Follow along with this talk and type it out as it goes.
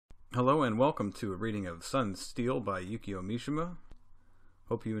Hello and welcome to a reading of Sun and Steel by Yukio Mishima.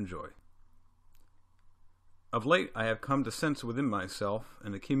 Hope you enjoy. Of late, I have come to sense within myself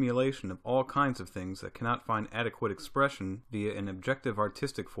an accumulation of all kinds of things that cannot find adequate expression via an objective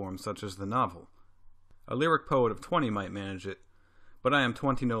artistic form such as the novel. A lyric poet of 20 might manage it, but I am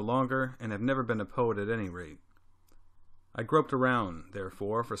 20 no longer and have never been a poet at any rate. I groped around,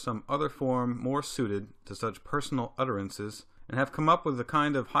 therefore, for some other form more suited to such personal utterances and have come up with a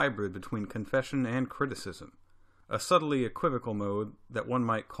kind of hybrid between confession and criticism, a subtly equivocal mode that one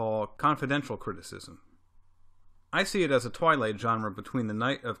might call confidential criticism. I see it as a twilight genre between the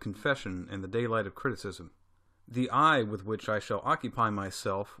night of confession and the daylight of criticism. The I with which I shall occupy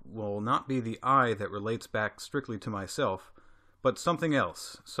myself will not be the I that relates back strictly to myself, but something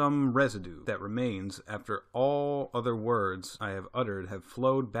else, some residue that remains after all other words I have uttered have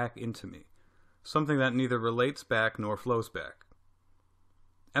flowed back into me, something that neither relates back nor flows back.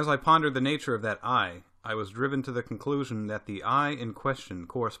 As I pondered the nature of that I was driven to the conclusion that the I in question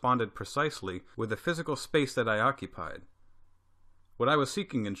corresponded precisely with the physical space that I occupied. What I was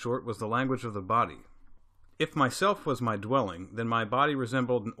seeking, in short, was the language of the body. If myself was my dwelling, then my body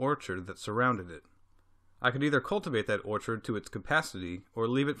resembled an orchard that surrounded it. I could either cultivate that orchard to its capacity or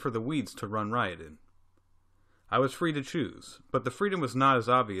leave it for the weeds to run riot in. I was free to choose, but the freedom was not as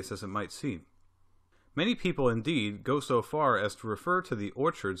obvious as it might seem. Many people, indeed, go so far as to refer to the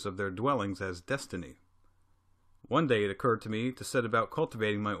orchards of their dwellings as destiny. One day it occurred to me to set about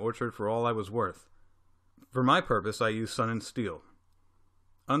cultivating my orchard for all I was worth. For my purpose I used sun and steel.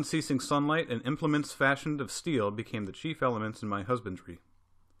 Unceasing sunlight and implements fashioned of steel became the chief elements in my husbandry.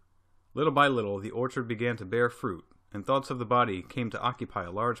 Little by little the orchard began to bear fruit, and thoughts of the body came to occupy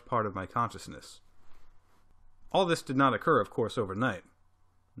a large part of my consciousness. All this did not occur, of course, overnight,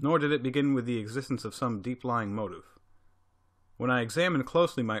 nor did it begin with the existence of some deep-lying motive. When I examined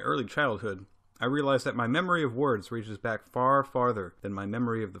closely my early childhood, I realized that my memory of words reaches back far farther than my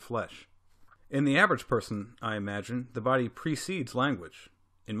memory of the flesh. In the average person, I imagine, the body precedes language.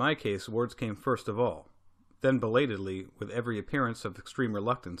 In my case, words came first of all. Then belatedly, with every appearance of extreme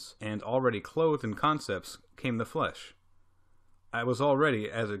reluctance, and already clothed in concepts, came the flesh. I was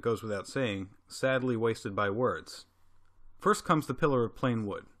already, as it goes without saying, sadly wasted by words. First comes the pillar of plain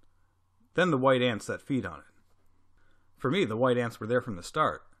wood, then the white ants that feed on it. For me, the white ants were there from the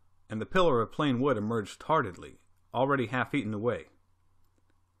start, and the pillar of plain wood emerged tardedly, already half eaten away.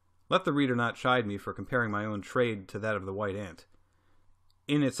 Let the reader not chide me for comparing my own trade to that of the white ant.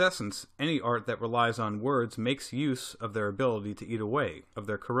 In its essence, any art that relies on words makes use of their ability to eat away, of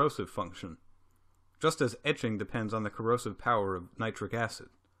their corrosive function, just as etching depends on the corrosive power of nitric acid.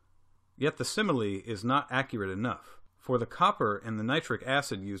 Yet the simile is not accurate enough, for the copper and the nitric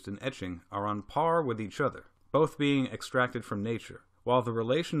acid used in etching are on par with each other, both being extracted from nature, while the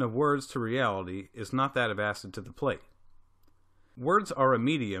relation of words to reality is not that of acid to the plate. Words are a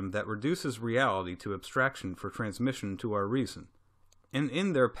medium that reduces reality to abstraction for transmission to our reason, and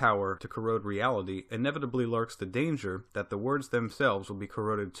in their power to corrode reality inevitably lurks the danger that the words themselves will be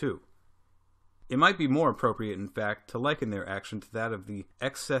corroded too. It might be more appropriate, in fact, to liken their action to that of the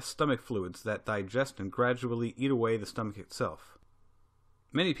excess stomach fluids that digest and gradually eat away the stomach itself.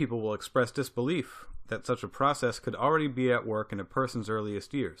 Many people will express disbelief that such a process could already be at work in a person's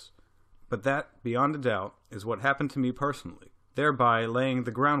earliest years, but that, beyond a doubt, is what happened to me personally, thereby laying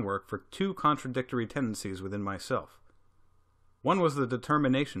the groundwork for two contradictory tendencies within myself. One was the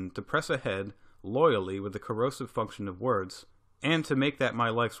determination to press ahead loyally with the corrosive function of words, and to make that my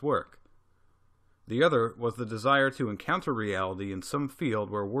life's work. The other was the desire to encounter reality in some field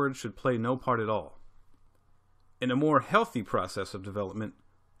where words should play no part at all. In a more healthy process of development,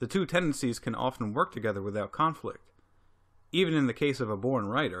 the two tendencies can often work together without conflict, even in the case of a born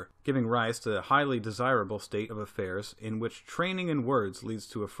writer, giving rise to a highly desirable state of affairs in which training in words leads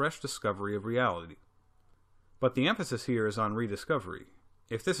to a fresh discovery of reality. But the emphasis here is on rediscovery.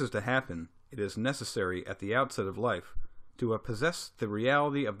 If this is to happen, it is necessary at the outset of life to possess the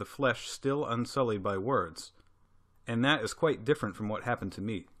reality of the flesh still unsullied by words, and that is quite different from what happened to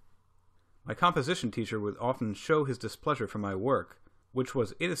me. My composition teacher would often show his displeasure for my work, which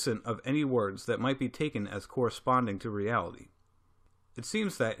was innocent of any words that might be taken as corresponding to reality. It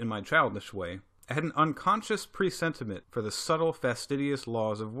seems that, in my childish way, I had an unconscious presentiment for the subtle, fastidious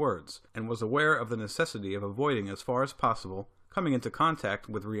laws of words, and was aware of the necessity of avoiding as far as possible coming into contact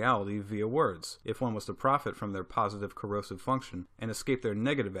with reality via words, if one was to profit from their positive corrosive function and escape their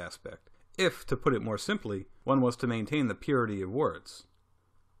negative aspect, if, to put it more simply, one was to maintain the purity of words.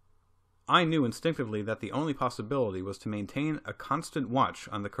 I knew instinctively that the only possibility was to maintain a constant watch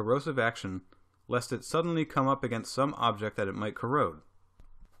on the corrosive action, lest it suddenly come up against some object that it might corrode.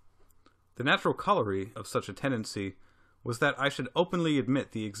 The natural corollary of such a tendency was that I should openly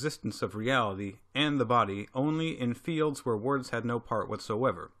admit the existence of reality and the body only in fields where words had no part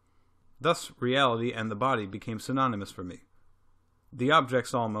whatsoever. Thus, reality and the body became synonymous for me. The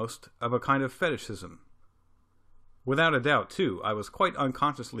objects, almost, of a kind of fetishism. Without a doubt, too, I was quite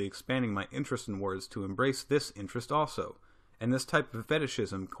unconsciously expanding my interest in words to embrace this interest also, and this type of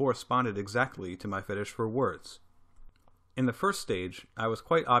fetishism corresponded exactly to my fetish for words. In the first stage, I was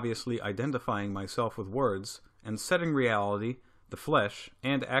quite obviously identifying myself with words and setting reality, the flesh,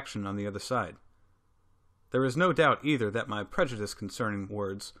 and action on the other side. There is no doubt either that my prejudice concerning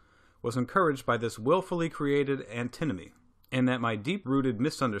words was encouraged by this willfully created antinomy, and that my deep-rooted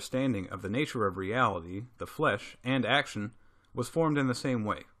misunderstanding of the nature of reality, the flesh, and action was formed in the same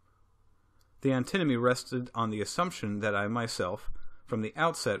way. The antinomy rested on the assumption that I myself, from the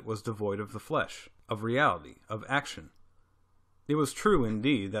outset, was devoid of the flesh, of reality, of action. It was true,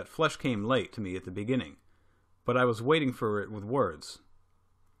 indeed, that flesh came late to me at the beginning, but I was waiting for it with words.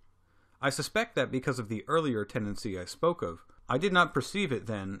 I suspect that because of the earlier tendency I spoke of, I did not perceive it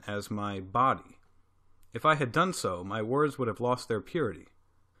then as my body. If I had done so, my words would have lost their purity.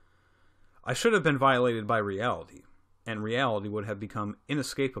 I should have been violated by reality, and reality would have become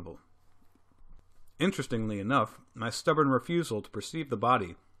inescapable. Interestingly enough, my stubborn refusal to perceive the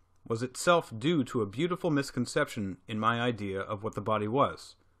body was itself due to a beautiful misconception in my idea of what the body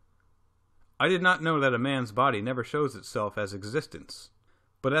was. I did not know that a man's body never shows itself as existence,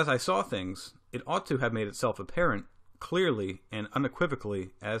 but as I saw things, it ought to have made itself apparent clearly and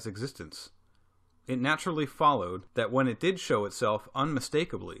unequivocally as existence. It naturally followed that when it did show itself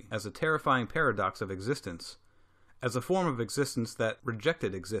unmistakably as a terrifying paradox of existence, as a form of existence that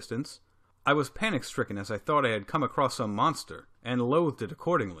rejected existence, I was panic-stricken as I thought I had come across some monster, and loathed it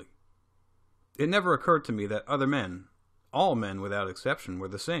accordingly. It never occurred to me that other men, all men without exception, were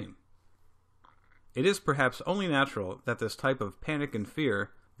the same. It is perhaps only natural that this type of panic and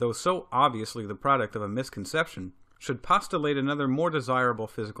fear, though so obviously the product of a misconception, should postulate another more desirable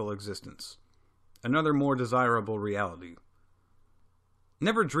physical existence, another more desirable reality.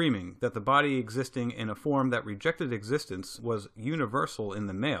 Never dreaming that the body existing in a form that rejected existence was universal in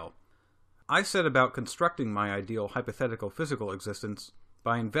the male, I set about constructing my ideal hypothetical physical existence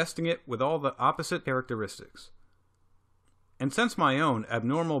by investing it with all the opposite characteristics. And since my own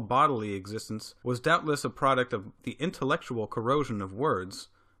abnormal bodily existence was doubtless a product of the intellectual corrosion of words,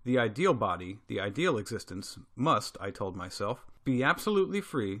 the ideal body, the ideal existence, must, I told myself, be absolutely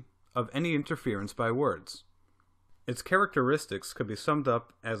free of any interference by words. Its characteristics could be summed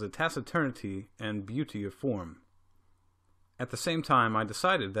up as a taciturnity and beauty of form. At the same time, I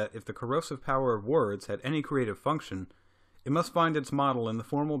decided that if the corrosive power of words had any creative function, it must find its model in the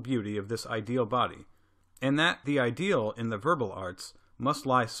formal beauty of this ideal body, and that the ideal in the verbal arts must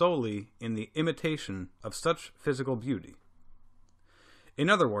lie solely in the imitation of such physical beauty. In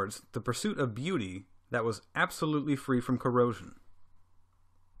other words, the pursuit of beauty that was absolutely free from corrosion.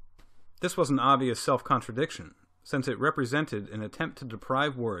 This was an obvious self-contradiction, since it represented an attempt to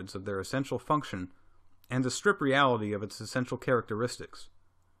deprive words of their essential function and to strip reality of its essential characteristics.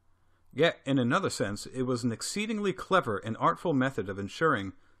 Yet, in another sense, it was an exceedingly clever and artful method of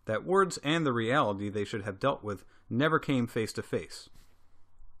ensuring that words and the reality they should have dealt with never came face to face.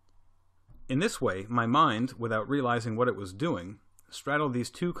 In this way, my mind, without realizing what it was doing, straddled these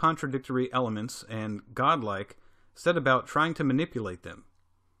two contradictory elements and, godlike, set about trying to manipulate them.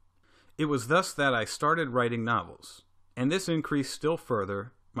 It was thus that I started writing novels, and this increased still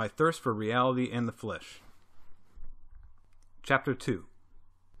further my thirst for reality and the flesh. Chapter 2.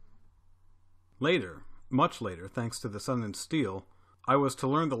 Later, much later, thanks to the Sun and Steel, I was to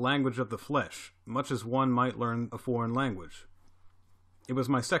learn the language of the flesh, much as one might learn a foreign language. It was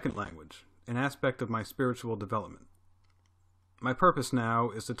my second language, an aspect of my spiritual development. My purpose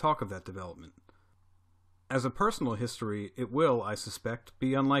now is to talk of that development. As a personal history, it will, I suspect,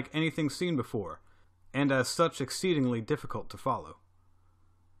 be unlike anything seen before, and as such exceedingly difficult to follow.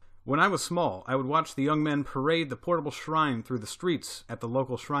 When I was small, I would watch the young men parade the portable shrine through the streets at the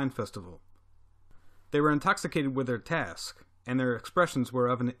local shrine festival. They were intoxicated with their task, and their expressions were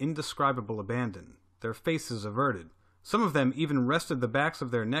of an indescribable abandon, their faces averted. Some of them even rested the backs of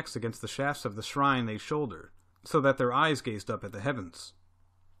their necks against the shafts of the shrine they shouldered, so that their eyes gazed up at the heavens.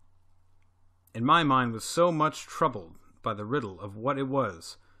 And my mind was so much troubled by the riddle of what it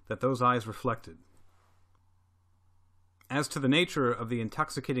was that those eyes reflected. As to the nature of the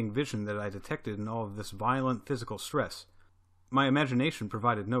intoxicating vision that I detected in all of this violent physical stress, my imagination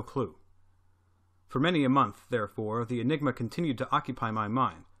provided no clue. For many a month, therefore, the enigma continued to occupy my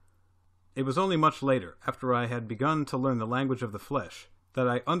mind. It was only much later, after I had begun to learn the language of the flesh, that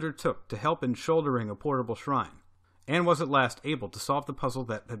I undertook to help in shouldering a portable shrine, and was at last able to solve the puzzle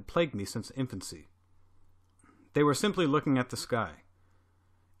that had plagued me since infancy. They were simply looking at the sky.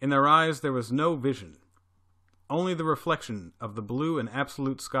 In their eyes there was no vision, only the reflection of the blue and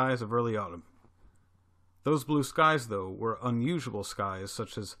absolute skies of early autumn. Those blue skies, though, were unusual skies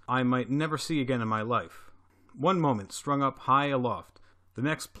such as I might never see again in my life. One moment strung up high aloft, the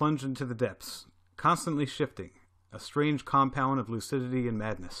next plunged into the depths, constantly shifting, a strange compound of lucidity and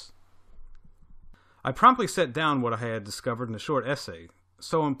madness. I promptly set down what I had discovered in a short essay,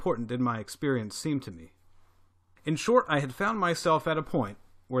 so important did my experience seem to me. In short, I had found myself at a point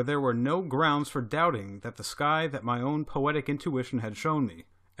where there were no grounds for doubting that the sky that my own poetic intuition had shown me,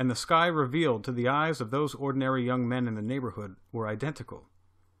 and the sky revealed to the eyes of those ordinary young men in the neighborhood, were identical.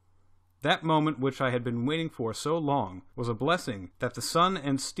 That moment which I had been waiting for so long was a blessing that the sun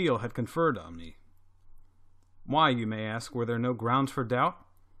and steel had conferred on me. Why, you may ask, were there no grounds for doubt?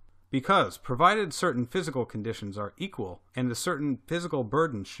 Because, provided certain physical conditions are equal and a certain physical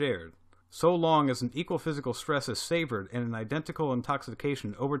burden shared, so long as an equal physical stress is savored and an identical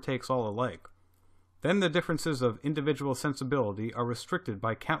intoxication overtakes all alike, then the differences of individual sensibility are restricted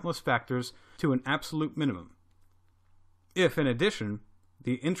by countless factors to an absolute minimum. If, in addition,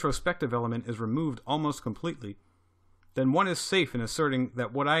 the introspective element is removed almost completely, then one is safe in asserting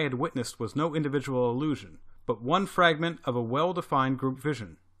that what I had witnessed was no individual illusion, but one fragment of a well-defined group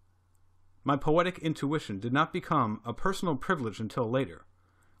vision. My poetic intuition did not become a personal privilege until later,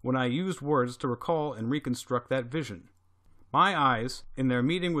 when I used words to recall and reconstruct that vision. My eyes, in their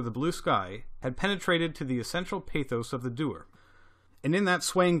meeting with the blue sky, had penetrated to the essential pathos of the doer. And in that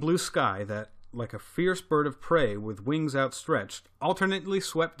swaying blue sky that, like a fierce bird of prey with wings outstretched, alternately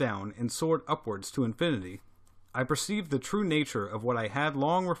swept down and soared upwards to infinity, I perceived the true nature of what I had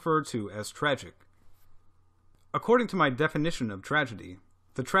long referred to as tragic. According to my definition of tragedy,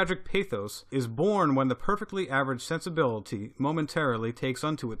 the tragic pathos is born when the perfectly average sensibility momentarily takes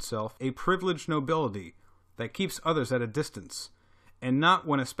unto itself a privileged nobility that keeps others at a distance, and not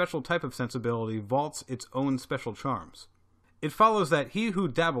when a special type of sensibility vaults its own special charms. It follows that he who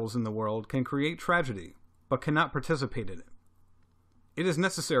dabbles in the world can create tragedy, but cannot participate in it. It is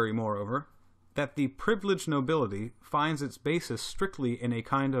necessary, moreover, that the privileged nobility finds its basis strictly in a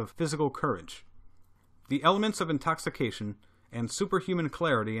kind of physical courage. The elements of intoxication and superhuman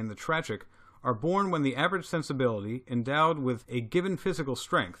clarity in the tragic are born when the average sensibility, endowed with a given physical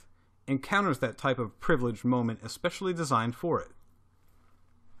strength, encounters that type of privileged moment especially designed for it.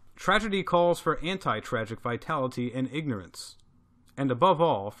 Tragedy calls for anti-tragic vitality and ignorance, and above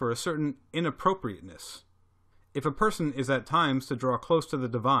all, for a certain inappropriateness. If a person is at times to draw close to the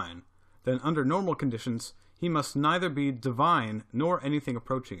divine, then under normal conditions he must neither be divine nor anything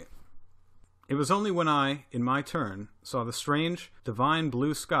approaching it. It was only when I, in my turn, saw the strange, divine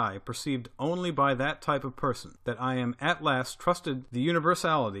blue sky perceived only by that type of person, that I am at last trusted the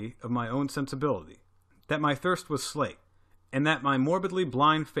universality of my own sensibility, that my thirst was slaked, and that my morbidly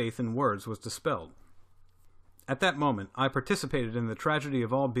blind faith in words was dispelled. At that moment, I participated in the tragedy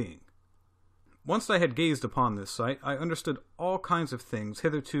of all being. Once I had gazed upon this sight, I understood all kinds of things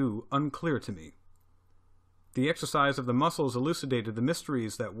hitherto unclear to me. The exercise of the muscles elucidated the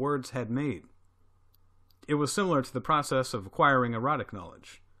mysteries that words had made. It was similar to the process of acquiring erotic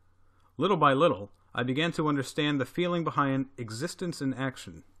knowledge. Little by little, I began to understand the feeling behind existence in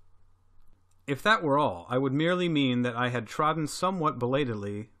action. If that were all, I would merely mean that I had trodden somewhat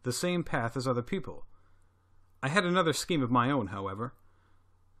belatedly the same path as other people. I had another scheme of my own, however.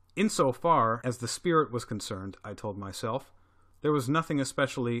 Insofar as the spirit was concerned, I told myself, there was nothing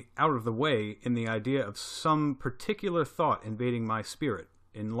especially out of the way in the idea of some particular thought invading my spirit,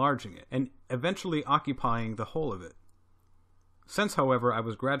 enlarging it, and eventually occupying the whole of it. Since, however, I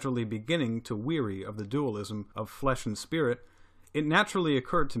was gradually beginning to weary of the dualism of flesh and spirit, it naturally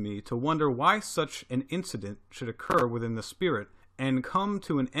occurred to me to wonder why such an incident should occur within the spirit and come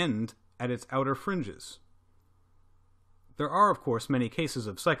to an end at its outer fringes. There are, of course, many cases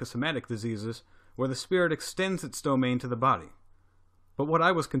of psychosomatic diseases where the spirit extends its domain to the body. But what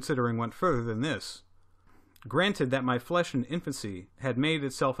I was considering went further than this. Granted that my flesh in infancy had made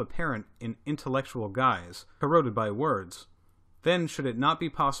itself apparent in intellectual guise, corroded by words, then should it not be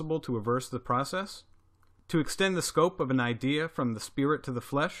possible to reverse the process? To extend the scope of an idea from the spirit to the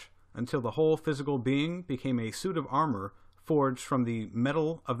flesh, until the whole physical being became a suit of armor forged from the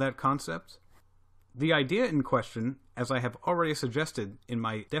metal of that concept? The idea in question, as I have already suggested in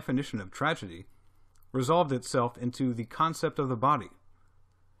my definition of tragedy, resolved itself into the concept of the body.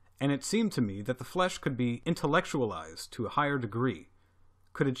 And it seemed to me that the flesh could be intellectualized to a higher degree,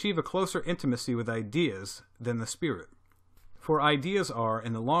 could achieve a closer intimacy with ideas than the spirit. For ideas are,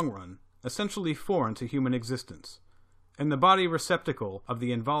 in the long run, essentially foreign to human existence, and the body receptacle of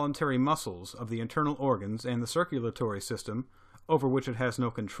the involuntary muscles of the internal organs and the circulatory system, over which it has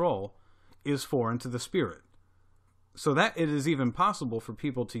no control, is foreign to the spirit. So that it is even possible for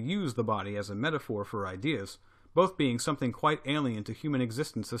people to use the body as a metaphor for ideas, both being something quite alien to human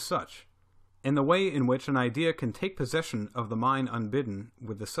existence as such. And the way in which an idea can take possession of the mind unbidden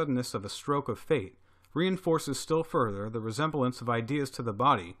with the suddenness of a stroke of fate reinforces still further the resemblance of ideas to the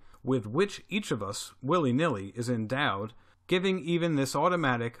body with which each of us, willy-nilly, is endowed, giving even this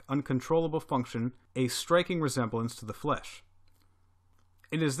automatic, uncontrollable function a striking resemblance to the flesh.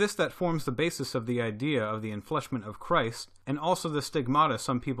 It is this that forms the basis of the idea of the enfleshment of Christ, and also the stigmata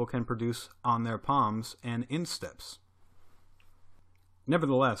some people can produce on their palms and insteps.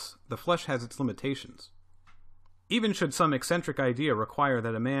 Nevertheless, the flesh has its limitations. Even should some eccentric idea require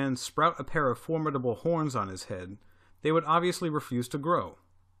that a man sprout a pair of formidable horns on his head, they would obviously refuse to grow.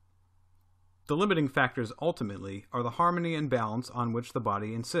 The limiting factors ultimately are the harmony and balance on which the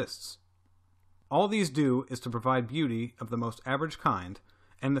body insists. All these do is to provide beauty of the most average kind,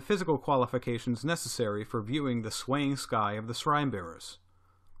 and the physical qualifications necessary for viewing the swaying sky of the shrine-bearers.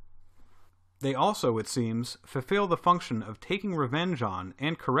 They also, it seems, fulfill the function of taking revenge on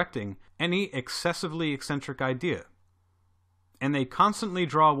and correcting any excessively eccentric idea. And they constantly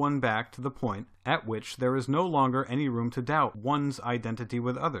draw one back to the point at which there is no longer any room to doubt one's identity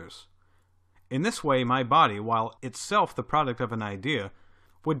with others. In this way, my body, while itself the product of an idea,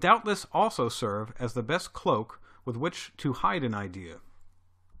 would doubtless also serve as the best cloak with which to hide an idea.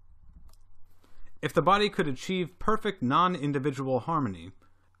 If the body could achieve perfect non-individual harmony,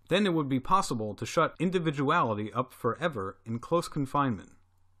 then it would be possible to shut individuality up forever in close confinement.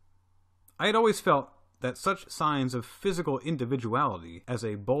 I had always felt that such signs of physical individuality as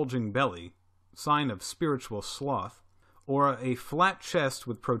a bulging belly, sign of spiritual sloth, or a flat chest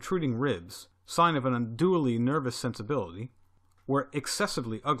with protruding ribs, sign of an unduly nervous sensibility, were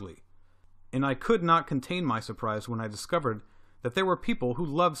excessively ugly, and I could not contain my surprise when I discovered that there were people who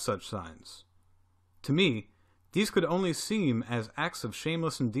loved such signs. To me, these could only seem as acts of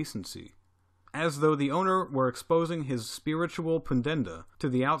shameless indecency, as though the owner were exposing his spiritual pudenda to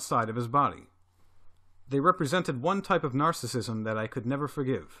the outside of his body. They represented one type of narcissism that I could never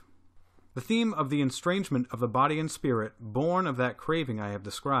forgive. The theme of the estrangement of the body and spirit, born of that craving I have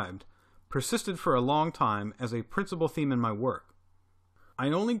described, persisted for a long time as a principal theme in my work. I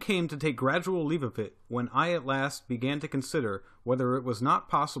only came to take gradual leave of it when I at last began to consider whether it was not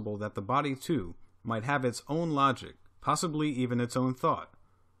possible that the body, too, might have its own logic, possibly even its own thought.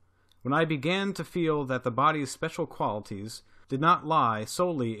 When I began to feel that the body's special qualities did not lie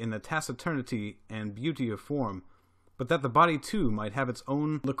solely in the taciturnity and beauty of form, but that the body too might have its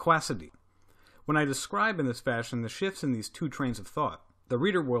own loquacity. When I describe in this fashion the shifts in these two trains of thought, the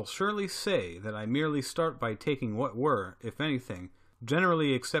reader will surely say that I merely start by taking what were, if anything,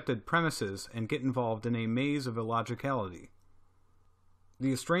 generally accepted premises and get involved in a maze of illogicality.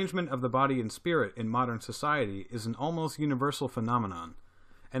 The estrangement of the body and spirit in modern society is an almost universal phenomenon,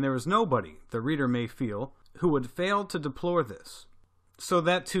 and there is nobody, the reader may feel, who would fail to deplore this. So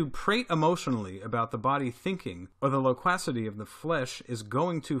that to prate emotionally about the body thinking or the loquacity of the flesh is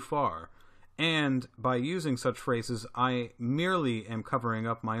going too far, and by using such phrases I merely am covering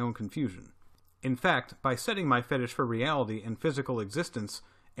up my own confusion. In fact, by setting my fetish for reality and physical existence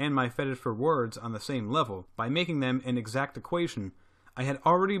and my fetish for words on the same level, by making them an exact equation, I had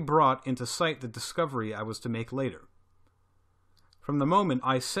already brought into sight the discovery I was to make later. From the moment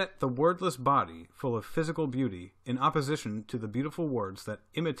I set the wordless body, full of physical beauty, in opposition to the beautiful words that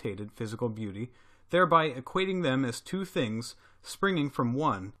imitated physical beauty, thereby equating them as two things springing from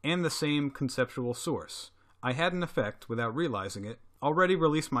one and the same conceptual source, I had in effect, without realizing it, already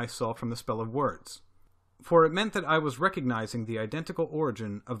released myself from the spell of words. For it meant that I was recognizing the identical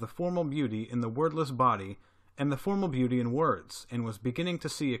origin of the formal beauty in the wordless body and the formal beauty in words, and was beginning to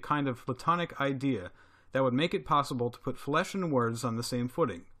see a kind of Platonic idea that would make it possible to put flesh and words on the same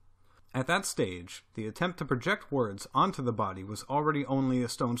footing. At that stage, the attempt to project words onto the body was already only a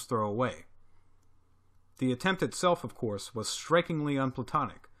stone's throw away. The attempt itself, of course, was strikingly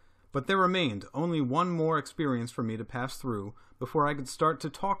un-Platonic, but there remained only one more experience for me to pass through before I could start to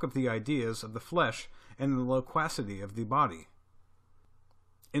talk of the ideas of the flesh and the loquacity of the body.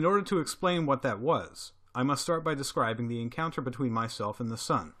 In order to explain what that was, I must start by describing the encounter between myself and the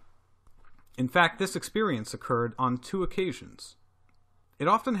sun. In fact, this experience occurred on two occasions. It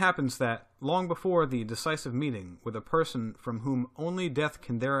often happens that, long before the decisive meeting with a person from whom only death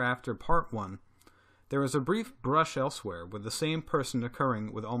can thereafter part one, there is a brief brush elsewhere with the same person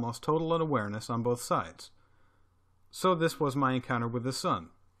occurring with almost total unawareness on both sides. So this was my encounter with the sun.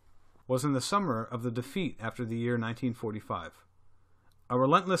 Was in the summer of the defeat after the year 1945. A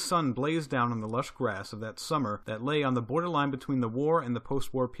relentless sun blazed down on the lush grass of that summer that lay on the borderline between the war and the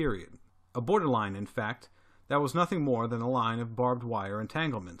post-war period. A borderline, in fact, that was nothing more than a line of barbed wire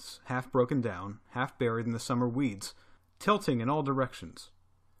entanglements, half broken down, half buried in the summer weeds, tilting in all directions.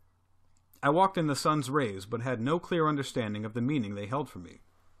 I walked in the sun's rays, but had no clear understanding of the meaning they held for me.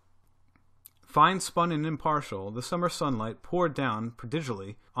 Fine spun and impartial, the summer sunlight poured down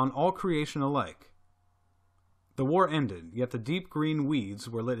prodigally on all creation alike. The war ended, yet the deep green weeds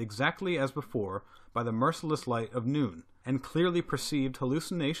were lit exactly as before by the merciless light of noon, and clearly perceived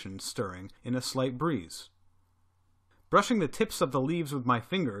hallucinations stirring in a slight breeze. Brushing the tips of the leaves with my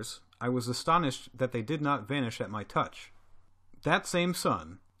fingers, I was astonished that they did not vanish at my touch. That same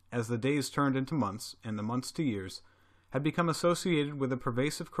sun, as the days turned into months and the months to years, had become associated with a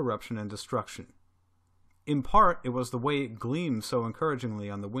pervasive corruption and destruction. In part, it was the way it gleamed so encouragingly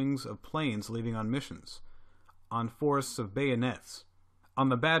on the wings of planes leaving on missions, on forests of bayonets, on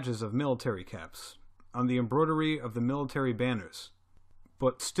the badges of military caps, on the embroidery of the military banners.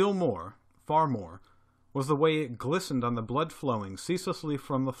 But still more, far more, was the way it glistened on the blood flowing ceaselessly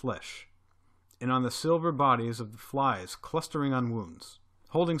from the flesh, and on the silver bodies of the flies clustering on wounds,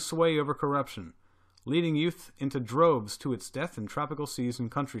 holding sway over corruption, leading youth into droves to its death in tropical seas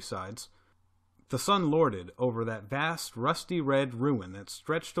and countrysides. The sun lorded over that vast, rusty red ruin that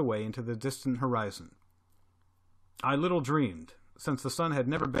stretched away into the distant horizon. I little dreamed, since the sun had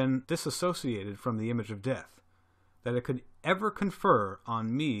never been disassociated from the image of death, that it could ever confer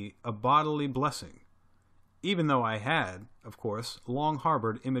on me a bodily blessing, even though I had, of course, long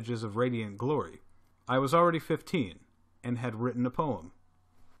harbored images of radiant glory. I was already 15, and had written a poem.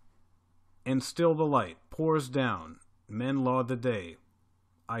 And still the light pours down, men laud the day.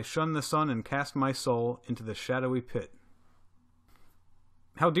 I shun the sun and cast my soul into the shadowy pit.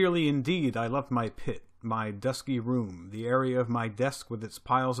 How dearly indeed I loved my pit, my dusky room, the area of my desk with its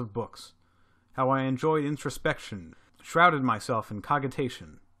piles of books. How I enjoyed introspection, shrouded myself in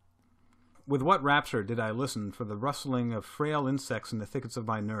cogitation. With what rapture did I listen for the rustling of frail insects in the thickets of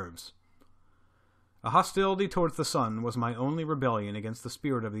my nerves. A hostility towards the sun was my only rebellion against the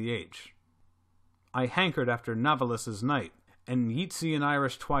spirit of the age. I hankered after Novalis' night and Yeatsian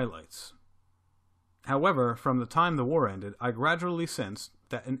Irish twilights. However, from the time the war ended, I gradually sensed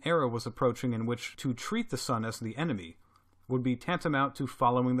that an era was approaching in which to treat the sun as the enemy would be tantamount to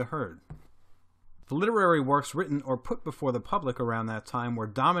following the herd. The literary works written or put before the public around that time were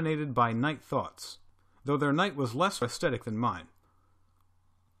dominated by night thoughts, though their night was less aesthetic than mine.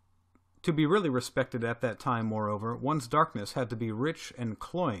 To be really respected at that time, moreover, one's darkness had to be rich and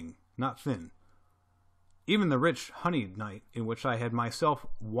cloying, not thin. Even the rich, honeyed night in which I had myself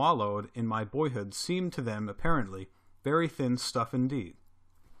wallowed in my boyhood seemed to them, apparently, very thin stuff indeed.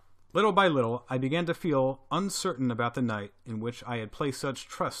 Little by little, I began to feel uncertain about the night in which I had placed such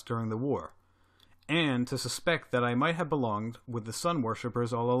trust during the war, and to suspect that I might have belonged with the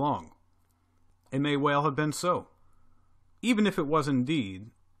sun-worshippers all along. It may well have been so. Even if it was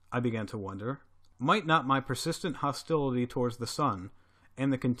indeed, I began to wonder, might not my persistent hostility towards the sun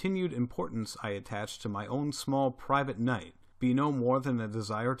and the continued importance I attached to my own small private night be no more than a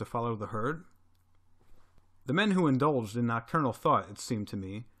desire to follow the herd? The men who indulged in nocturnal thought, it seemed to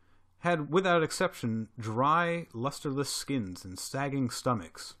me, had without exception dry, lusterless skins and sagging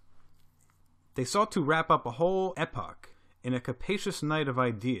stomachs. They sought to wrap up a whole epoch in a capacious night of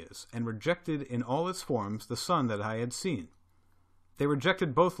ideas, and rejected in all its forms the sun that I had seen. They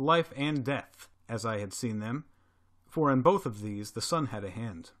rejected both life and death, as I had seen them, for in both of these the sun had a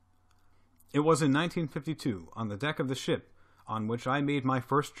hand. It was in 1952, on the deck of the ship on which I made my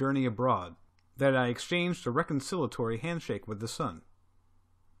first journey abroad, that I exchanged a reconciliatory handshake with the sun.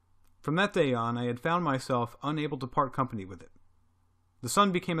 From that day on, I had found myself unable to part company with it. The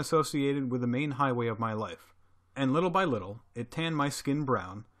sun became associated with the main highway of my life, and little by little it tanned my skin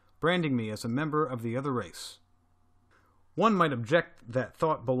brown, branding me as a member of the other race. One might object that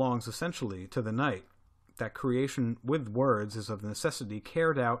thought belongs essentially to the night, that creation with words is of necessity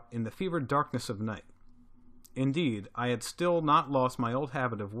carried out in the fevered darkness of night. Indeed, I had still not lost my old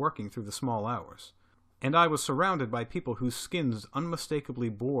habit of working through the small hours, and I was surrounded by people whose skins unmistakably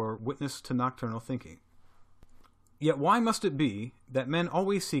bore witness to nocturnal thinking. Yet why must it be that men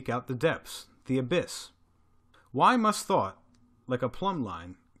always seek out the depths, the abyss? Why must thought, like a plumb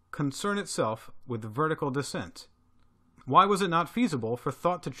line, concern itself with vertical descent? Why was it not feasible for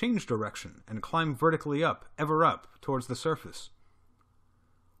thought to change direction and climb vertically up, ever up, towards the surface?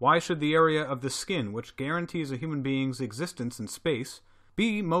 Why should the area of the skin which guarantees a human being's existence in space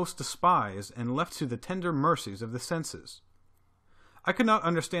be most despised and left to the tender mercies of the senses. I could not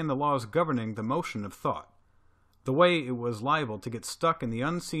understand the laws governing the motion of thought, the way it was liable to get stuck in the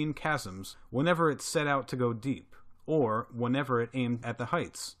unseen chasms whenever it set out to go deep, or whenever it aimed at the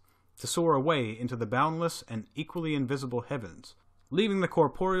heights, to soar away into the boundless and equally invisible heavens, leaving the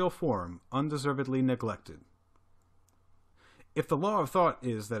corporeal form undeservedly neglected. If the law of thought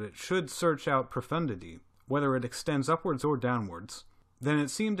is that it should search out profundity, whether it extends upwards or downwards, then it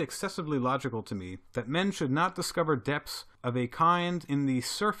seemed excessively logical to me that men should not discover depths of a kind in the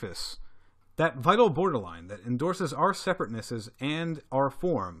surface, that vital borderline that endorses our separatenesses and our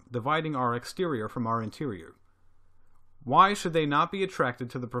form, dividing our exterior from our interior. Why should they not be attracted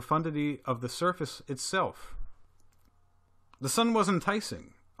to the profundity of the surface itself? The sun was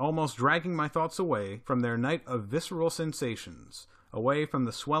enticing, almost dragging my thoughts away from their night of visceral sensations, away from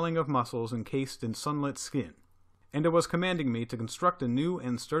the swelling of muscles encased in sunlit skin, and it was commanding me to construct a new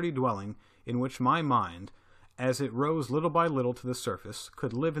and sturdy dwelling in which my mind, as it rose little by little to the surface,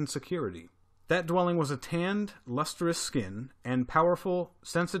 could live in security. That dwelling was a tanned, lustrous skin and powerful,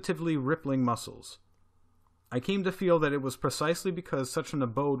 sensitively rippling muscles. I came to feel that it was precisely because such an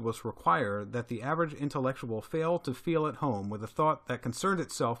abode was required that the average intellectual failed to feel at home with a thought that concerned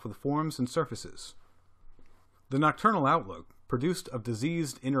itself with forms and surfaces. The nocturnal outlook, produced of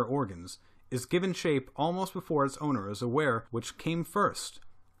diseased inner organs, is given shape almost before its owner is aware which came first,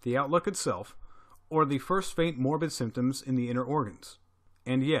 the outlook itself, or the first faint morbid symptoms in the inner organs.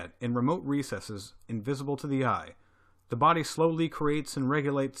 And yet, in remote recesses, invisible to the eye, the body slowly creates and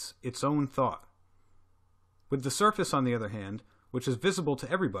regulates its own thought. With the surface, on the other hand, which is visible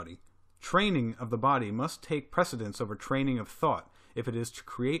to everybody, training of the body must take precedence over training of thought if it is to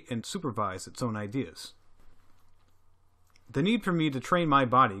create and supervise its own ideas. The need for me to train my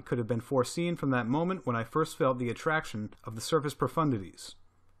body could have been foreseen from that moment when I first felt the attraction of the surface profundities.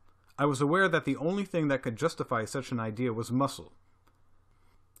 I was aware that the only thing that could justify such an idea was muscle.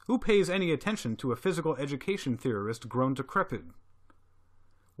 Who pays any attention to a physical education theorist grown decrepit?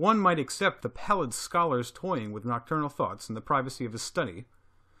 One might accept the pallid scholar's toying with nocturnal thoughts in the privacy of his study,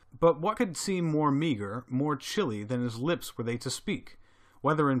 but what could seem more meager, more chilly than his lips were they to speak,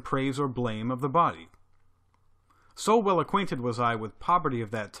 whether in praise or blame of the body? So well acquainted was I with poverty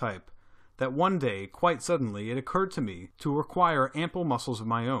of that type, that one day, quite suddenly, it occurred to me to require ample muscles of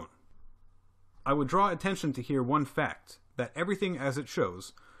my own. I would draw attention to here one fact, that everything as it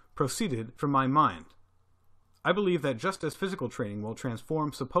shows proceeded from my mind. I believe that just as physical training will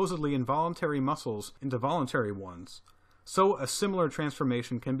transform supposedly involuntary muscles into voluntary ones, so a similar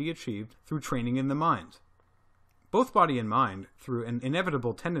transformation can be achieved through training in the mind. Both body and mind, through an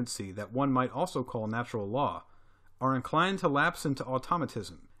inevitable tendency that one might also call natural law, are inclined to lapse into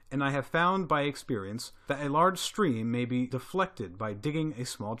automatism, and I have found by experience that a large stream may be deflected by digging a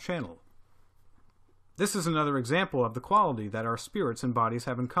small channel. This is another example of the quality that our spirits and bodies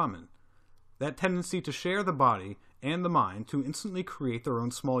have in common, that tendency to share the body and the mind to instantly create their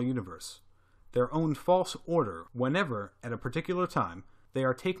own small universe, their own false order whenever, at a particular time, they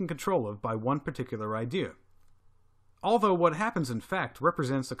are taken control of by one particular idea. Although what happens in fact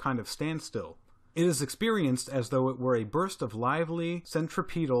represents a kind of standstill, it is experienced as though it were a burst of lively,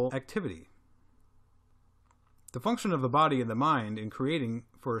 centripetal activity. The function of the body and the mind in creating,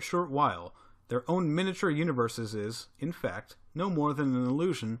 for a short while, their own miniature universes is, in fact, no more than an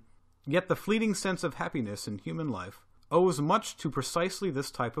illusion, yet the fleeting sense of happiness in human life owes much to precisely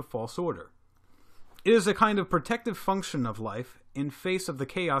this type of false order. It is a kind of protective function of life in face of the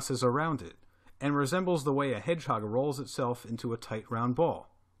chaoses around it, and resembles the way a hedgehog rolls itself into a tight round ball.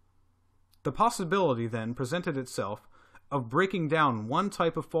 The possibility then presented itself of breaking down one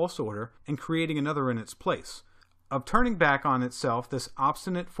type of false order and creating another in its place, of turning back on itself this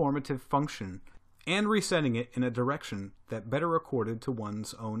obstinate formative function and resetting it in a direction that better accorded to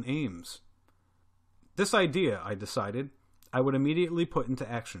one's own aims. This idea, I decided, I would immediately put into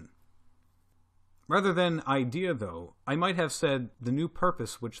action. Rather than idea, though, I might have said the new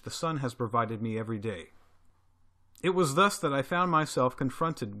purpose which the sun has provided me every day. It was thus that I found myself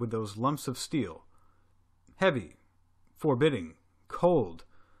confronted with those lumps of steel, heavy, forbidding, cold,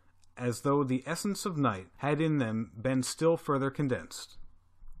 as though the essence of night had in them been still further condensed.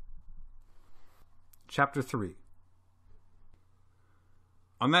 Chapter 3.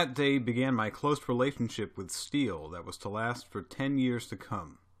 On that day began my close relationship with steel that was to last for 10 years to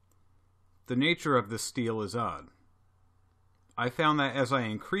come. The nature of this steel is odd. I found that as I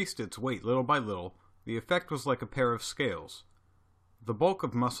increased its weight little by little, the effect was like a pair of scales. The bulk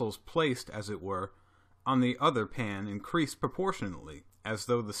of muscles placed, as it were, on the other pan increased proportionately, as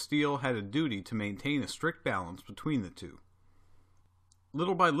though the steel had a duty to maintain a strict balance between the two.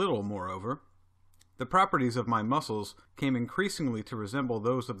 Little by little, moreover, the properties of my muscles came increasingly to resemble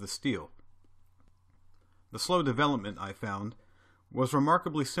those of the steel. The slow development, I found, was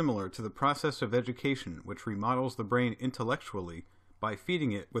remarkably similar to the process of education which remodels the brain intellectually by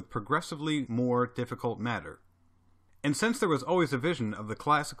feeding it with progressively more difficult matter. And since there was always a vision of the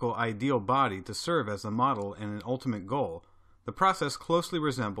classical ideal body to serve as the model and an ultimate goal, the process closely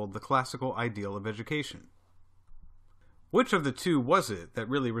resembled the classical ideal of education. Which of the two was it that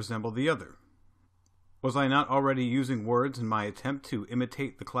really resembled the other? Was I not already using words in my attempt to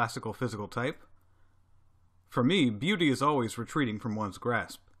imitate the classical physical type? For me, beauty is always retreating from one's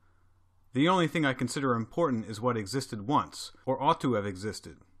grasp. The only thing I consider important is what existed once, or ought to have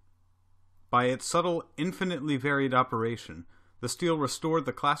existed. By its subtle, infinitely varied operation, the steel restored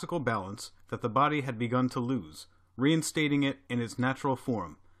the classical balance that the body had begun to lose, reinstating it in its natural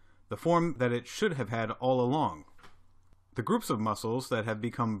form, the form that it should have had all along. The groups of muscles that have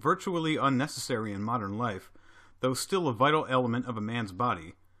become virtually unnecessary in modern life, though still a vital element of a man's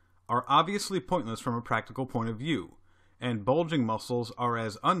body, are obviously pointless from a practical point of view, and bulging muscles are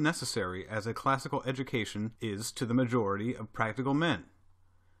as unnecessary as a classical education is to the majority of practical men.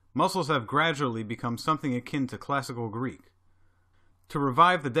 Muscles have gradually become something akin to classical Greek. To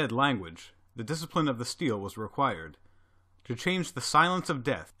revive the dead language, the discipline of the steel was required. To change the silence of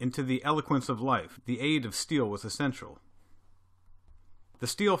death into the eloquence of life, the aid of steel was essential. The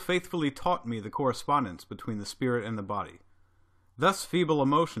steel faithfully taught me the correspondence between the spirit and the body. Thus feeble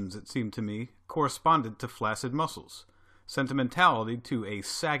emotions, it seemed to me, corresponded to flaccid muscles, sentimentality to a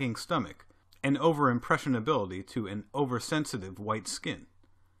sagging stomach, and over-impressionability to an oversensitive white skin.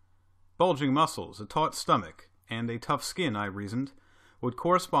 Bulging muscles, a taut stomach, and a tough skin, I reasoned, would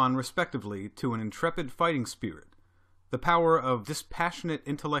correspond respectively to an intrepid fighting spirit, the power of dispassionate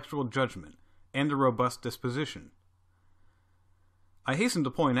intellectual judgment, and a robust disposition. I hasten to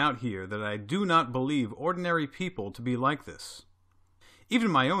point out here that I do not believe ordinary people to be like this.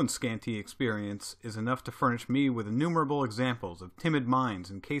 Even my own scanty experience is enough to furnish me with innumerable examples of timid minds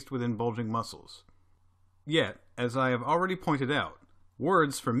encased within bulging muscles. Yet, as I have already pointed out,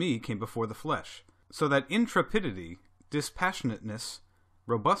 words for me came before the flesh, so that intrepidity, dispassionateness,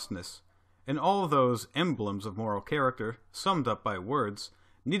 robustness, and all those emblems of moral character, summed up by words,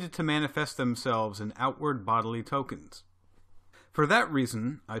 needed to manifest themselves in outward bodily tokens. For that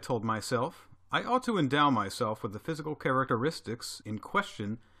reason, I told myself, I ought to endow myself with the physical characteristics in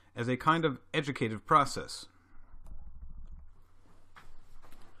question as a kind of educative process.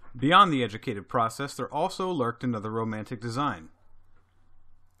 Beyond the educative process, there also lurked another romantic design.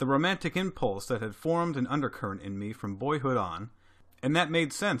 The romantic impulse that had formed an undercurrent in me from boyhood on, and that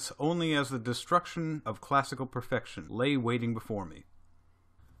made sense only as the destruction of classical perfection lay waiting before me.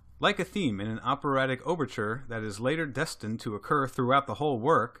 Like a theme in an operatic overture that is later destined to occur throughout the whole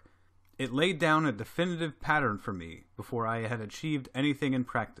work, it laid down a definitive pattern for me before I had achieved anything in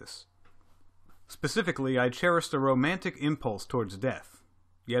practice. Specifically, I cherished a romantic impulse towards death,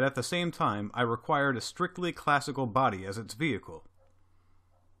 yet at the same time I required a strictly classical body as its vehicle.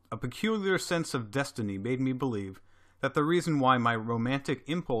 A peculiar sense of destiny made me believe that the reason why my romantic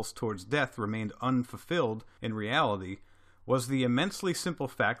impulse towards death remained unfulfilled in reality was the immensely simple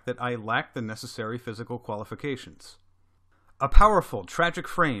fact that I lacked the necessary physical qualifications. A powerful, tragic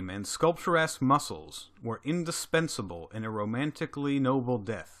frame and sculpturesque muscles were indispensable in a romantically noble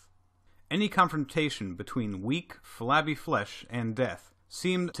death. Any confrontation between weak, flabby flesh and death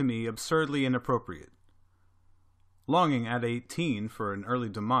seemed to me absurdly inappropriate. Longing at 18 for an early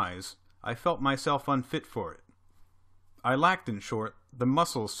demise, I felt myself unfit for it. I lacked, in short, the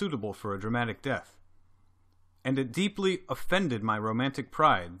muscles suitable for a dramatic death. And it deeply offended my romantic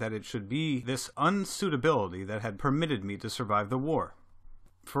pride that it should be this unsuitability that had permitted me to survive the war.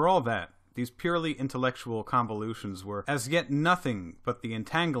 For all that, these purely intellectual convolutions were as yet nothing but the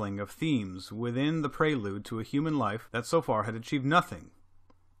entangling of themes within the prelude to a human life that so far had achieved nothing.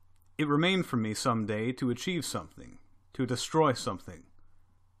 It remained for me some day to achieve something, to destroy something.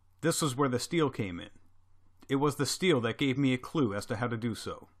 This was where the steel came in. It was the steel that gave me a clue as to how to do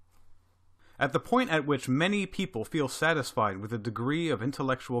so. At the point at which many people feel satisfied with the degree of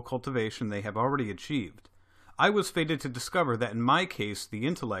intellectual cultivation they have already achieved, I was fated to discover that in my case the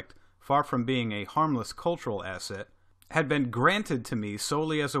intellect, far from being a harmless cultural asset, had been granted to me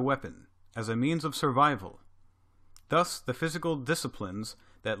solely as a weapon, as a means of survival. Thus, the physical disciplines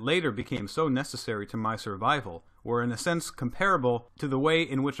that later became so necessary to my survival were in a sense comparable to the way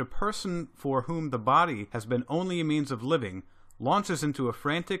in which a person for whom the body has been only a means of living launches into a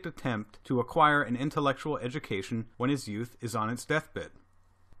frantic attempt to acquire an intellectual education when his youth is on its deathbed.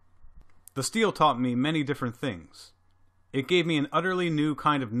 The steel taught me many different things. It gave me an utterly new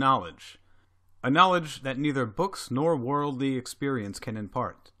kind of knowledge, a knowledge that neither books nor worldly experience can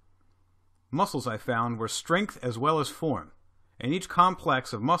impart. Muscles, I found, were strength as well as form, and each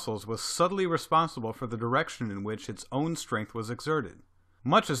complex of muscles was subtly responsible for the direction in which its own strength was exerted,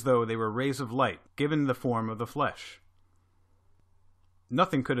 much as though they were rays of light given the form of the flesh.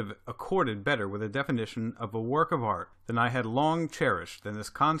 Nothing could have accorded better with a definition of a work of art than I had long cherished than this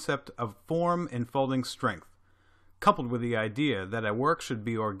concept of form enfolding strength, coupled with the idea that a work should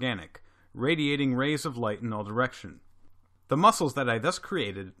be organic, radiating rays of light in all direction. The muscles that I thus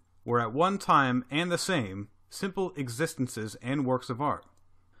created were at one time and the same simple existences and works of art.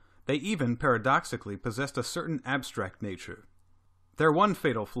 They even, paradoxically, possessed a certain abstract nature. Their one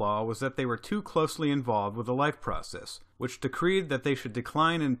fatal flaw was that they were too closely involved with the life process, which decreed that they should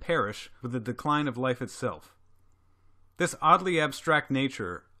decline and perish with the decline of life itself. This oddly abstract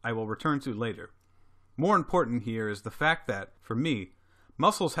nature I will return to later. More important here is the fact that, for me,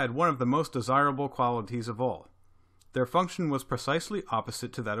 muscles had one of the most desirable qualities of all. Their function was precisely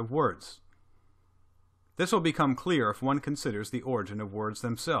opposite to that of words. This will become clear if one considers the origin of words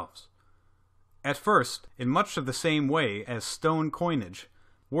themselves. At first, in much of the same way as stone coinage,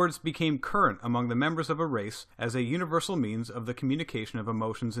 words became current among the members of a race as a universal means of the communication of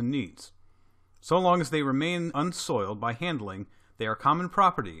emotions and needs. So long as they remain unsoiled by handling, they are common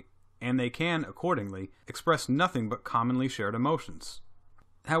property, and they can, accordingly, express nothing but commonly shared emotions.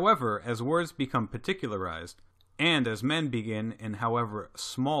 However, as words become particularized, and as men begin, in however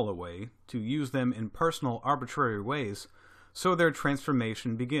small a way, to use them in personal, arbitrary ways, so their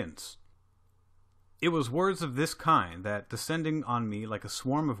transformation begins. It was words of this kind that, descending on me like a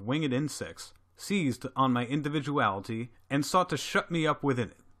swarm of winged insects, seized on my individuality and sought to shut me up within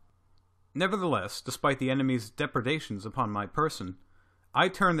it. Nevertheless, despite the enemy's depredations upon my person, I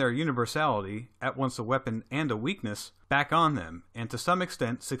turned their universality, at once a weapon and a weakness, back on them, and to some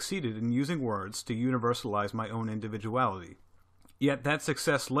extent succeeded in using words to universalize my own individuality. Yet that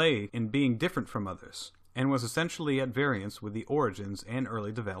success lay in being different from others, and was essentially at variance with the origins and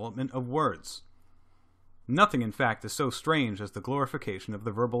early development of words. Nothing, in fact, is so strange as the glorification of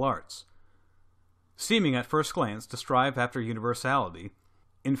the verbal arts. Seeming at first glance to strive after universality,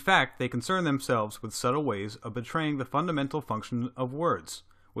 in fact, they concern themselves with subtle ways of betraying the fundamental function of words,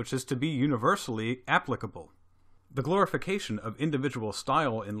 which is to be universally applicable. The glorification of individual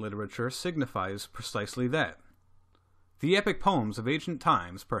style in literature signifies precisely that. The epic poems of ancient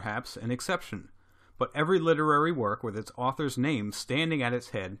times, perhaps, an exception, but every literary work with its author's name standing at its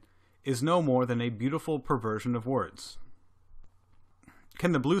head is no more than a beautiful perversion of words.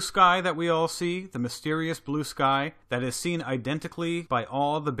 Can the blue sky that we all see, the mysterious blue sky that is seen identically by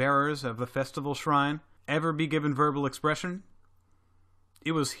all the bearers of the festival shrine, ever be given verbal expression?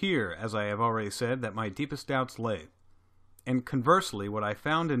 It was here, as I have already said, that my deepest doubts lay. And conversely, what I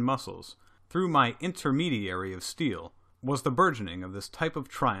found in muscles, through my intermediary of steel, was the burgeoning of this type of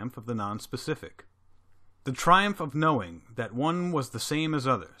triumph of the non-specific. The triumph of knowing that one was the same as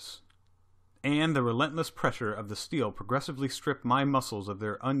others, and the relentless pressure of the steel progressively stripped my muscles of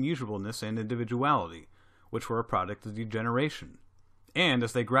their unusualness and individuality, which were a product of degeneration. And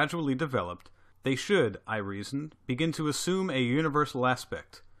as they gradually developed, they should, I reasoned, begin to assume a universal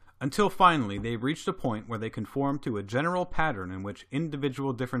aspect, until finally they reached a point where they conformed to a general pattern in which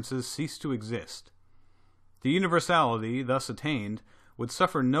individual differences ceased to exist. The universality thus attained would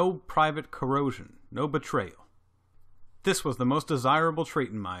suffer no private corrosion, no betrayal. This was the most desirable trait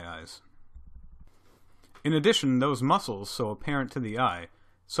in my eyes. In addition, those muscles, so apparent to the eye,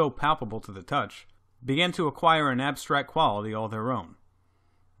 so palpable to the touch, began to acquire an abstract quality all their own.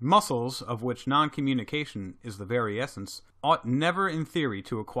 Muscles, of which non-communication is the very essence, ought never in theory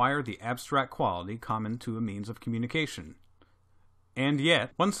to acquire the abstract quality common to a means of communication. And yet,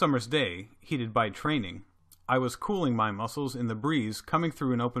 one summer's day, heated by training, I was cooling my muscles in the breeze coming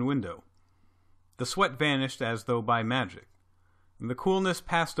through an open window. The sweat vanished as though by magic. The coolness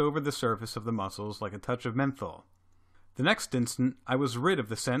passed over the surface of the muscles like a touch of menthol. The next instant I was rid of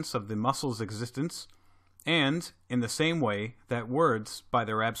the sense of the muscles' existence, and, in the same way that words, by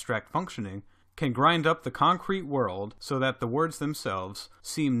their abstract functioning, can grind up the concrete world so that the words themselves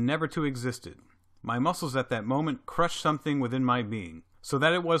seem never to have existed, my muscles at that moment crushed something within my being, so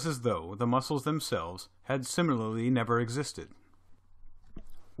that it was as though the muscles themselves had similarly never existed.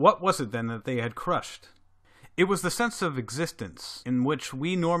 What was it then that they had crushed? It was the sense of existence, in which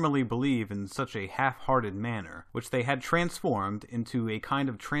we normally believe in such a half-hearted manner, which they had transformed into a kind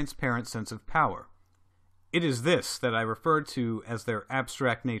of transparent sense of power. It is this that I referred to as their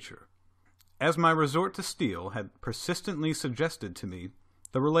abstract nature. As my resort to steel had persistently suggested to me,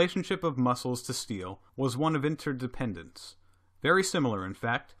 The relationship of muscles to steel was one of interdependence, very similar, in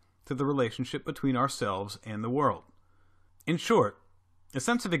fact, to the relationship between ourselves and the world. In short, a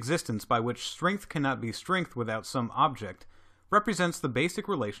sense of existence by which strength cannot be strength without some object represents the basic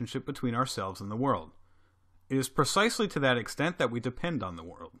relationship between ourselves and the world. It is precisely to that extent that we depend on the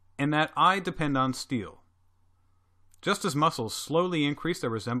world, and that I depend on steel. Just as muscles slowly increase their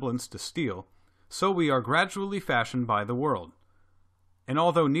resemblance to steel, so we are gradually fashioned by the world. And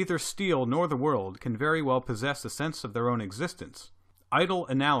although neither steel nor the world can very well possess a sense of their own existence, idle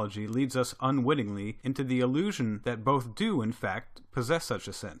analogy leads us unwittingly into the illusion that both do, in fact, possess such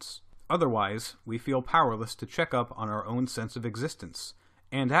a sense. Otherwise, we feel powerless to check up on our own sense of existence,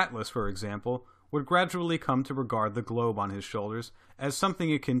 and Atlas, for example, would gradually come to regard the globe on his shoulders as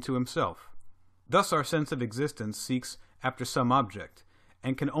something akin to himself. Thus our sense of existence seeks after some object,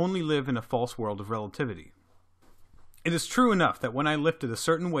 and can only live in a false world of relativity. It is true enough that when I lifted a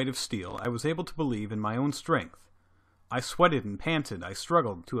certain weight of steel, I was able to believe in my own strength. I sweated and panted, I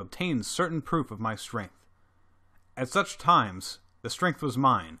struggled to obtain certain proof of my strength. At such times, the strength was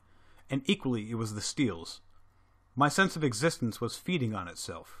mine, and equally it was the steel's. My sense of existence was feeding on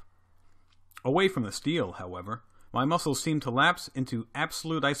itself. Away from the steel, however, my muscles seemed to lapse into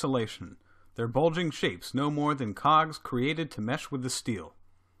absolute isolation, their bulging shapes no more than cogs created to mesh with the steel.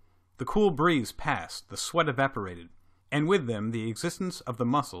 The cool breeze passed, the sweat evaporated, and with them the existence of the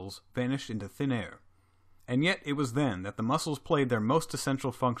muscles vanished into thin air. And yet it was then that the muscles played their most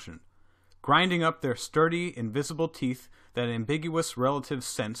essential function, grinding up their sturdy, invisible teeth that ambiguous relative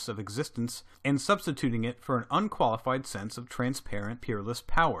sense of existence and substituting it for an unqualified sense of transparent, peerless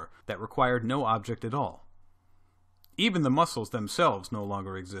power that required no object at all. Even the muscles themselves no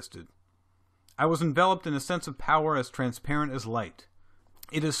longer existed. I was enveloped in a sense of power as transparent as light.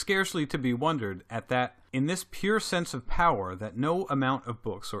 It is scarcely to be wondered at that, in this pure sense of power that no amount of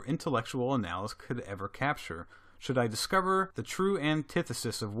books or intellectual analysis could ever capture, should I discover the true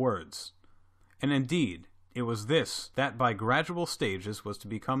antithesis of words. And indeed, it was this that by gradual stages was to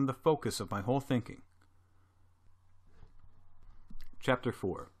become the focus of my whole thinking. Chapter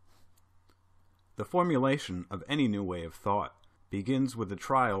 4. The formulation of any new way of thought begins with the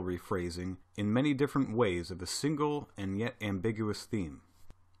trial rephrasing in many different ways of a single and yet ambiguous theme.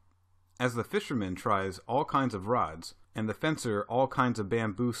 As the fisherman tries all kinds of rods, and the fencer all kinds of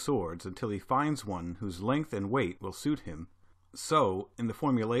bamboo swords until he finds one whose length and weight will suit him, so, in the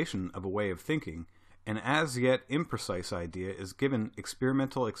formulation of a way of thinking, an as yet imprecise idea is given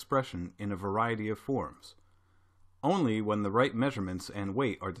experimental expression in a variety of forms. Only when the right measurements and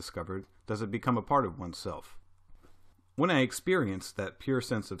weight are discovered does it become a part of oneself. When I experienced that pure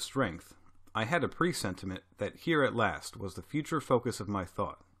sense of strength, I had a presentiment that here at last was the future focus of my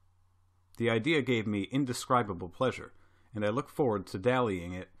thought. The idea gave me indescribable pleasure, and I looked forward to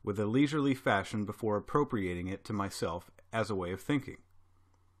dallying it with a leisurely fashion before appropriating it to myself as a way of thinking.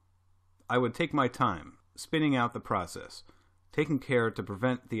 I would take my time, spinning out the process, taking care to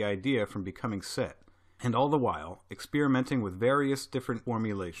prevent the idea from becoming set, and all the while experimenting with various different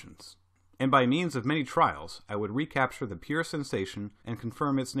formulations. And by means of many trials, I would recapture the pure sensation and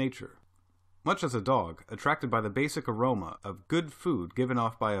confirm its nature. Much as a dog, attracted by the basic aroma of good food given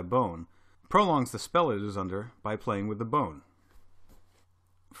off by a bone, prolongs the spell it is under by playing with the bone.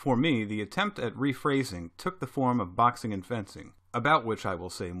 For me, the attempt at rephrasing took the form of boxing and fencing, about which I will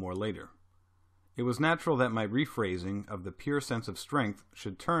say more later. It was natural that my rephrasing of the pure sense of strength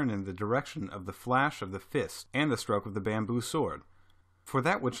should turn in the direction of the flash of the fist and the stroke of the bamboo sword, for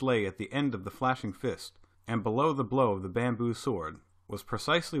that which lay at the end of the flashing fist, and below the blow of the bamboo sword, was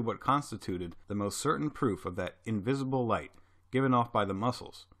precisely what constituted the most certain proof of that invisible light given off by the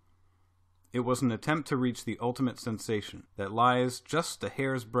muscles. It was an attempt to reach the ultimate sensation that lies just a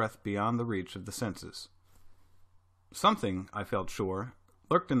hair's breadth beyond the reach of the senses. Something, I felt sure,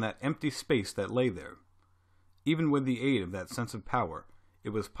 lurked in that empty space that lay there. Even with the aid of that sense of power, it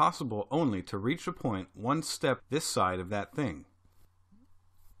was possible only to reach a point one step this side of that thing.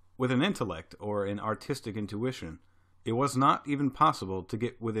 With an intellect or an artistic intuition, it was not even possible to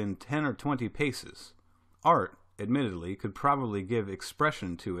get within 10 or 20 paces. Art, admittedly, could probably give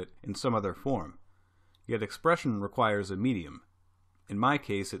expression to it in some other form, yet expression requires a medium. In my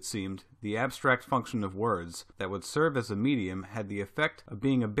case, it seemed, the abstract function of words that would serve as a medium had the effect of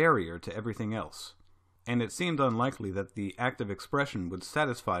being a barrier to everything else, and it seemed unlikely that the act of expression would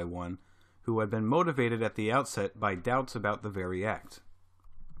satisfy one who had been motivated at the outset by doubts about the very act.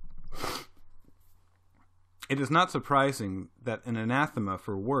 It is not surprising that an anathema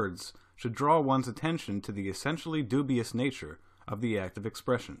for words should draw one's attention to the essentially dubious nature of the act of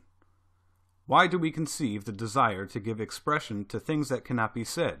expression. Why do we conceive the desire to give expression to things that cannot be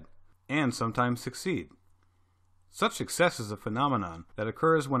said, and sometimes succeed? Such success is a phenomenon that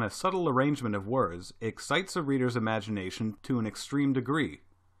occurs when a subtle arrangement of words excites a reader's imagination to an extreme degree.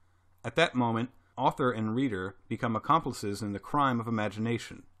 At that moment, author and reader become accomplices in the crime of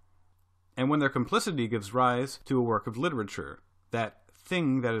imagination. And when their complicity gives rise to a work of literature, that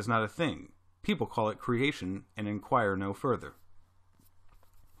thing that is not a thing, people call it creation and inquire no further.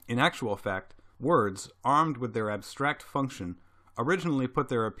 In actual fact, words, armed with their abstract function, originally put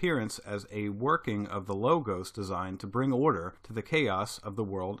their appearance as a working of the logos designed to bring order to the chaos of the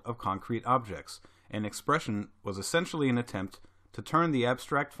world of concrete objects, and expression was essentially an attempt to turn the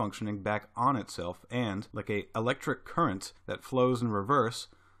abstract functioning back on itself and, like an electric current that flows in reverse,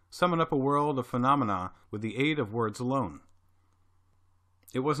 summon up a world of phenomena with the aid of words alone.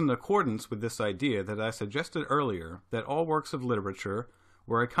 It was in accordance with this idea that I suggested earlier that all works of literature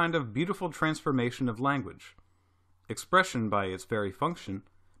were a kind of beautiful transformation of language. Expression, by its very function,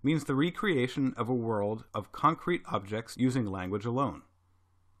 means the recreation of a world of concrete objects using language alone.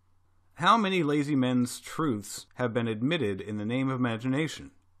 How many lazy men's truths have been admitted in the name of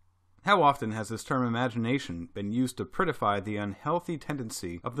imagination? How often has this term imagination been used to prettify the unhealthy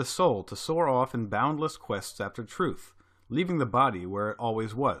tendency of the soul to soar off in boundless quests after truth, leaving the body where it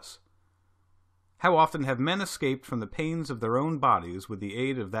always was? How often have men escaped from the pains of their own bodies with the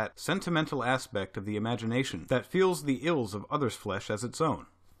aid of that sentimental aspect of the imagination that feels the ills of others' flesh as its own?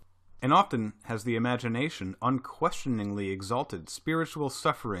 And often has the imagination unquestioningly exalted spiritual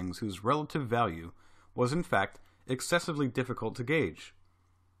sufferings whose relative value was in fact excessively difficult to gauge.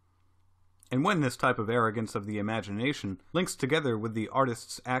 And when this type of arrogance of the imagination links together with the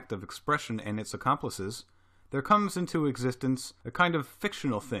artist's act of expression and its accomplices, there comes into existence a kind of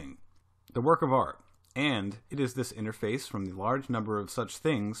fictional thing, the work of art, and it is this interface from the large number of such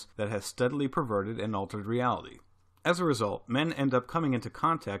things that has steadily perverted and altered reality. As a result, men end up coming into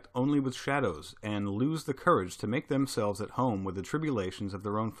contact only with shadows and lose the courage to make themselves at home with the tribulations of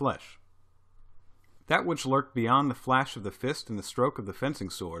their own flesh. That which lurked beyond the flash of the fist and the stroke of the fencing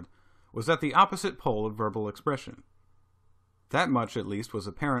sword was at the opposite pole of verbal expression. That much, at least, was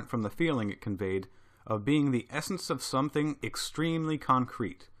apparent from the feeling it conveyed of being the essence of something extremely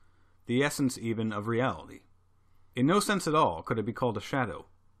concrete, the essence even of reality. In no sense at all could it be called a shadow.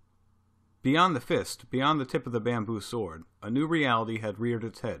 Beyond the fist, beyond the tip of the bamboo sword, a new reality had reared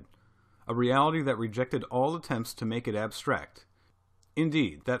its head, a reality that rejected all attempts to make it abstract.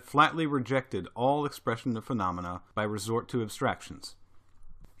 Indeed, that flatly rejected all expression of phenomena by resort to abstractions.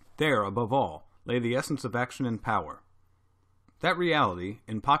 There, above all, lay the essence of action and power. That reality,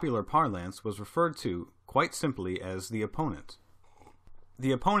 in popular parlance, was referred to, quite simply, as the opponent.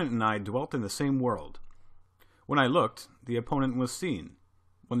 The opponent and I dwelt in the same world. When I looked, the opponent was seen.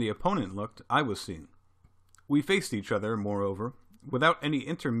 When the opponent looked, I was seen. We faced each other, moreover, without any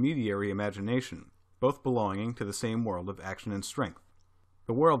intermediary imagination, both belonging to the same world of action and strength.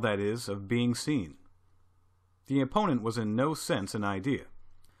 The world, that is, of being seen. The opponent was in no sense an idea.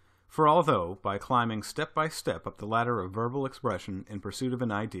 For although, by climbing step by step up the ladder of verbal expression in pursuit of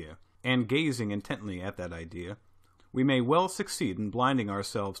an idea, and gazing intently at that idea, we may well succeed in blinding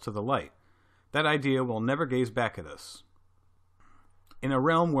ourselves to the light, that idea will never gaze back at us. In a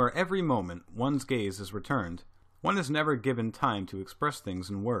realm where every moment one's gaze is returned, one is never given time to express things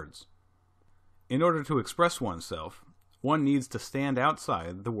in words. In order to express oneself, one needs to stand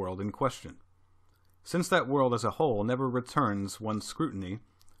outside the world in question. Since that world as a whole never returns one's scrutiny,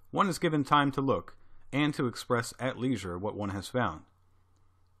 one is given time to look, and to express at leisure what one has found.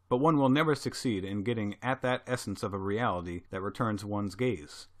 But one will never succeed in getting at that essence of a reality that returns one's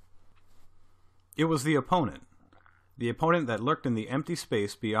gaze. It was the opponent that lurked in the empty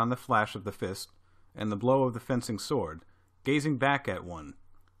space beyond the flash of the fist and the blow of the fencing sword, gazing back at one.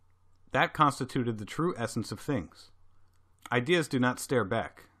 That constituted the true essence of things. Ideas do not stare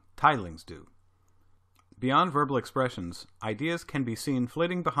back, tidings do. Beyond verbal expressions, ideas can be seen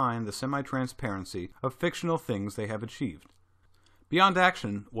flitting behind the semi-transparency of fictional things they have achieved. Beyond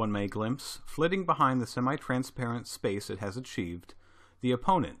action, one may glimpse, flitting behind the semi-transparent space it has achieved, the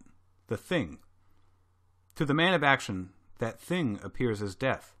opponent, the thing. To the man of action, that thing appears as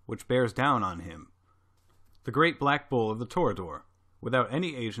death, which bears down on him. The great black bull of the Toreador, without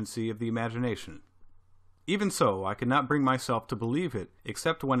any agency of the imagination. Even so, I could not bring myself to believe it,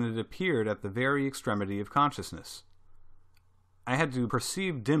 except when it appeared at the very extremity of consciousness. I had to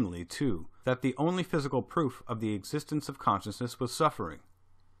perceive dimly, too, that the only physical proof of the existence of consciousness was suffering.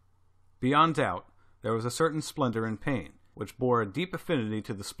 Beyond doubt, there was a certain splendor in pain, which bore a deep affinity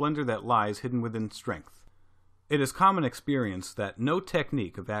to the splendor that lies hidden within strength. It is common experience that no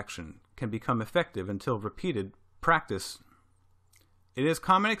technique of action can become effective until repeated practice. It is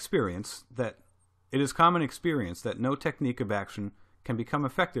common experience that no technique of action can become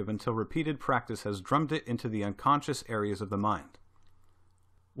effective until repeated practice has drummed it into the unconscious areas of the mind.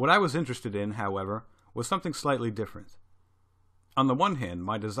 What I was interested in, however, was something slightly different. On the one hand,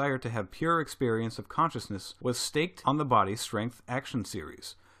 my desire to have pure experience of consciousness was staked on the body strength action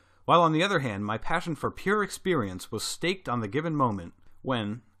series, while on the other hand, my passion for pure experience was staked on the given moment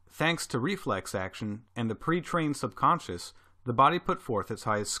when, thanks to reflex action and the pre-trained subconscious, the body put forth its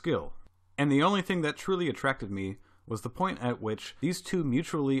highest skill. And the only thing that truly attracted me was the point at which these two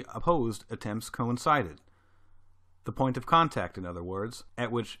mutually opposed attempts coincided. The point of contact, in other words,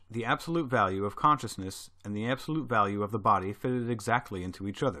 at which the absolute value of consciousness and the absolute value of the body fitted exactly into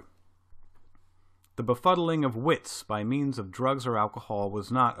each other. The befuddling of wits by means of drugs or alcohol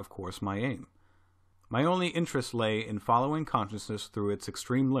was not, of course, my aim. My only interest lay in following consciousness through its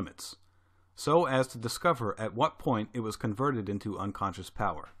extreme limits, so as to discover at what point it was converted into unconscious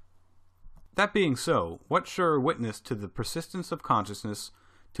power. That being so, what surer witness to the persistence of consciousness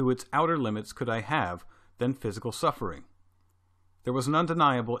to its outer limits could I have than physical suffering? There was an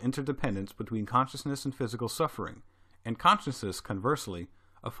undeniable interdependence between consciousness and physical suffering, and consciousness, conversely,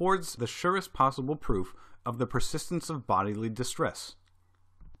 affords the surest possible proof of the persistence of bodily distress.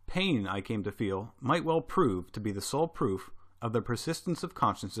 Pain, I came to feel, might well prove to be the sole proof of the persistence of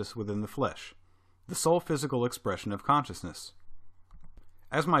consciousness within the flesh, the sole physical expression of consciousness.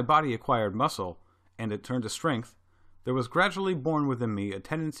 As my body acquired muscle, and it turned to strength, there was gradually born within me a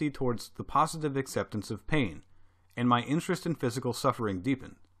tendency towards the positive acceptance of pain, and my interest in physical suffering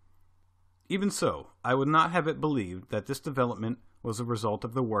deepened. Even so, I would not have it believed that this development was a result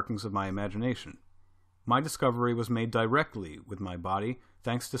of the workings of my imagination. My discovery was made directly with my body,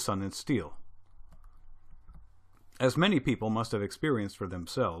 thanks to sun and steel. As many people must have experienced for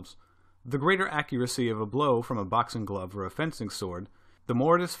themselves, the greater accuracy of a blow from a boxing glove or a fencing sword, the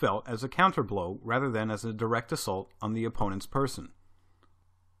more it is felt as a counterblow rather than as a direct assault on the opponent's person.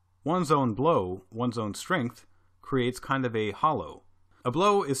 One's own blow, one's own strength, creates kind of a hollow. A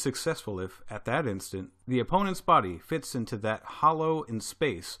blow is successful if, at that instant, the opponent's body fits into that hollow in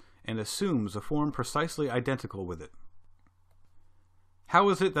space and assumes a form precisely identical with it. How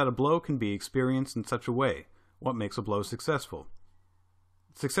is it that a blow can be experienced in such a way? What makes a blow successful?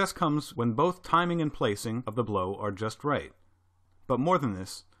 Success comes when both timing and placing of the blow are just right. But more than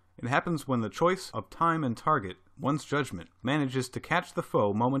this, it happens when the choice of time and target, one's judgment, manages to catch the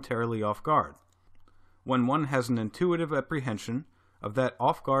foe momentarily off guard. When one has an intuitive apprehension of that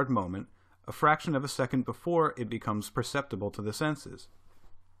off-guard moment, a fraction of a second before it becomes perceptible to the senses.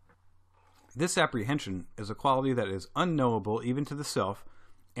 This apprehension is a quality that is unknowable even to the self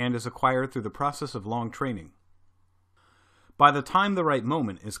and is acquired through the process of long training. By the time the right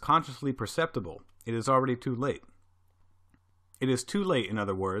moment is consciously perceptible, it is already too late. It is too late, in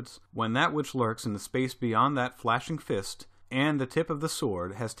other words, when that which lurks in the space beyond that flashing fist and the tip of the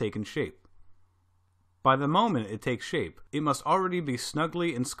sword has taken shape. By the moment it takes shape, it must already be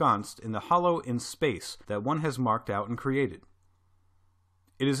snugly ensconced in the hollow in space that one has marked out and created.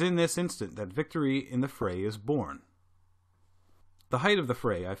 It is in this instant that victory in the fray is born. The height of the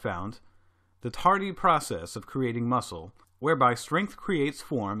fray, I found, the tardy process of creating muscle, whereby strength creates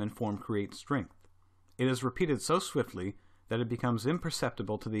form and form creates strength. It is repeated so swiftly that it becomes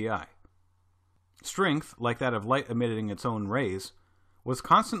imperceptible to the eye. Strength, like that of light emitting its own rays, was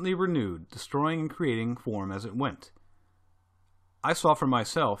constantly renewed, destroying and creating form as it went. I saw for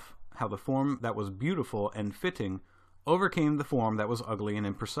myself how the form that was beautiful and fitting overcame the form that was ugly and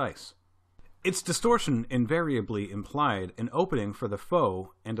imprecise. Its distortion invariably implied an opening for the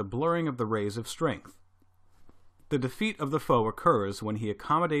foe and a blurring of the rays of strength. The defeat of the foe occurs when he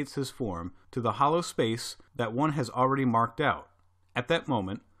accommodates his form to the hollow space that one has already marked out. At that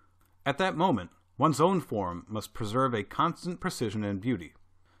moment, one's own form must preserve a constant precision and beauty,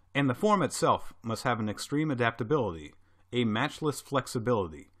 and the form itself must have an extreme adaptability, a matchless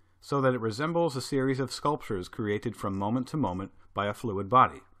flexibility, so that it resembles a series of sculptures created from moment to moment by a fluid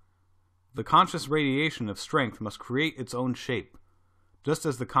body. The conscious radiation of strength must create its own shape, just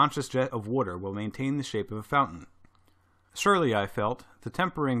as the conscious jet of water will maintain the shape of a fountain. Surely, I felt, the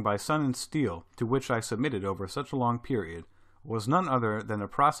tempering by sun and steel to which I submitted over such a long period was none other than a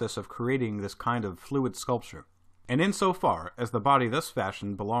process of creating this kind of fluid sculpture. And in so far as the body thus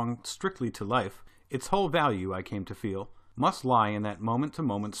fashioned belonged strictly to life, its whole value, I came to feel, must lie in that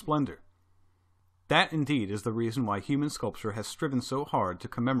moment-to-moment splendor. That, indeed, is the reason why human sculpture has striven so hard to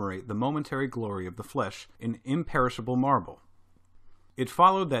commemorate the momentary glory of the flesh in imperishable marble. It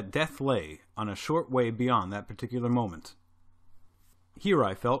followed that death lay on a short way beyond that particular moment. Here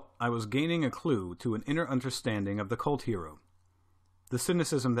I felt I was gaining a clue to an inner understanding of the cult hero. The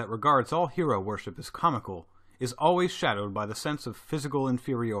cynicism that regards all hero worship as comical is always shadowed by the sense of physical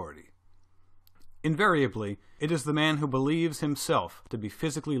inferiority. Invariably, it is the man who believes himself to be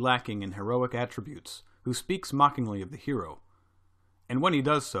physically lacking in heroic attributes who speaks mockingly of the hero. And when he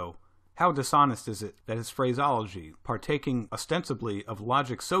does so, how dishonest is it that his phraseology, partaking ostensibly of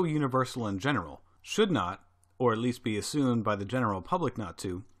logic so universal and general, should not, or at least be assumed by the general public not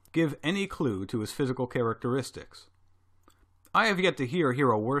to, give any clue to his physical characteristics. I have yet to hear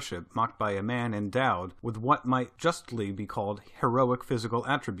hero worship mocked by a man endowed with what might justly be called heroic physical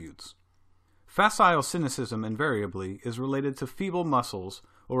attributes. Facile cynicism invariably is related to feeble muscles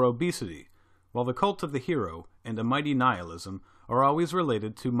or obesity, while the cult of the hero and a mighty nihilism are always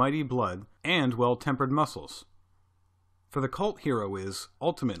related to mighty blood and well-tempered muscles. For the cult hero is,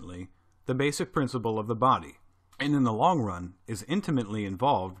 ultimately, the basic principle of the body, and in the long run is intimately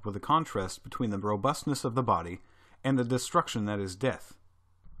involved with the contrast between the robustness of the body and the destruction that is death.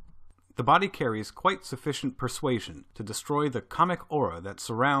 The body carries quite sufficient persuasion to destroy the comic aura that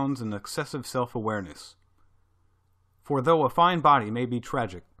surrounds an excessive self-awareness. For though a fine body may be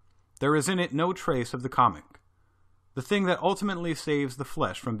tragic, there is in it no trace of the comic. The thing that ultimately saves the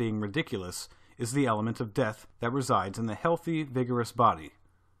flesh from being ridiculous is the element of death that resides in the healthy, vigorous body.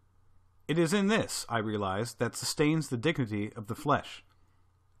 It is in this, I realize, that sustains the dignity of the flesh.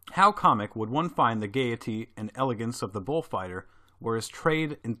 How comic would one find the gaiety and elegance of the bullfighter were his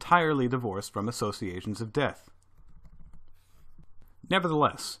trade entirely divorced from associations of death?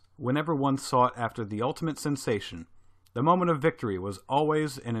 Nevertheless, whenever one sought after the ultimate sensation, the moment of victory was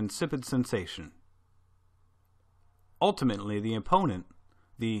always an insipid sensation. Ultimately, the opponent,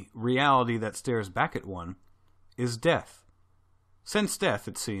 the reality that stares back at one, is death. Since death,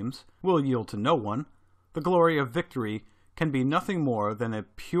 it seems, will yield to no one, the glory of victory can be nothing more than a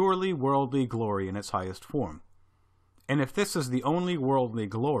purely worldly glory in its highest form. And if this is the only worldly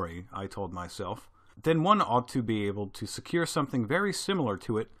glory, I told myself, then one ought to be able to secure something very similar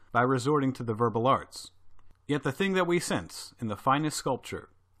to it by resorting to the verbal arts. Yet the thing that we sense in the finest sculpture,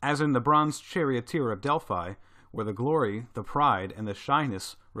 as in the bronze charioteer of Delphi, where the glory, the pride, and the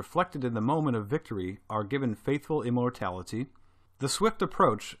shyness reflected in the moment of victory are given faithful immortality, the swift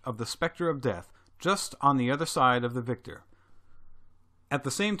approach of the spectre of death just on the other side of the victor. At the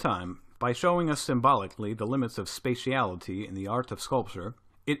same time, by showing us symbolically the limits of spatiality in the art of sculpture,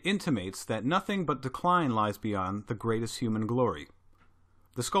 it intimates that nothing but decline lies beyond the greatest human glory.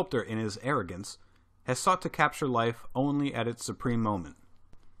 The sculptor, in his arrogance, has sought to capture life only at its supreme moment.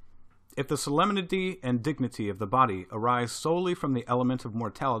 If the solemnity and dignity of the body arise solely from the element of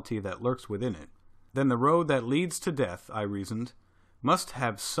mortality that lurks within it, then the road that leads to death, I reasoned, must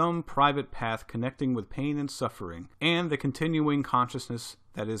have some private path connecting with pain and suffering, and the continuing consciousness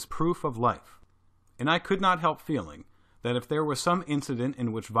that is proof of life. And I could not help feeling that if there was some incident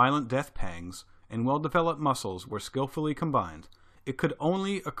in which violent death pangs and well-developed muscles were skillfully combined, it could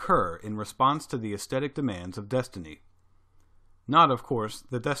only occur in response to the aesthetic demands of destiny. Not, of course,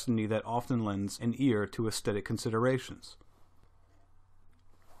 the destiny that often lends an ear to aesthetic considerations.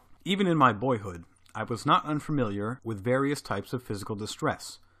 Even in my boyhood, I was not unfamiliar with various types of physical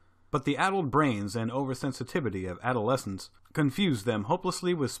distress, but the addled brains and oversensitivity of adolescents confused them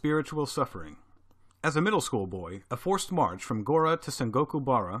hopelessly with spiritual suffering. As a middle school boy, a forced march from Gora to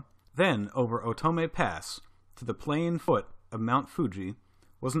Sengoku-bara, then over Otome Pass to the plain foot of Mount Fuji,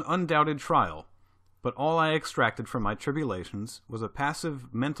 was an undoubted trial, but all I extracted from my tribulations was a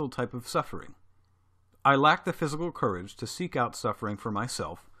passive mental type of suffering. I lacked the physical courage to seek out suffering for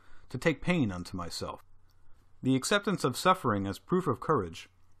myself, to take pain unto myself. The acceptance of suffering as proof of courage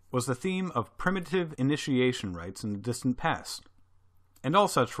was the theme of primitive initiation rites in the distant past, and all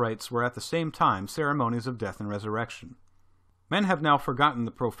such rites were at the same time ceremonies of death and resurrection. Men have now forgotten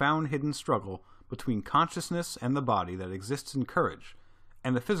the profound hidden struggle between consciousness and the body that exists in courage,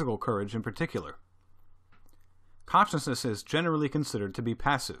 and the physical courage in particular. Consciousness is generally considered to be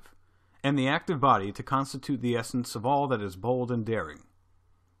passive, and the active body to constitute the essence of all that is bold and daring.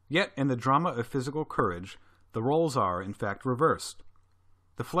 Yet in the drama of physical courage, the roles are, in fact, reversed.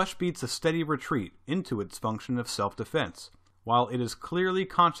 The flesh beats a steady retreat into its function of self-defense, while it is clearly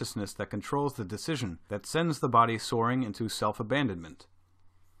consciousness that controls the decision that sends the body soaring into self-abandonment.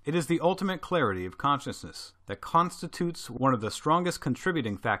 It is the ultimate clarity of consciousness that constitutes one of the strongest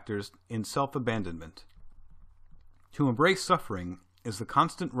contributing factors in self-abandonment. To embrace suffering is the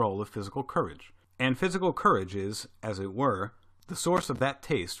constant role of physical courage, and physical courage is, as it were, the source of that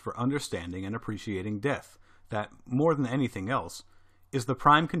taste for understanding and appreciating death that, more than anything else, is the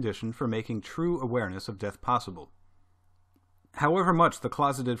prime condition for making true awareness of death possible. However much the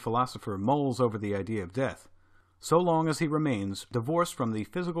closeted philosopher mulls over the idea of death, so long as he remains divorced from the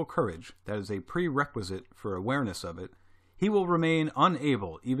physical courage that is a prerequisite for awareness of it, he will remain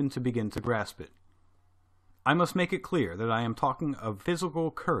unable even to begin to grasp it. I must make it clear that I am talking of physical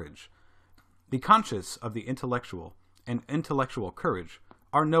courage. The conscious of the intellectual and intellectual courage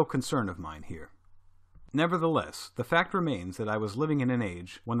are no concern of mine here. Nevertheless, the fact remains that I was living in an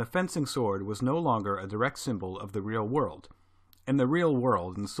age when the fencing sword was no longer a direct symbol of the real world, and the real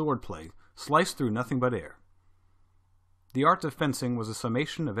world in swordplay sliced through nothing but air. The art of fencing was a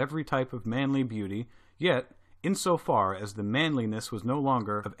summation of every type of manly beauty, yet, insofar as the manliness was no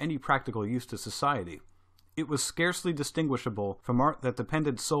longer of any practical use to society, it was scarcely distinguishable from art that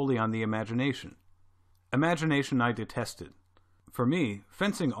depended solely on the imagination. Imagination I detested. For me,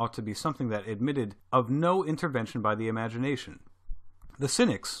 fencing ought to be something that admitted of no intervention by the imagination. The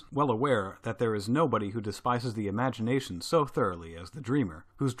cynics, well aware that there is nobody who despises the imagination so thoroughly as the dreamer,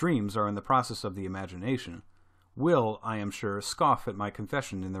 whose dreams are in the process of the imagination, will, I am sure, scoff at my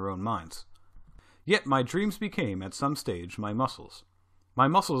confession in their own minds. Yet my dreams became, at some stage, my muscles. My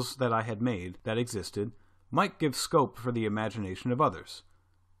muscles that I had made, that existed, might give scope for the imagination of others,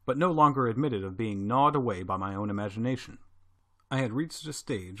 but no longer admitted of being gnawed away by my own imagination. I had reached a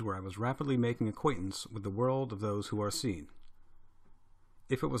stage where I was rapidly making acquaintance with the world of those who are seen.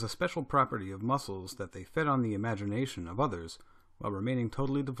 If it was a special property of muscles that they fed on the imagination of others while remaining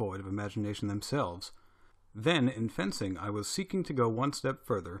totally devoid of imagination themselves, then in fencing I was seeking to go one step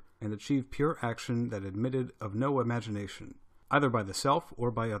further and achieve pure action that admitted of no imagination, either by the self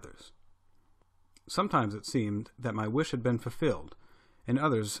or by others. Sometimes it seemed that my wish had been fulfilled, and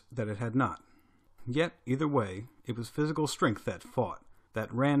others that it had not. Yet, either way, it was physical strength that fought,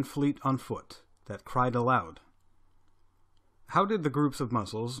 that ran fleet on foot, that cried aloud. How did the groups of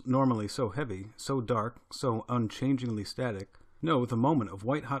muscles, normally so heavy, so dark, so unchangingly static, know the moment of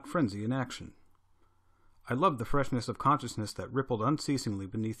white-hot frenzy in action? I loved the freshness of consciousness that rippled unceasingly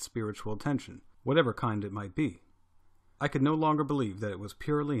beneath spiritual tension, whatever kind it might be. I could no longer believe that it was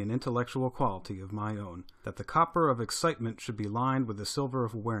purely an intellectual quality of my own, that the copper of excitement should be lined with the silver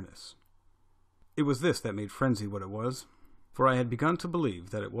of awareness. It was this that made frenzy what it was, for I had begun to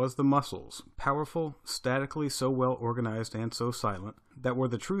believe that it was the muscles, powerful, statically so well organized and so silent, that were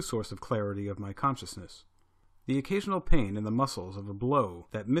the true source of clarity of my consciousness. The occasional pain in the muscles of a blow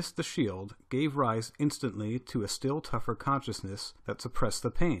that missed the shield gave rise instantly to a still tougher consciousness that suppressed the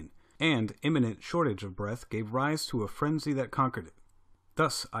pain, and imminent shortage of breath gave rise to a frenzy that conquered it.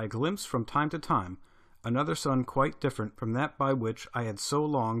 Thus I glimpsed from time to time another sun quite different from that by which I had so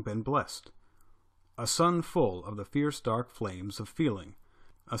long been blessed. A sun full of the fierce dark flames of feeling,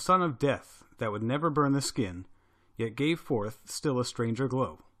 a sun of death that would never burn the skin, yet gave forth still a stranger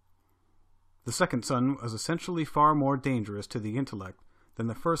glow. The second sun was essentially far more dangerous to the intellect than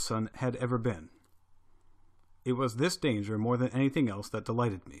the first sun had ever been. It was this danger more than anything else that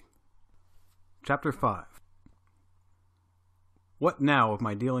delighted me. Chapter 5. What now of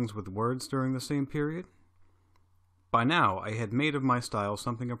my dealings with words during the same period? By now I had made of my style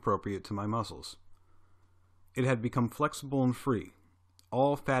something appropriate to my muscles. It had become flexible and free.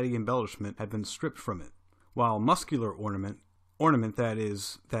 All fatty embellishment had been stripped from it, while muscular ornament that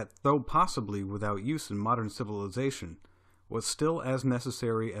is, that though possibly without use in modern civilization, was still as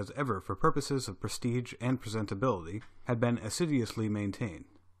necessary as ever for purposes of prestige and presentability, had been assiduously maintained.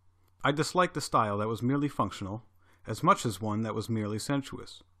 I disliked a style that was merely functional, as much as one that was merely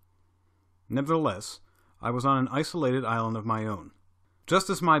sensuous. Nevertheless, I was on an isolated island of my own. Just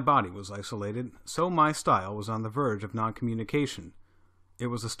as my body was isolated, so my style was on the verge of non-communication. It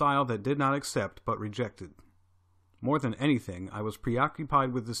was a style that did not accept but rejected. More than anything, I was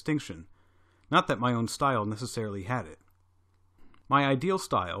preoccupied with distinction, not that my own style necessarily had it. My ideal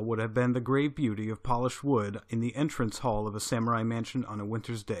style would have been the grave beauty of polished wood in the entrance hall of a samurai mansion on a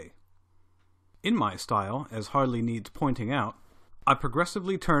winter's day. In my style, as hardly needs pointing out, I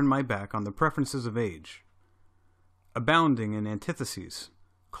progressively turned my back on the preferences of age. Abounding in antitheses,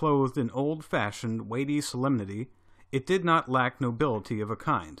 clothed in old-fashioned, weighty solemnity, it did not lack nobility of a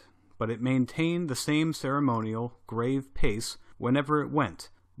kind, but it maintained the same ceremonial, grave pace whenever it went,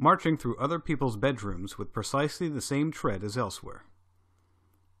 marching through other people's bedrooms with precisely the same tread as elsewhere.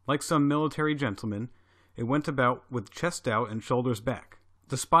 Like some military gentlemen, it went about with chest out and shoulders back,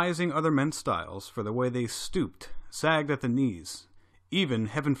 despising other men's styles for the way they stooped, sagged at the knees, even,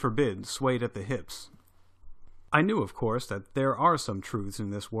 heaven forbid, swayed at the hips. I knew, of course, that there are some truths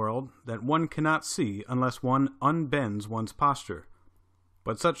in this world that one cannot see unless one unbends one's posture,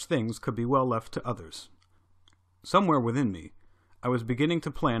 but such things could be well left to others. Somewhere within me, I was beginning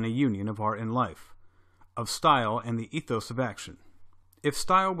to plan a union of art and life, of style and the ethos of action. If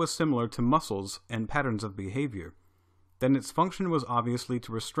style was similar to muscles and patterns of behavior, then its function was obviously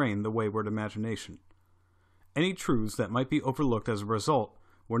to restrain the wayward imagination. Any truths that might be overlooked as a result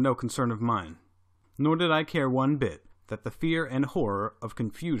were no concern of mine, nor did I care one bit that the fear and horror of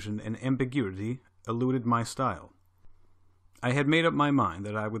confusion and ambiguity eluded my style. I had made up my mind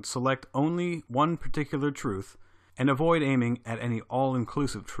that I would select only one particular truth and avoid aiming at any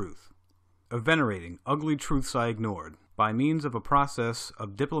all-inclusive truth. Of venerating ugly truths I ignored. By means of a process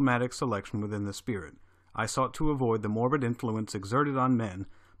of diplomatic selection within the spirit, I sought to avoid the morbid influence exerted on men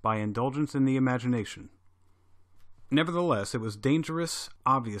by indulgence in the imagination. Nevertheless, it was dangerous,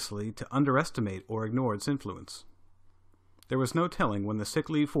 obviously, to underestimate or ignore its influence. There was no telling when the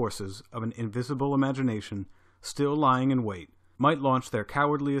sickly forces of an invisible imagination, still lying in wait, might launch their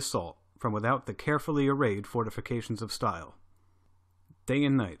cowardly assault from without the carefully arrayed fortifications of style. Day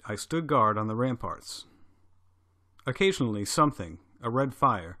and night I stood guard on the ramparts. Occasionally something, a red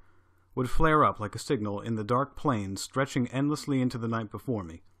fire, would flare up like a signal in the dark plains stretching endlessly into the night before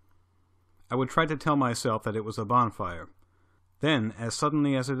me. I would try to tell myself that it was a bonfire. Then, as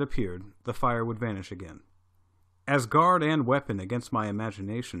suddenly as it appeared, the fire would vanish again. As guard and weapon against my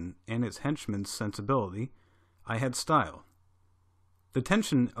imagination and its henchman's sensibility, I had style. The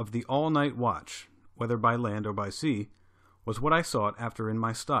tension of the all-night watch, whether by land or by sea, was what I sought after in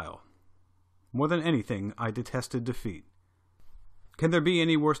my style. More than anything, I detested defeat. Can there be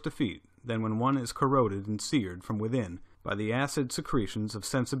any worse defeat than when one is corroded and seared from within by the acid secretions of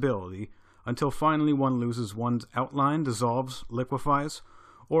sensibility until finally one loses one's outline, dissolves, liquefies,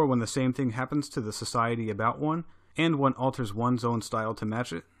 or when the same thing happens to the society about one, and one alters one's own style to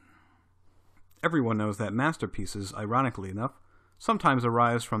match it? Everyone knows that masterpieces, ironically enough, sometimes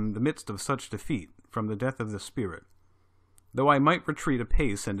arise from the midst of such defeat, from the death of the spirit. Though I might retreat a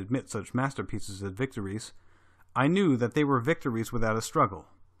pace and admit such masterpieces as victories, I knew that they were victories without a struggle,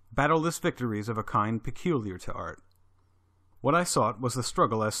 battleless victories of a kind peculiar to art. What I sought was the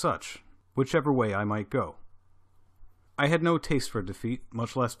struggle as such, whichever way I might go. I had no taste for defeat,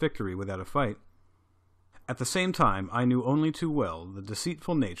 much less victory without a fight. At the same time, I knew only too well the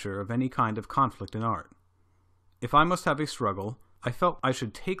deceitful nature of any kind of conflict in art. If I must have a struggle, I felt I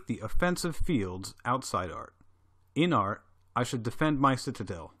should take the offensive fields outside art. In art, I should defend my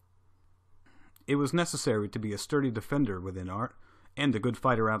citadel. It was necessary to be a sturdy defender within art, and a good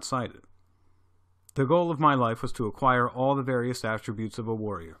fighter outside it. The goal of my life was to acquire all the various attributes of a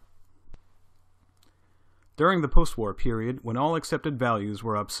warrior. During the post-war period, when all accepted values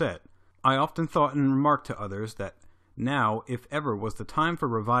were upset, I often thought and remarked to others that now, if ever, was the time for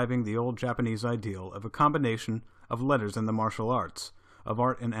reviving the old Japanese ideal of a combination of letters and the martial arts, of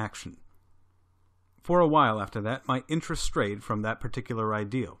art and action. For a while after that, my interest strayed from that particular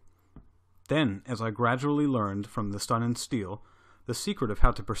ideal. Then, as I gradually learned from the Sun and Steel the secret of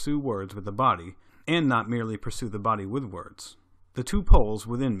how to pursue words with the body, and not merely pursue the body with words, the two poles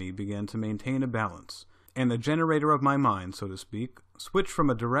within me began to maintain a balance, and the generator of my mind, so to speak, switched from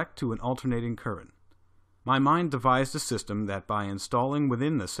a direct to an alternating current. My mind devised a system that, by installing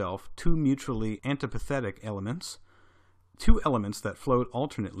within the self two mutually antipathetic elements, two elements that flowed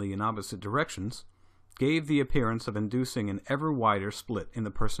alternately in opposite directions, gave the appearance of inducing an ever wider split in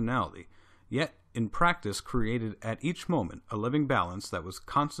the personality, yet in practice created at each moment a living balance that was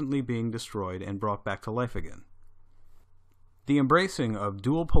constantly being destroyed and brought back to life again. The embracing of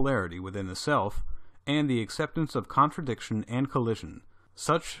dual polarity within the self, and the acceptance of contradiction and collision,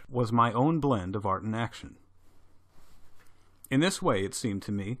 such was my own blend of art and action. In this way, it seemed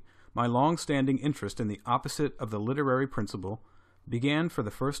to me, my long-standing interest in the opposite of the literary principle began for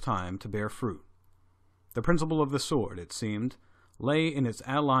the first time to bear fruit. The principle of the sword, it seemed, lay in its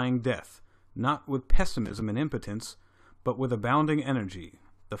allying death, not with pessimism and impotence, but with abounding energy,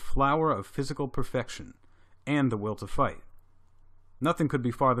 the flower of physical perfection, and the will to fight. Nothing could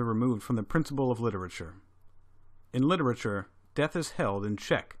be farther removed from the principle of literature. In literature, death is held in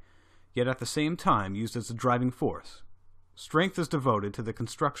check, yet at the same time used as a driving force. Strength is devoted to the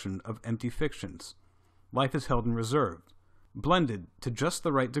construction of empty fictions. Life is held in reserve, blended to just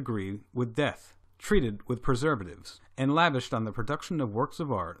the right degree with death, treated with preservatives, and lavished on the production of works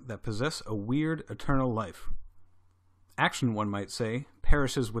of art that possess a weird, eternal life. Action, one might say,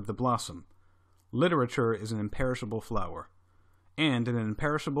 perishes with the blossom. Literature is an imperishable flower. And an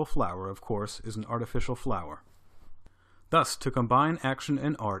imperishable flower, of course, is an artificial flower. Thus, to combine action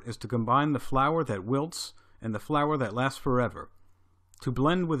and art is to combine the flower that wilts and the flower that lasts forever, to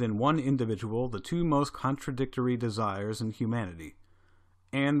blend within one individual the two most contradictory desires in humanity,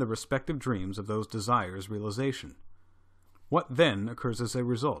 and the respective dreams of those desires' realization. What then occurs as a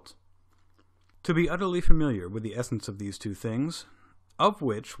result? To be utterly familiar with the essence of these two things, of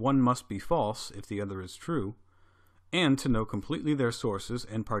which one must be false if the other is true, and to know completely their sources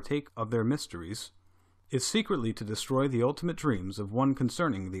and partake of their mysteries, is secretly to destroy the ultimate dreams of one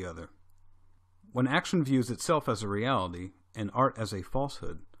concerning the other. When action views itself as a reality, and art as a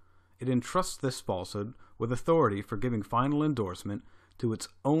falsehood, it entrusts this falsehood with authority for giving final endorsement to its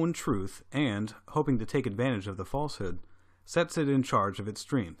own truth and, hoping to take advantage of the falsehood, sets it in charge of its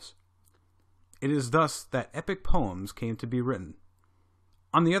dreams. It is thus that epic poems came to be written.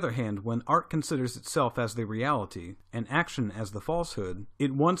 On the other hand, when art considers itself as the reality, and action as the falsehood,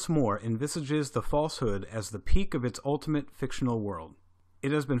 it once more envisages the falsehood as the peak of its ultimate fictional world.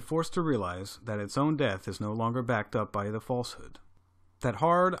 It has been forced to realize that its own death is no longer backed up by the falsehood. That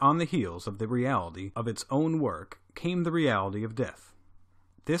hard on the heels of the reality of its own work came the reality of death.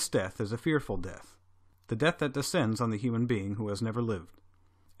 This death is a fearful death, the death that descends on the human being who has never lived,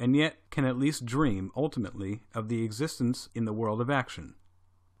 and yet can at least dream, ultimately, of the existence in the world of action.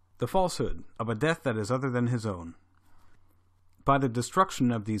 The falsehood of a death that is other than his own. By the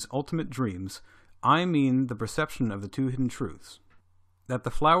destruction of these ultimate dreams, I mean the perception of the two hidden truths. That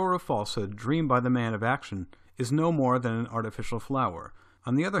the flower of falsehood dreamed by the man of action is no more than an artificial flower.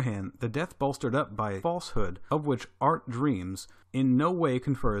 On the other hand, the death bolstered up by falsehood of which art dreams in no way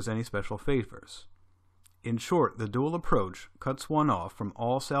confers any special favors. In short, the dual approach cuts one off from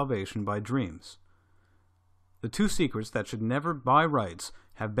all salvation by dreams. The two secrets that should never by rights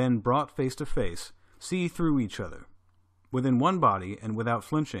have been brought face to face see through each other. Within one body and without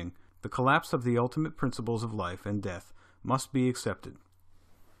flinching, the collapse of the ultimate principles of life and death must be accepted.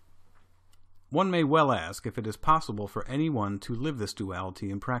 One may well ask if it is possible for anyone to live this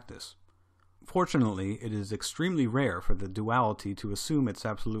duality in practice. Fortunately, it is extremely rare for the duality to assume its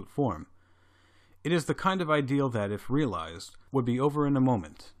absolute form. It is the kind of ideal that, if realized, would be over in a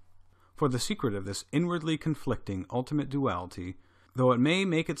moment. For the secret of this inwardly conflicting ultimate duality, though it may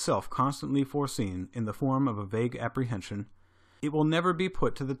make itself constantly foreseen in the form of a vague apprehension, it will never be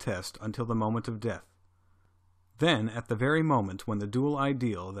put to the test until the moment of death. Then, at the very moment when the dual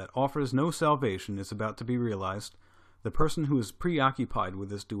ideal that offers no salvation is about to be realized, the person who is preoccupied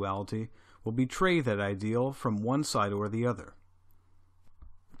with this duality will betray that ideal from one side or the other.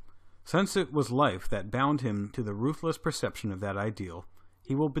 Since it was life that bound him to the ruthless perception of that ideal,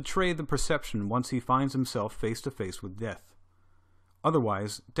 he will betray the perception once he finds himself face to face with death.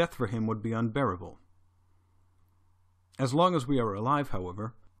 Otherwise, death for him would be unbearable. As long as we are alive,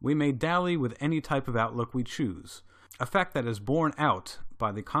 however, we may dally with any type of outlook we choose, a fact that is borne out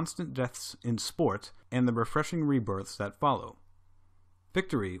by the constant deaths in sport and the refreshing rebirths that follow.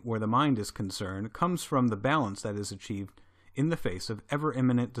 Victory, where the mind is concerned, comes from the balance that is achieved in the face of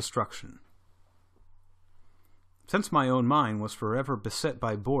ever-imminent destruction. Since my own mind was forever beset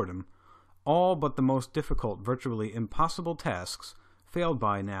by boredom, all but the most difficult, virtually impossible tasks failed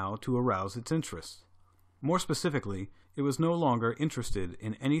by now to arouse its interest. More specifically, it was no longer interested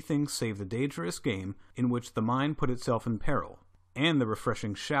in anything save the dangerous game in which the mind put itself in peril, and the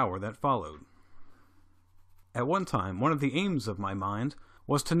refreshing shower that followed. At one time, one of the aims of my mind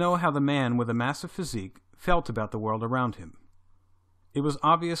was to know how the man with a massive physique felt about the world around him. It was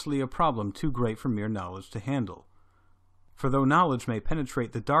obviously a problem too great for mere knowledge to handle. For though knowledge may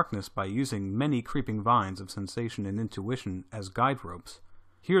penetrate the darkness by using many creeping vines of sensation and intuition as guide ropes,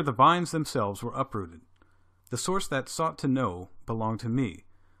 here the vines themselves were uprooted. The source that sought to know belonged to me,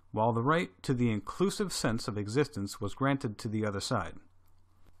 while the right to the inclusive sense of existence was granted to the other side.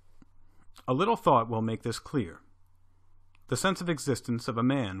 A little thought will make this clear. The sense of existence of a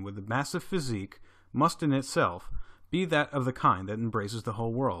man with a massive physique must in itself be that of the kind that embraces the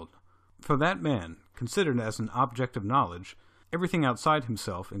whole world. For that man, considered as an object of knowledge, everything outside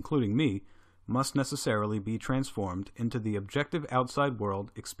himself, including me, must necessarily be transformed into the objective outside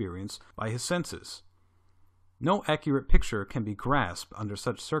world experienced by his senses. No accurate picture can be grasped under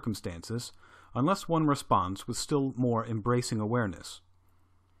such circumstances unless one responds with still more embracing awareness.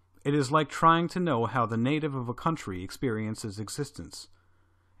 It is like trying to know how the native of a country experiences existence.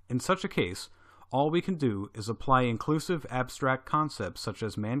 In such a case, all we can do is apply inclusive abstract concepts such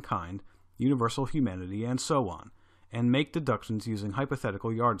as mankind, universal humanity, and so on, and make deductions using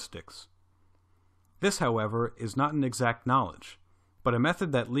hypothetical yardsticks. This, however, is not an exact knowledge, but a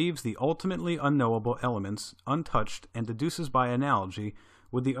method that leaves the ultimately unknowable elements untouched and deduces by analogy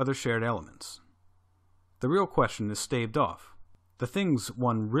with the other shared elements. The real question is staved off. The things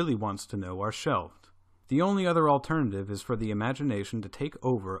one really wants to know are shelved. The only other alternative is for the imagination to take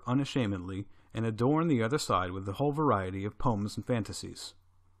over unashamedly and adorn the other side with the whole variety of poems and fantasies.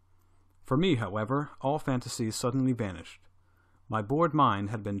 For me, however, all fantasies suddenly vanished. My bored mind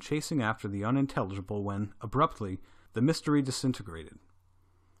had been chasing after the unintelligible when, abruptly, the mystery disintegrated.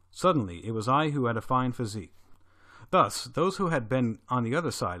 Suddenly, it was I who had a fine physique. Thus, those who had been on the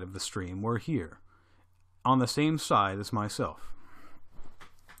other side of the stream were here, on the same side as myself.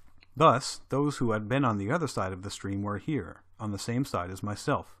 Thus, those who had been on the other side of the stream were here, on the same side as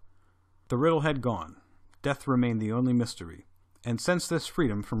myself. The riddle had gone. Death remained the only mystery. And since this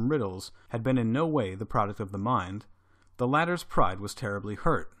freedom from riddles had been in no way the product of the mind, the latter's pride was terribly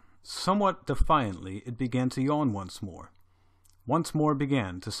hurt. Somewhat defiantly, it began to yawn once more. Once more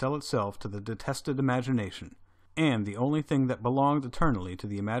began to sell itself to the detested imagination, and the only thing that belonged eternally to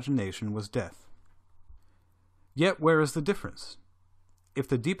the imagination was death. Yet where is the difference? If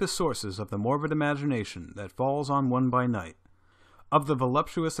the deepest sources of the morbid imagination that falls on one by night, of the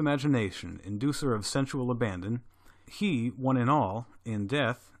voluptuous imagination, inducer of sensual abandon, he, one and all, in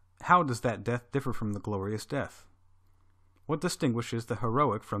death, how does that death differ from the glorious death? What distinguishes the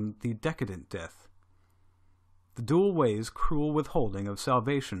heroic from the decadent death? The dual ways cruel withholding of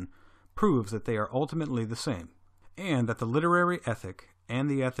salvation proves that they are ultimately the same, and that the literary ethic and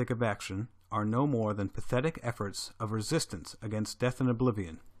the ethic of action are no more than pathetic efforts of resistance against death and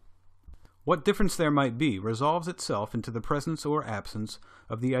oblivion. What difference there might be resolves itself into the presence or absence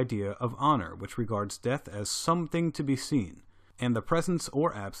of the idea of honor, which regards death as something to be seen, and the presence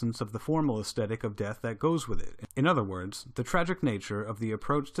or absence of the formal aesthetic of death that goes with it. In other words, the tragic nature of the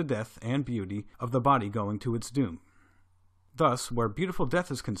approach to death and beauty of the body going to its doom. Thus, where beautiful death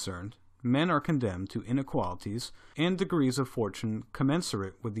is concerned, men are condemned to inequalities and degrees of fortune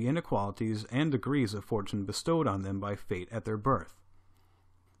commensurate with the inequalities and degrees of fortune bestowed on them by fate at their birth.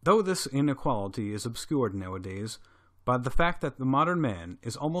 Though this inequality is obscured nowadays by the fact that the modern man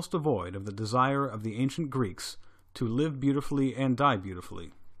is almost devoid of the desire of the ancient Greeks to live beautifully and die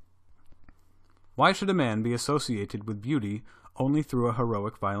beautifully. Why should a man be associated with beauty only through a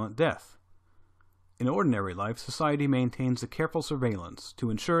heroic violent death? In ordinary life, society maintains a careful surveillance to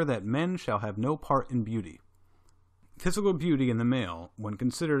ensure that men shall have no part in beauty. Physical beauty in the male, when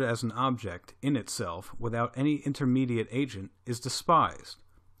considered as an object in itself without any intermediate agent, is despised,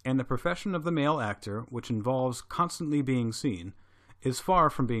 and the profession of the male actor, which involves constantly being seen, is far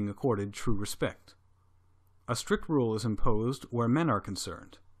from being accorded true respect. A strict rule is imposed where men are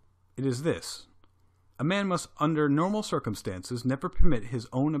concerned. It is this: a man must, under normal circumstances, never permit his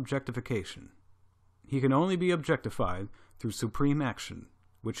own objectification. He can only be objectified through supreme action,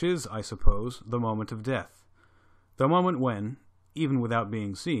 which is, I suppose, the moment of death, the moment when, even without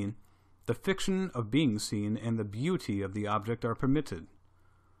being seen, the fiction of being seen and the beauty of the object are permitted.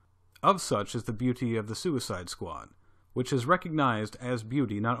 Of such is the beauty of the Suicide Squad, which is recognized as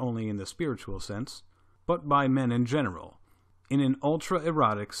beauty not only in the spiritual sense, but by men in general, in an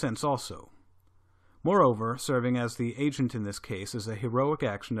ultra-erotic sense also. Moreover, serving as the agent in this case is a heroic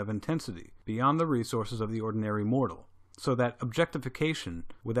action of intensity, beyond the resources of the ordinary mortal, so that objectification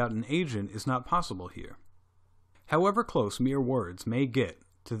without an agent is not possible here. However close mere words may get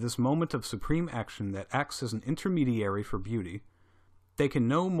to this moment of supreme action that acts as an intermediary for beauty, they can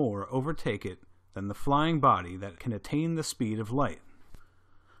no more overtake it than the flying body that can attain the speed of light.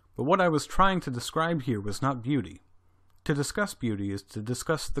 But what I was trying to describe here was not beauty. To discuss beauty is to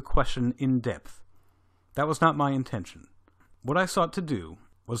discuss the question in depth. That was not my intention. What I sought to do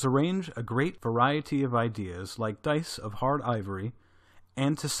was arrange a great variety of ideas like dice of hard ivory,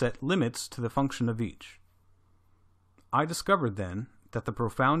 and to set limits to the function of each. I discovered then that the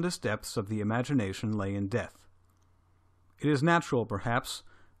profoundest depths of the imagination lay in death. It is natural, perhaps,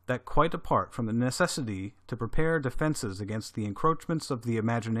 that quite apart from the necessity to prepare defenses against the encroachments of the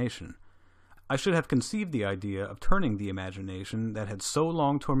imagination, I should have conceived the idea of turning the imagination that had so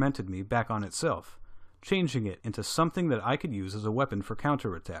long tormented me back on itself, changing it into something that I could use as a weapon for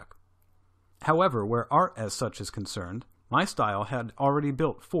counterattack. However, where art as such is concerned, my style had already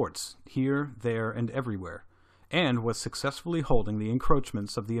built forts here, there, and everywhere, and was successfully holding the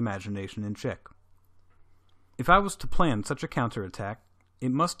encroachments of the imagination in check. If I was to plan such a counterattack,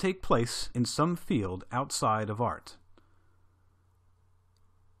 it must take place in some field outside of art.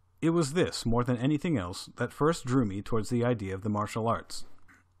 It was this, more than anything else, that first drew me towards the idea of the martial arts.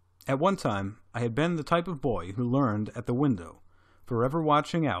 At one time, I had been the type of boy who learned at the window, forever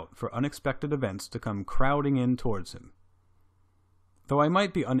watching out for unexpected events to come crowding in towards him. Though I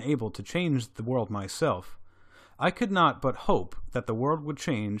might be unable to change the world myself, I could not but hope that the world would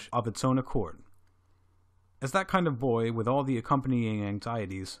change of its own accord. As that kind of boy with all the accompanying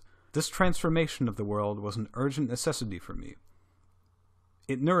anxieties, this transformation of the world was an urgent necessity for me.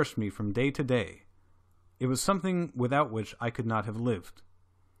 It nourished me from day to day. It was something without which I could not have lived.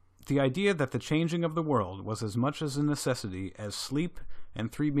 The idea that the changing of the world was as much as a necessity as sleep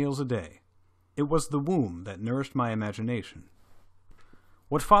and 3 meals a day. It was the womb that nourished my imagination.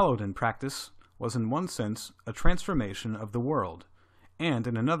 What followed in practice was in one sense a transformation of the world, and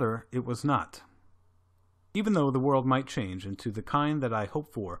in another it was not. Even though the world might change into the kind that I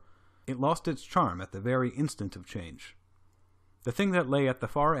hoped for, it lost its charm at the very instant of change. The thing that lay at the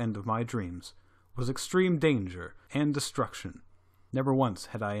far end of my dreams was extreme danger and destruction. Never once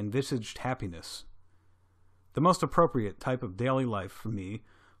had I envisaged happiness. The most appropriate type of daily life for me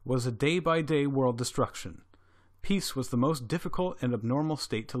was a day-by-day world destruction. Peace was the most difficult and abnormal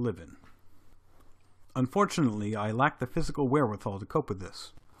state to live in. Unfortunately, I lacked the physical wherewithal to cope with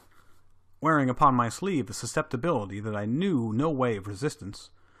this. Wearing upon my sleeve a susceptibility that I knew no way of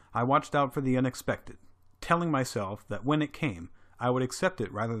resistance, I watched out for the unexpected, telling myself that when it came, I would accept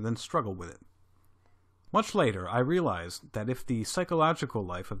it rather than struggle with it. Much later, I realized that if the psychological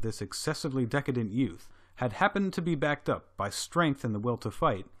life of this excessively decadent youth had happened to be backed up by strength and the will to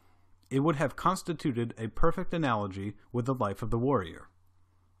fight, it would have constituted a perfect analogy with the life of the warrior.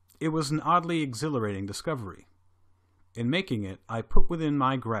 It was an oddly exhilarating discovery. In making it, I put within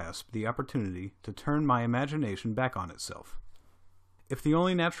my grasp the opportunity to turn my imagination back on itself. If the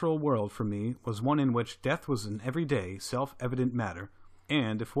only natural world for me was one in which death was an everyday, self-evident matter,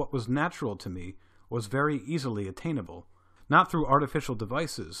 and if what was natural to me was very easily attainable, not through artificial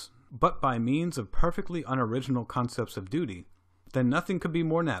devices, but by means of perfectly unoriginal concepts of duty, then nothing could be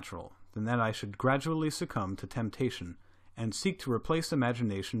more natural than that I should gradually succumb to temptation and seek to replace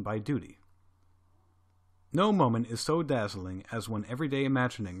imagination by duty. No moment is so dazzling as when everyday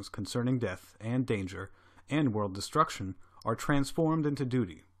imaginings concerning death and danger and world destruction are transformed into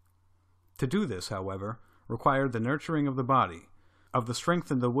duty. To do this, however, required the nurturing of the body, of the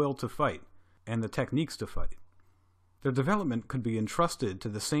strength and the will to fight, and the techniques to fight. Their development could be entrusted to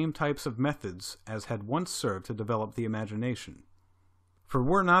the same types of methods as had once served to develop the imagination. For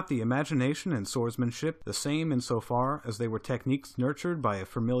were not the imagination and swordsmanship the same insofar as they were techniques nurtured by a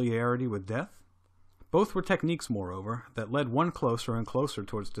familiarity with death? Both were techniques, moreover, that led one closer and closer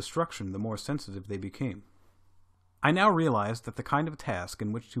towards destruction the more sensitive they became. I now realized that the kind of task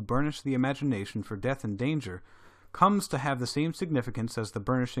in which to burnish the imagination for death and danger comes to have the same significance as the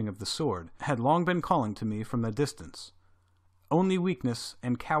burnishing of the sword had long been calling to me from the distance. Only weakness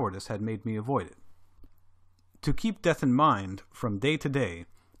and cowardice had made me avoid it. To keep death in mind from day to day,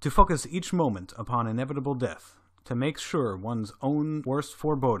 to focus each moment upon inevitable death, to make sure one's own worst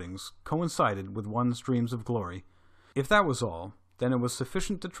forebodings coincided with one's dreams of glory, if that was all, then it was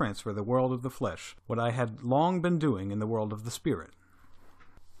sufficient to transfer the world of the flesh what I had long been doing in the world of the spirit.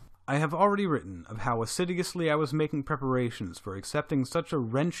 I have already written of how assiduously I was making preparations for accepting such a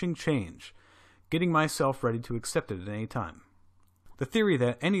wrenching change, getting myself ready to accept it at any time. The theory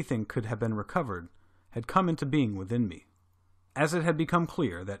that anything could have been recovered had come into being within me. As it had become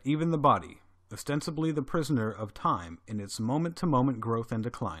clear that even the body, ostensibly the prisoner of time in its moment-to-moment growth and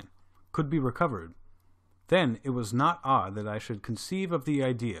decline, could be recovered, then it was not odd that I should conceive of the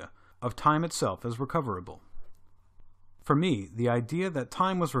idea of time itself as recoverable. For me, the idea that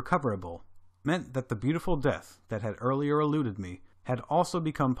time was recoverable meant that the beautiful death that had earlier eluded me had also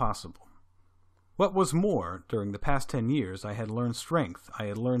become possible. What was more, during the past 10 years I had learned strength, I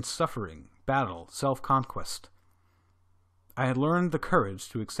had learned suffering, battle, self-conquest. I had learned the courage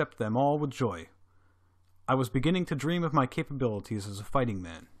to accept them all with joy. I was beginning to dream of my capabilities as a fighting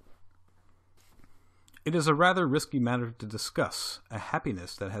man. It is a rather risky matter to discuss, a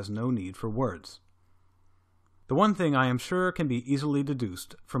happiness that has no need for words. The one thing I am sure can be easily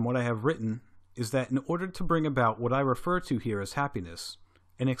deduced from what I have written is that in order to bring about what I refer to here as happiness,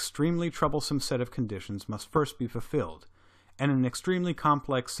 an extremely troublesome set of conditions must first be fulfilled, and an extremely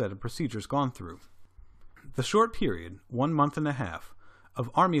complex set of procedures gone through. The short period, 1 month and a half,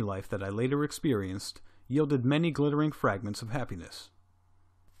 of army life that I later experienced yielded many glittering fragments of happiness.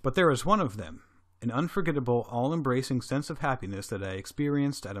 But there is one of them, an unforgettable, all-embracing sense of happiness that I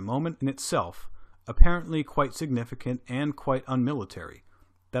experienced at a moment in itself, apparently quite significant and quite unmilitary,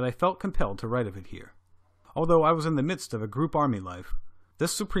 that I felt compelled to write of it here. Although I was in the midst of a group army life,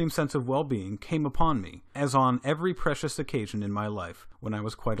 this supreme sense of well-being came upon me, as on every precious occasion in my life when I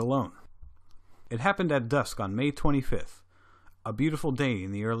was quite alone. It happened at dusk on May 25th, a beautiful day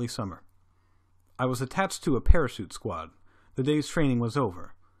in the early summer. I was attached to a parachute squad. The day's training was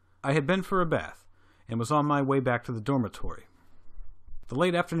over. I had been for a bath, and was on my way back to the dormitory. The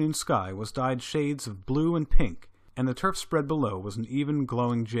late afternoon sky was dyed shades of blue and pink, and the turf spread below was an even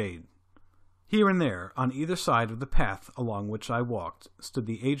glowing jade. Here and there, on either side of the path along which I walked, stood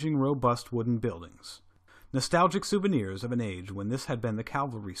the aging, robust wooden buildings. Nostalgic souvenirs of an age when this had been the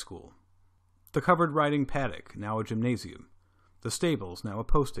cavalry school. The covered riding paddock, now a gymnasium. The stables, now a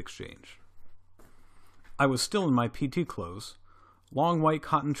post exchange. I was still in my PT clothes, long white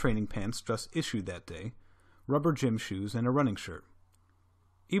cotton training pants just issued that day, rubber gym shoes, and a running shirt.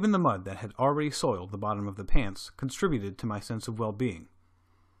 Even the mud that had already soiled the bottom of the pants contributed to my sense of well-being.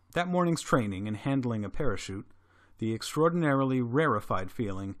 That morning's training in handling a parachute, the extraordinarily rarefied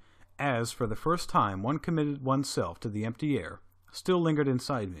feeling as, for the first time, one committed oneself to the empty air, still lingered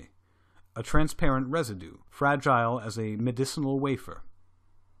inside me, a transparent residue, fragile as a medicinal wafer.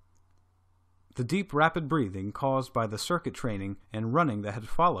 The deep, rapid breathing caused by the circuit training and running that had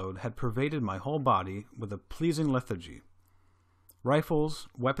followed had pervaded my whole body with a pleasing lethargy. Rifles,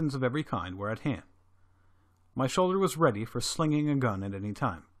 weapons of every kind, were at hand. My shoulder was ready for slinging a gun at any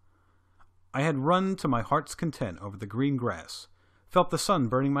time. I had run to my heart's content over the green grass, felt the sun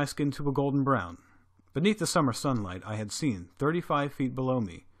burning my skin to a golden brown. Beneath the summer sunlight I had seen, 35 feet below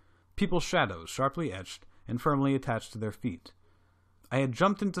me, people's shadows sharply etched and firmly attached to their feet. I had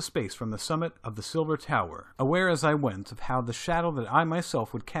jumped into space from the summit of the silver tower, aware as I went of how the shadow that I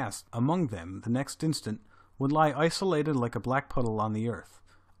myself would cast among them the next instant would lie isolated like a black puddle on the earth,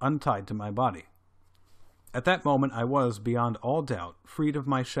 untied to my body. At that moment I was, beyond all doubt, freed of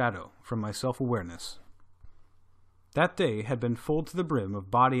my shadow, from my self-awareness. That day had been full to the brim of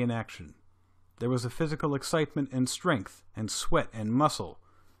body and action. There was a physical excitement and strength and sweat and muscle.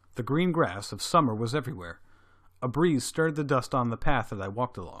 The green grass of summer was everywhere. A breeze stirred the dust on the path that I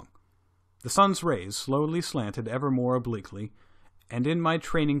walked along. The sun's rays slowly slanted ever more obliquely, and in my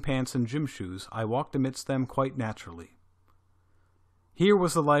training pants and gym shoes I walked amidst them quite naturally. Here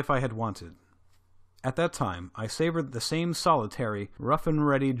was the life I had wanted. At that time, I savored the same solitary,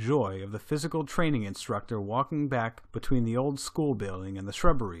 rough-and-ready joy of the physical training instructor walking back between the old school building and the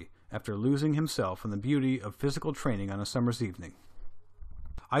shrubbery after losing himself in the beauty of physical training on a summer's evening.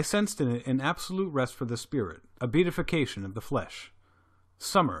 I sensed in it an absolute rest for the spirit, a beatification of the flesh.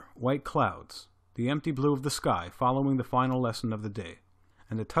 Summer, white clouds, the empty blue of the sky following the final lesson of the day,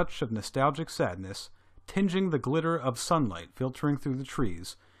 and a touch of nostalgic sadness, tinging the glitter of sunlight filtering through the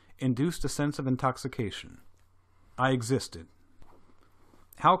trees, induced a sense of intoxication. I existed.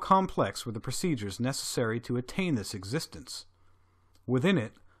 How complex were the procedures necessary to attain this existence? Within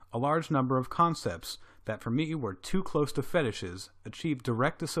it, a large number of concepts that for me were too close to fetishes achieved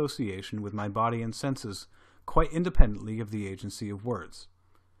direct association with my body and senses, quite independently of the agency of words.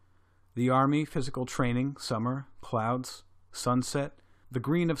 The army, physical training, summer, clouds, sunset, the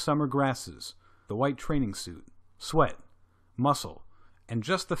green of summer grasses, the white training suit, sweat, muscle, and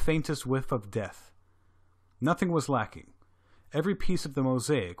just the faintest whiff of death. Nothing was lacking. Every piece of the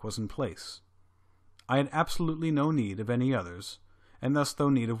mosaic was in place. I had absolutely no need of any others, and thus no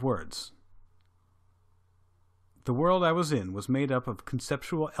need of words. The world I was in was made up of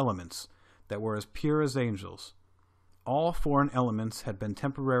conceptual elements that were as pure as angels. All foreign elements had been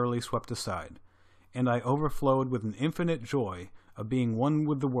temporarily swept aside, and I overflowed with an infinite joy of being one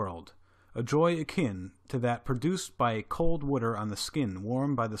with the world, a joy akin to that produced by a cold water on the skin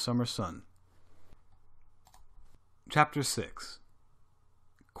warmed by the summer sun. Chapter 6.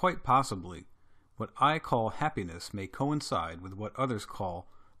 Quite possibly, what I call happiness may coincide with what others call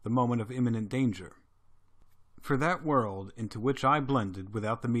the moment of imminent danger. For that world into which I blended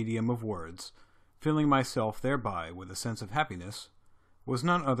without the medium of words, filling myself thereby with a sense of happiness, was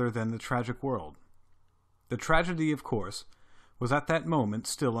none other than the tragic world. The tragedy, of course, was at that moment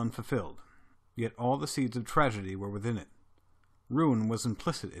still unfulfilled, yet all the seeds of tragedy were within it. Ruin was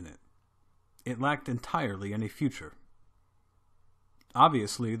implicit in it. It lacked entirely any future.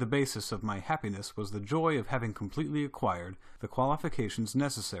 Obviously, the basis of my happiness was the joy of having completely acquired the qualifications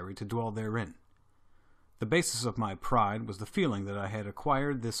necessary to dwell therein. The basis of my pride was the feeling that I had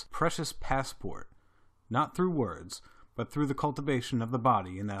acquired this precious passport, not through words, but through the cultivation of the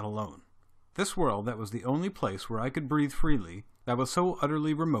body and that alone. This world that was the only place where I could breathe freely, that was so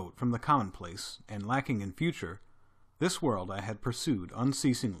utterly remote from the commonplace and lacking in future, this world I had pursued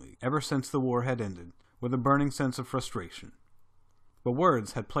unceasingly ever since the war had ended, with a burning sense of frustration. But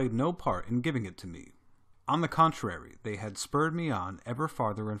words had played no part in giving it to me. On the contrary, they had spurred me on ever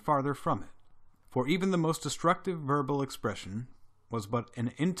farther and farther from it. For even the most destructive verbal expression was but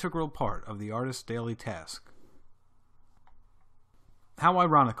an integral part of the artist's daily task. How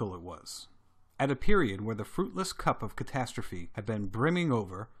ironical it was. At a period where the fruitless cup of catastrophe had been brimming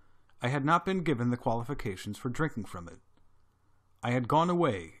over, I had not been given the qualifications for drinking from it. I had gone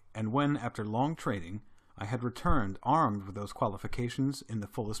away, and when, after long training, I had returned armed with those qualifications in the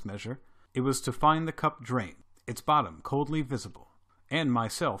fullest measure, it was to find the cup drained, its bottom coldly visible, and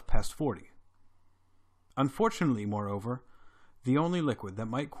myself past 40. Unfortunately, moreover, the only liquid that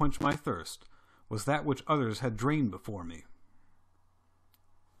might quench my thirst was that which others had drained before me.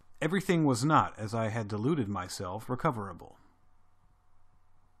 Everything was not, as I had deluded myself, recoverable.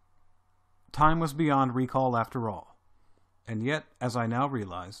 Time was beyond recall after all, and yet, as I now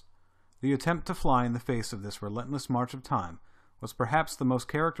realized, the attempt to fly in the face of this relentless march of time was perhaps the most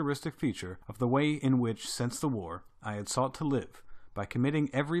characteristic feature of the way in which, since the war, I had sought to live, by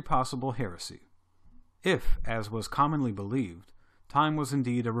committing every possible heresy. If, as was commonly believed, time was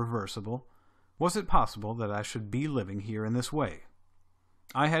indeed irreversible, was it possible that I should be living here in this way?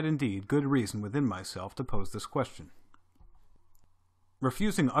 I had indeed good reason within myself to pose this question.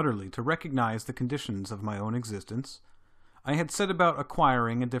 Refusing utterly to recognize the conditions of my own existence, I had set about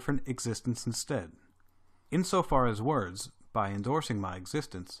acquiring a different existence instead. Insofar as words, by endorsing my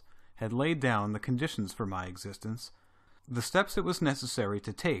existence, had laid down the conditions for my existence, the steps it was necessary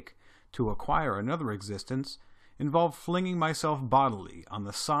to take to acquire another existence involved flinging myself bodily on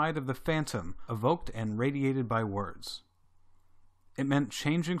the side of the phantom evoked and radiated by words. It meant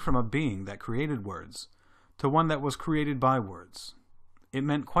changing from a being that created words to one that was created by words. It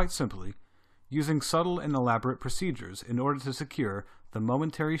meant, quite simply, using subtle and elaborate procedures in order to secure the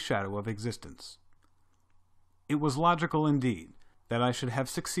momentary shadow of existence. It was logical indeed that I should have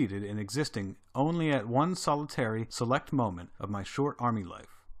succeeded in existing only at one solitary, select moment of my short army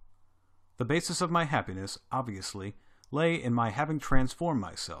life. The basis of my happiness, obviously, lay in my having transformed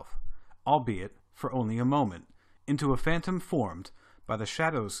myself, albeit for only a moment, into a phantom formed by the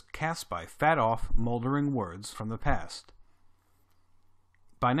shadows cast by fat-off, moldering words from the past.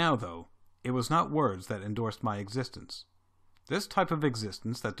 By now, though, it was not words that endorsed my existence. This type of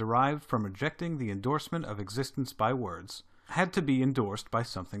existence that derived from rejecting the endorsement of existence by words had to be endorsed by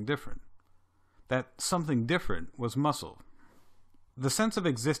something different. That something different was muscle. The sense of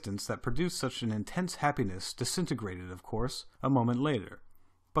existence that produced such an intense happiness disintegrated, of course, a moment later,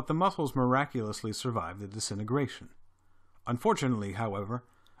 but the muscles miraculously survived the disintegration. Unfortunately, however,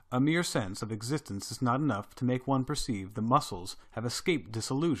 a mere sense of existence is not enough to make one perceive the muscles have escaped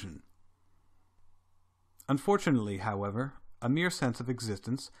dissolution. Unfortunately, however, a mere sense of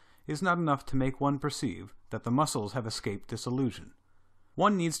existence is not enough to make one perceive that the muscles have escaped dissolution.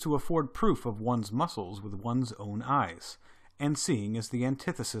 One needs to afford proof of one's muscles with one's own eyes, and seeing is the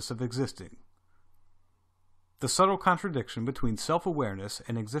antithesis of existing. The subtle contradiction between self-awareness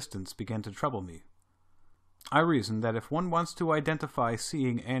and existence began to trouble me. I reasoned that if one wants to identify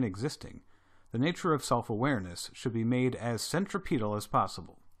seeing and existing, the nature of self-awareness should be made as centripetal as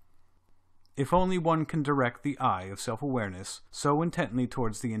possible. If only one can direct the eye of self-awareness so intently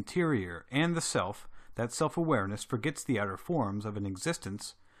towards the interior and the self that self-awareness forgets the outer forms of an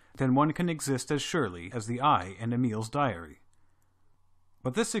existence, then one can exist as surely as the eye in Emil's diary.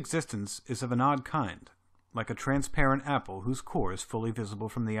 But this existence is of an odd kind, like a transparent apple whose core is fully visible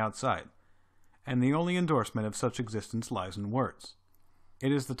from the outside, and the only endorsement of such existence lies in words.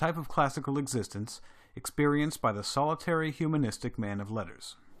 It is the type of classical existence experienced by the solitary humanistic man of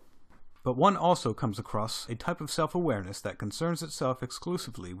letters. But one also comes across a type of self-awareness that concerns itself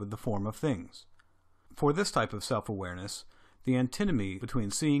exclusively with the form of things. For this type of self-awareness, the antinomy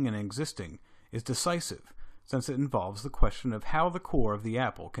between seeing and existing is decisive, since it involves the question of how the core of the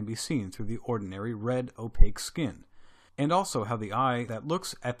apple can be seen through the ordinary red, opaque skin, and also how the eye that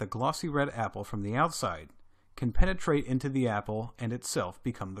looks at the glossy red apple from the outside can penetrate into the apple and itself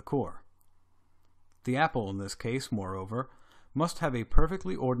become the core. The apple, in this case, moreover, must have a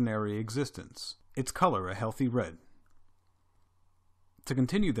perfectly ordinary existence, its color a healthy red. To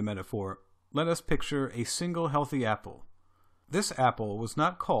continue the metaphor, let us picture a single healthy apple. This apple was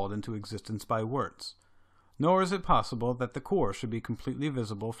not called into existence by words, nor is it possible that the core should be completely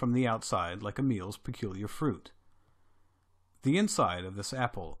visible from the outside like Emil's peculiar fruit. The inside of this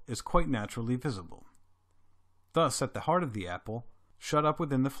apple is quite naturally visible. Thus, at the heart of the apple, shut up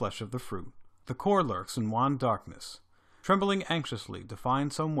within the flesh of the fruit, the core lurks in wan darkness, trembling anxiously to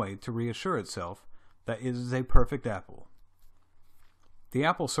find some way to reassure itself that it is a perfect apple. The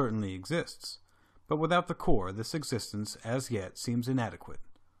apple certainly exists, but without the core this existence as yet seems inadequate.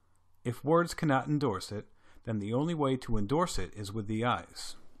 If words cannot endorse it, then the only way to endorse it is with the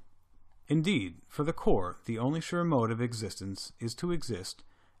eyes. Indeed, for the core, the only sure mode of existence is to exist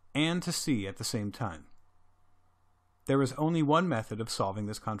and to see at the same time. There is only one method of solving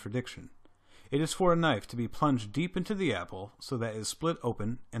this contradiction. It is for a knife to be plunged deep into the apple so that it is split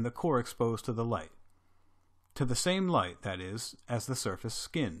open and the core exposed to the light. To the same light, that is, as the surface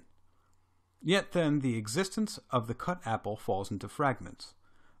skin. Yet then the existence of the cut apple falls into fragments.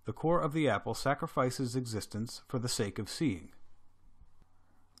 The core of the apple sacrifices existence for the sake of seeing.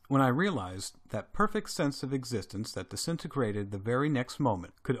 When I realized that perfect sense of existence that disintegrated the very next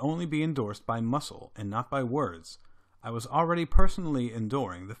moment could only be endorsed by muscle and not by words, I was already personally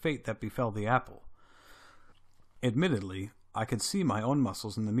enduring the fate that befell the apple. Admittedly, I could see my own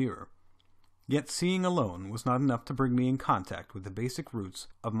muscles in the mirror. Yet seeing alone was not enough to bring me in contact with the basic roots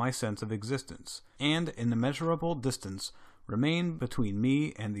of my sense of existence, and an immeasurable distance remained between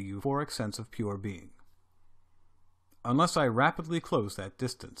me and the euphoric sense of pure being. Unless I rapidly closed that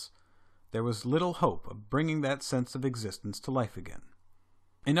distance, there was little hope of bringing that sense of existence to life again.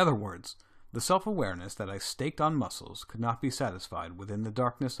 In other words, the self-awareness that I staked on muscles could not be satisfied within the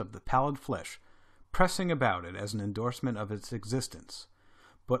darkness of the pallid flesh, pressing about it as an endorsement of its existence,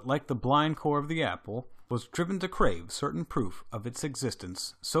 but like the blind core of the apple, was driven to crave certain proof of its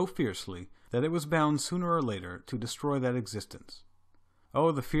existence so fiercely that it was bound sooner or later to destroy that existence.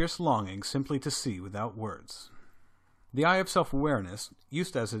 Oh, the fierce longing simply to see without words. The eye of self-awareness,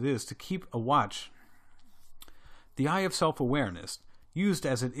 used as it is to keep a watch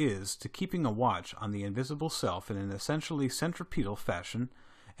on the invisible self in an essentially centripetal fashion,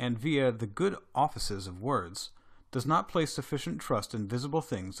 and via the good offices of words, does not place sufficient trust in visible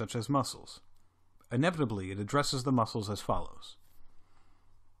things such as muscles. Inevitably, it addresses the muscles as follows.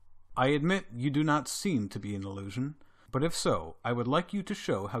 I admit you do not seem to be an illusion, but if so, I would like you to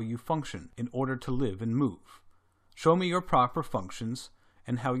show how you function in order to live and move. Show me your proper functions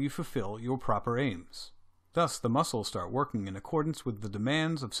and how you fulfill your proper aims. Thus, the muscles start working in accordance with the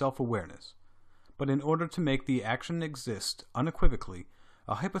demands of self-awareness. But in order to make the action exist unequivocally,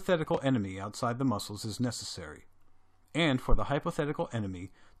 a hypothetical enemy outside the muscles is necessary. And for the hypothetical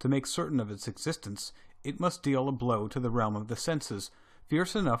enemy to make certain of its existence, it must deal a blow to the realm of the senses,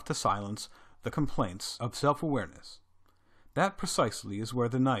 fierce enough to silence the complaints of self-awareness. That precisely is where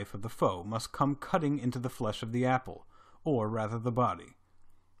the knife of the foe must come cutting into the flesh of the apple, or rather the body.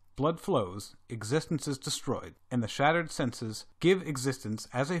 Blood flows, existence is destroyed, and the shattered senses give existence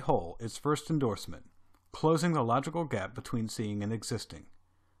as a whole its first endorsement, closing the logical gap between seeing and existing.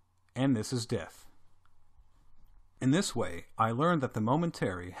 And this is death. In this way, I learned that the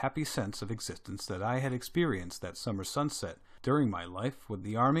momentary, happy sense of existence that I had experienced that summer sunset during my life with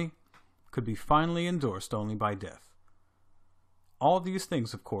the army could be finally endorsed only by death. All these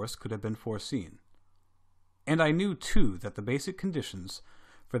things, of course, could have been foreseen. And I knew, too, that the basic conditions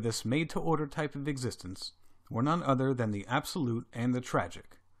for this made-to-order type of existence were none other than the absolute and the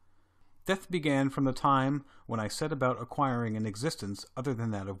tragic. Death began from the time when I set about acquiring an existence other than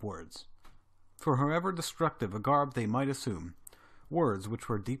that of words. For however destructive a garb they might assume, words which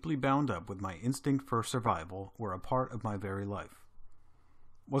were deeply bound up with my instinct for survival were a part of my very life.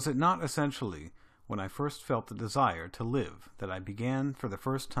 Was it not essentially when I first felt the desire to live that I began for the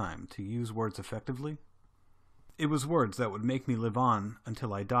first time to use words effectively? It was words that would make me live on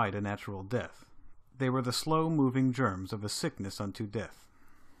until I died a natural death. They were the slow-moving germs of a sickness unto death.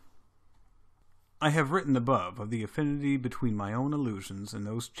 I have written above of the affinity between my own illusions and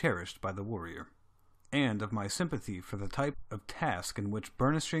those cherished by the warrior, and of my sympathy for the type of task in which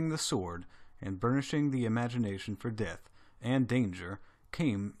burnishing the sword and burnishing the imagination for death and danger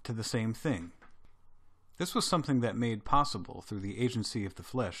came to the same thing. This was something that made possible, through the agency of the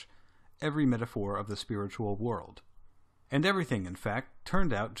flesh, every metaphor of the spiritual world. And everything, in fact,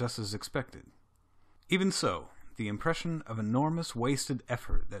 turned out just as expected. Even so, the impression of enormous wasted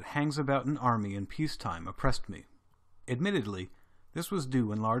effort that hangs about an army in peacetime oppressed me. Admittedly, this was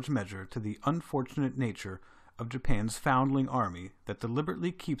due in large measure to the unfortunate nature of Japan's foundling army that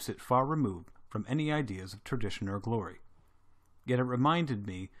deliberately keeps it far removed from any ideas of tradition or glory. Yet it reminded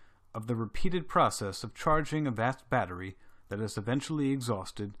me of the repeated process of charging a vast battery that is eventually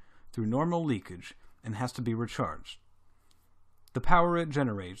exhausted through normal leakage and has to be recharged. The power it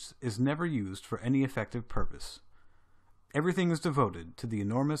generates is never used for any effective purpose. Everything is devoted to the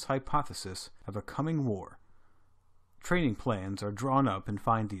enormous hypothesis of a coming war. Training plans are drawn up in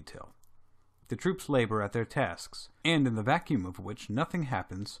fine detail. The troops labor at their tasks, and in the vacuum of which nothing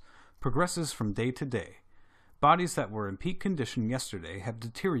happens, progresses from day to day. Bodies that were in peak condition yesterday have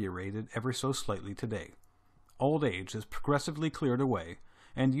deteriorated ever so slightly today. Old age is progressively cleared away,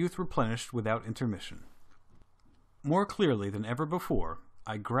 and youth replenished without intermission. More clearly than ever before,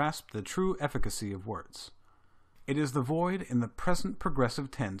 I grasped the true efficacy of words. It is the void in the present progressive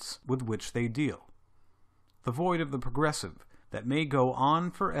tense with which they deal. The void of the progressive that may go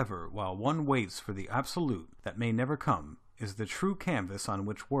on forever while one waits for the absolute that may never come is the true canvas on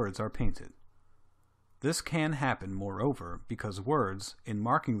which words are painted. This can happen, moreover, because words, in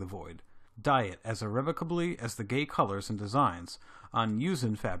marking the void, diet as irrevocably as the gay colors and designs on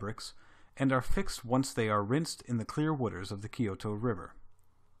yuzen fabrics, and are fixed once they are rinsed in the clear waters of the Kyoto River.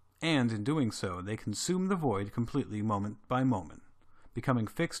 and in doing so they consume the void completely moment by moment, becoming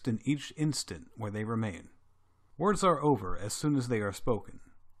fixed in each instant where they remain. Words are over as soon as they are spoken,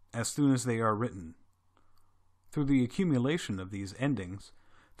 as soon as they are written. Through the accumulation of these endings,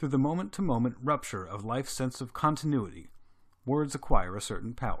 through the moment-to-moment rupture of life's sense of continuity, words acquire a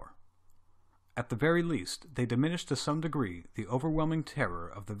certain power. At the very least, they diminish to some degree the overwhelming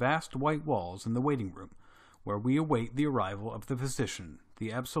terror of the vast white walls in the waiting room, where we await the arrival of the physician,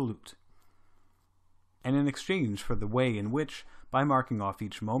 the Absolute. And in exchange for the way in which, by marking off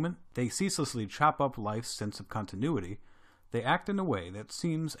each moment, they ceaselessly chop up life's sense of continuity, they act in a way that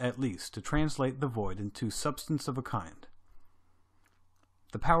seems, at least, to translate the void into substance of a kind.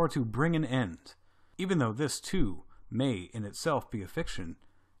 The power to bring an end, even though this, too, may in itself be a fiction,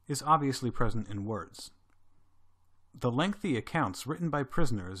 is obviously present in words. The lengthy accounts written by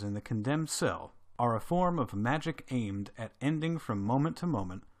prisoners in the condemned cell are a form of magic aimed at ending from moment to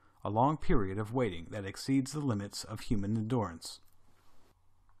moment a long period of waiting that exceeds the limits of human endurance.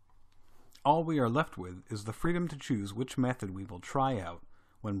 All we are left with is the freedom to choose which method we will try out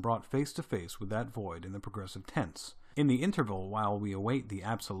when brought face to face with that void in the progressive tense, in the interval while we await the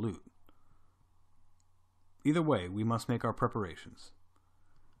Absolute. Either way, we must make our preparations.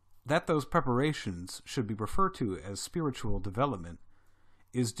 That those preparations should be referred to as spiritual development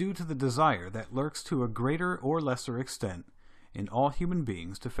is due to the desire that lurks to a greater or lesser extent in all human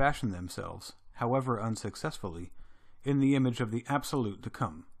beings to fashion themselves, however unsuccessfully, in the image of the Absolute to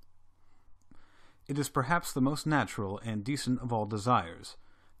come. It is perhaps the most natural and decent of all desires,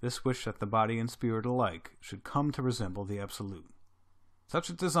 this wish that the body and spirit alike should come to resemble the Absolute. Such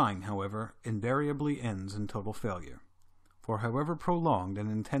a design, however, invariably ends in total failure, for however prolonged and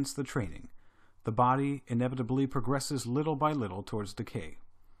intense the training, the body inevitably progresses little by little towards decay.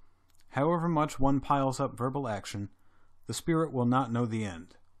 However much one piles up verbal action, the spirit will not know the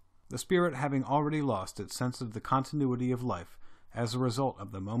end. The spirit, having already lost its sense of the continuity of life as a result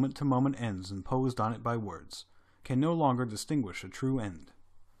of the moment-to-moment ends imposed on it by words, can no longer distinguish a true end.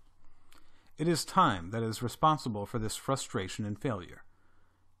 It is time that is responsible for this frustration and failure.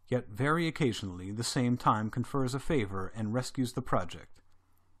 Yet very occasionally the same time confers a favor and rescues the project.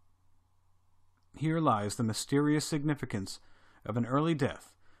 Here lies the mysterious significance of an early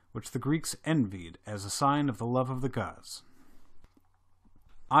death, which the Greeks envied as a sign of the love of the gods.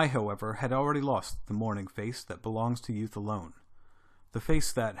 I, however, had already lost the morning face that belongs to youth alone, the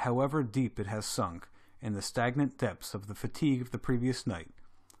face that, however deep it has sunk in the stagnant depths of the fatigue of the previous night,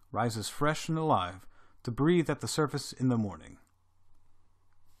 rises fresh and alive to breathe at the surface in the morning.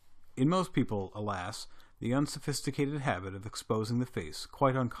 In most people, alas, the unsophisticated habit of exposing the face,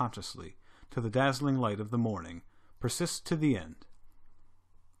 quite unconsciously, to the dazzling light of the morning persists to the end.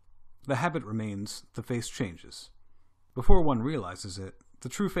 The habit remains, the face changes. Before one realizes it, the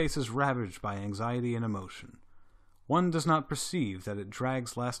true face is ravaged by anxiety and emotion. One does not perceive that it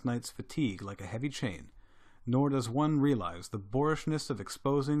drags last night's fatigue like a heavy chain, nor does one realize the boorishness of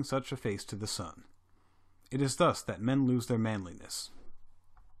exposing such a face to the sun. It is thus that men lose their manliness.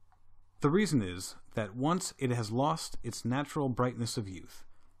 The reason is that once it has lost its natural brightness of youth,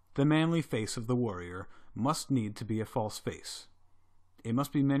 the manly face of the warrior must need to be a false face. It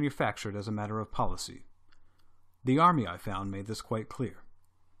must be manufactured as a matter of policy. The army, I found, made this quite clear.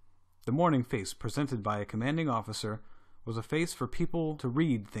 The morning face presented by a commanding officer was a face for people to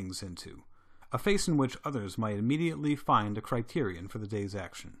read things into, a face in which others might immediately find a criterion for the day's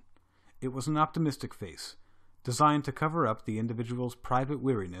action. It was an optimistic face, designed to cover up the individual's private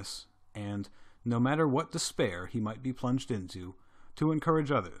weariness and, no matter what despair he might be plunged into, to encourage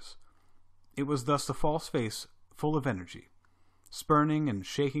others. It was thus a false face full of energy, spurning and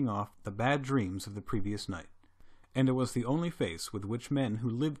shaking off the bad dreams of the previous night. And it was the only face with which men who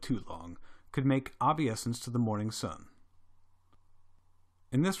lived too long could make obeisance to the morning sun.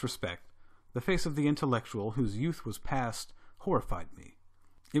 In this respect, the face of the intellectual whose youth was past horrified me.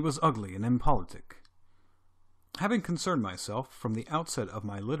 It was ugly and impolitic. Having concerned myself, from the outset of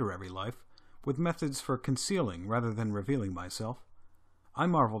my literary life, with methods for concealing rather than revealing myself, I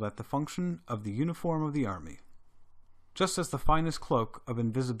marveled at the function of the uniform of the army. Just as the finest cloak of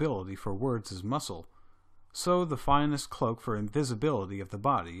invisibility for words is muscle, so the finest cloak for invisibility of the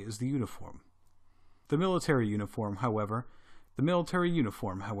body is the uniform. The military uniform, however,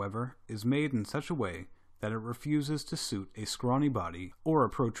 is made in such a way that it refuses to suit a scrawny body or a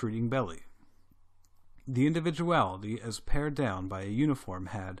protruding belly. The individuality as pared down by a uniform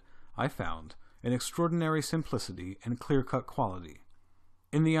had, I found, an extraordinary simplicity and clear-cut quality.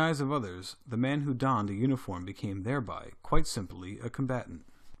 In the eyes of others, the man who donned a uniform became thereby, quite simply, a combatant.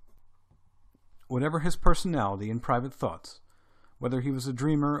 Whatever his personality and private thoughts, whether he was a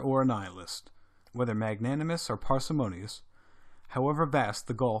dreamer or a nihilist, whether magnanimous or parsimonious, however vast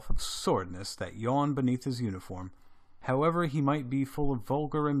the gulf of sordidness that yawned beneath his uniform, however he might be full of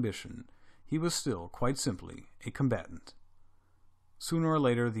vulgar ambition, he was still, quite simply, a combatant. Sooner or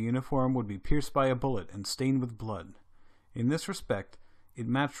later the uniform would be pierced by a bullet and stained with blood. In this respect, it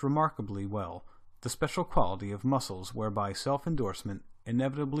matched remarkably well the special quality of muscles whereby self-endorsement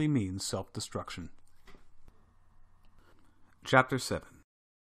inevitably means self-destruction. Chapter 7.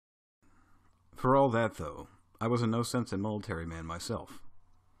 For all that, though, I was in no sense a military man myself.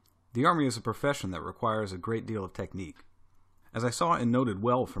 The army is a profession that requires a great deal of technique. As I saw and noted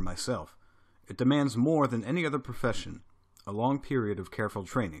well for myself, it demands more than any other profession a long period of careful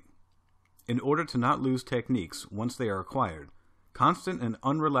training. In order to not lose techniques once they are acquired, constant and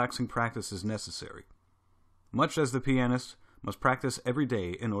unrelaxing practice is necessary. Much as the pianist must practice every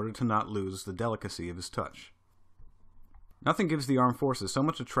day in order to not lose the delicacy of his touch. Nothing gives the armed forces so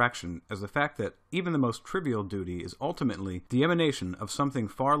much attraction as the fact that even the most trivial duty is ultimately the emanation of something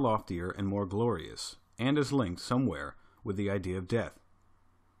far loftier and more glorious, and is linked somewhere with the idea of death.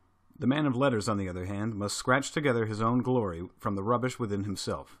 The man of letters, on the other hand, must scratch together his own glory from the rubbish within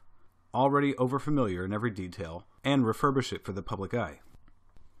himself, already overfamiliar in every detail, and refurbish it for the public eye.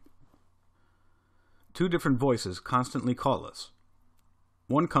 Two different voices constantly call us.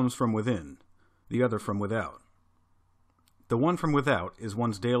 One comes from within, the other from without. The one from without is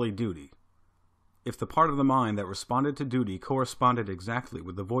one's daily duty. If the part of the mind that responded to duty corresponded exactly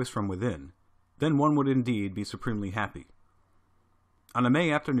with the voice from within, then one would indeed be supremely happy. On a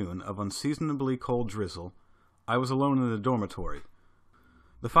May afternoon of unseasonably cold drizzle, I was alone in the dormitory,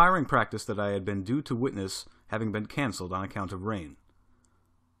 the firing practice that I had been due to witness having been cancelled on account of rain.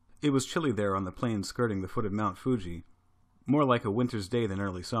 It was chilly there on the plain skirting the foot of Mount Fuji, more like a winter's day than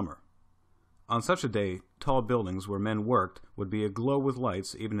early summer. On such a day, tall buildings where men worked would be aglow with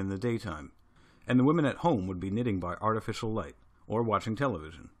lights even in the daytime, and the women at home would be knitting by artificial light, or watching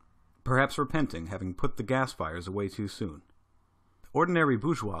television, perhaps repenting having put the gas fires away too soon. Ordinary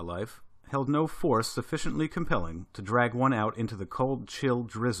bourgeois life held no force sufficiently compelling to drag one out into the cold, chill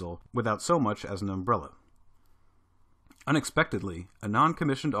drizzle without so much as an umbrella. Unexpectedly, a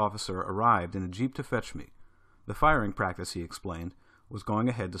non-commissioned officer arrived in a jeep to fetch me. The firing practice, he explained, was going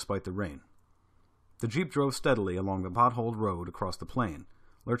ahead despite the rain. The jeep drove steadily along the potholed road across the plain,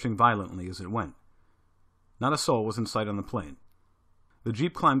 lurching violently as it went. Not a soul was in sight on the plain. The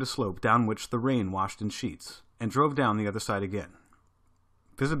jeep climbed a slope down which the rain washed in sheets, and drove down the other side again.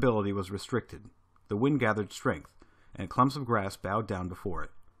 Visibility was restricted. The wind gathered strength, and clumps of grass bowed down before it.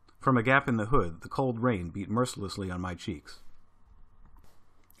 From a gap in the hood, the cold rain beat mercilessly on my cheeks.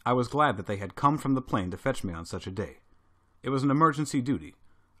 I was glad that they had come from the plain to fetch me on such a day. It was an emergency duty,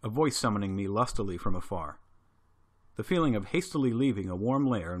 a voice summoning me lustily from afar. The feeling of hastily leaving a warm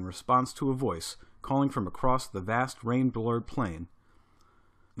lair in response to a voice calling from across the vast rain-blurred plain.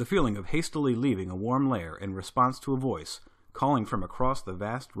 The feeling of hastily leaving a warm lair in response to a voice calling from across the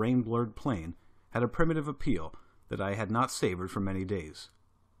vast rain-blurred plain had a primitive appeal that I had not savored for many days.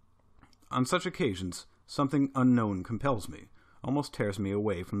 On such occasions, something unknown compels me, almost tears me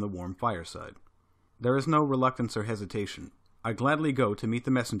away from the warm fireside. There is no reluctance or hesitation. I gladly go to meet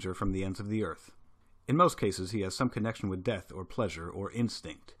the messenger from the ends of the earth. In most cases he has some connection with death or pleasure or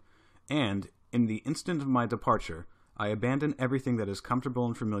instinct, and, in the instant of my departure, I abandon everything that is comfortable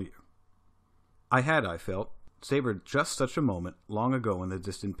and familiar. I had, I felt, savored just such a moment long ago in the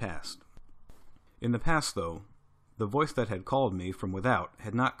distant past. In the past, though, the voice that had called me from without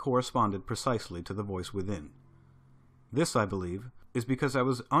had not corresponded precisely to the voice within. This, I believe, is because I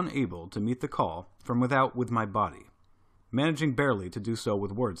was unable to meet the call from without with my body, managing barely to do so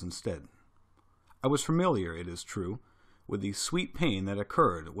with words instead. I was familiar, it is true, with the sweet pain that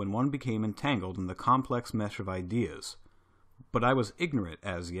occurred when one became entangled in the complex mesh of ideas, but I was ignorant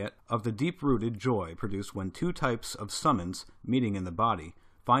as yet of the deep-rooted joy produced when two types of summons meeting in the body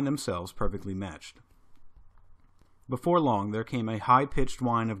find themselves perfectly matched. Before long there came a high-pitched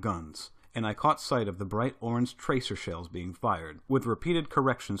whine of guns, and I caught sight of the bright orange tracer shells being fired, with repeated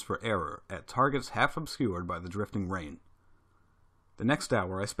corrections for error at targets half obscured by the drifting rain. The next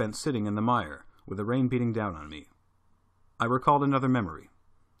hour I spent sitting in the mire, with the rain beating down on me. I recalled another memory.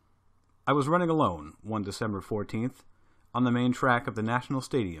 I was running alone, one December 14th, on the main track of the National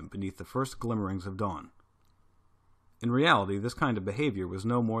Stadium beneath the first glimmerings of dawn. In reality, this kind of behavior was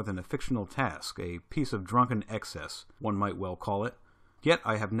no more than a fictional task, a piece of drunken excess, one might well call it, yet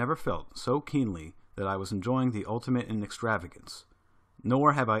I have never felt so keenly that I was enjoying the ultimate in extravagance,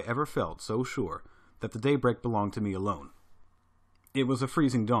 nor have I ever felt so sure that the daybreak belonged to me alone. It was a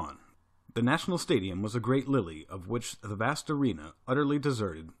freezing dawn. The National Stadium was a great lily, of which the vast arena, utterly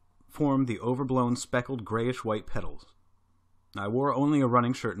deserted, formed the overblown speckled grayish-white petals. I wore only a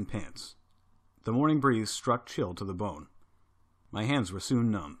running shirt and pants. The morning breeze struck chill to the bone. My hands were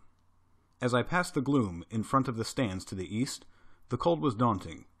soon numb. As I passed the gloom in front of the stands to the east, the cold was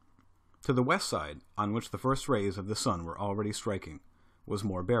daunting. To the west side, on which the first rays of the sun were already striking, was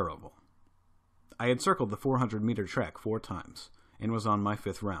more bearable. I had circled the 400-meter track 4 times, and was on my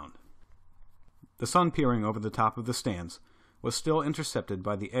 5th round. The sun peering over the top of the stands was still intercepted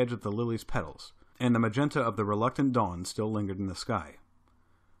by the edge of the lily's petals, and the magenta of the reluctant dawn still lingered in the sky.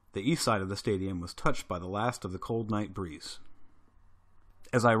 The east side of the stadium was touched by the last of the cold night breeze.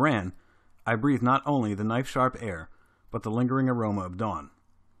 As I ran, I breathed not only the knife-sharp air, but the lingering aroma of dawn.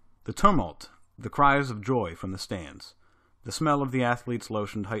 The tumult, the cries of joy from the stands, the smell of the athlete's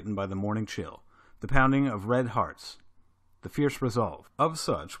lotion heightened by the morning chill, the pounding of red hearts, the fierce resolve. Of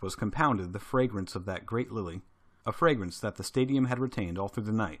such was compounded the fragrance of that great lily, a fragrance that the stadium had retained all through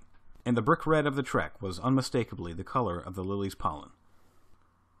the night, and the brick red of the track was unmistakably the color of the lily's pollen.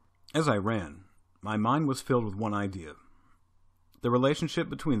 As I ran, my mind was filled with one idea: the relationship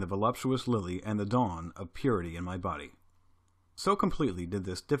between the voluptuous lily and the dawn of purity in my body. So completely did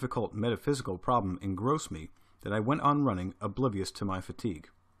this difficult metaphysical problem engross me that I went on running, oblivious to my fatigue.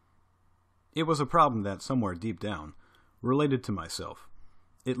 It was a problem that, somewhere deep down, related to myself.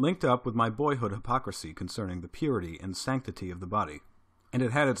 It linked up with my boyhood hypocrisy concerning the purity and sanctity of the body, and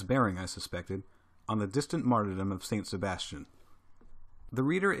it had its bearing, I suspected, on the distant martyrdom of Saint Sebastian. The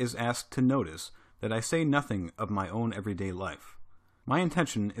reader is asked to notice that I say nothing of my own everyday life. My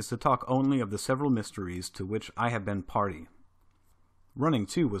intention is to talk only of the several mysteries to which I have been party. Running,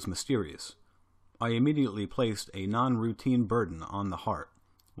 too, was mysterious. I immediately placed a non-routine burden on the heart,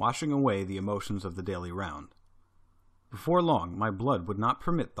 washing away the emotions of the daily round. Before long, my blood would not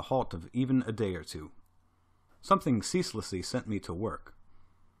permit the halt of even a day or two. Something ceaselessly sent me to work.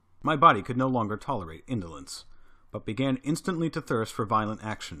 My body could no longer tolerate indolence, but began instantly to thirst for violent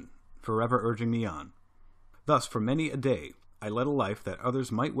action, forever urging me on. Thus, for many a day, I led a life that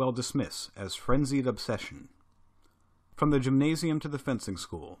others might well dismiss as frenzied obsession. From the gymnasium to the fencing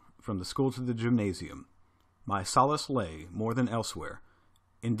school, from the school to the gymnasium, my solace lay, more than elsewhere,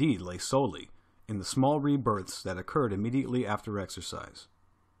 indeed lay solely, in the small rebirths that occurred immediately after exercise.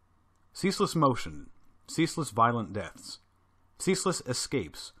 Ceaseless motion, ceaseless violent deaths, ceaseless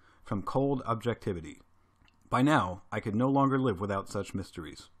escapes from cold objectivity. By now, I could no longer live without such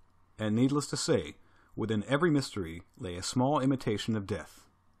mysteries, and needless to say, within every mystery lay a small imitation of death.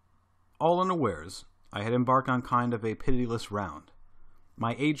 All unawares, I had embarked on kind of a pitiless round.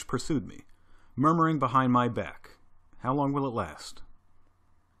 My age pursued me, murmuring behind my back, "How long will it last?"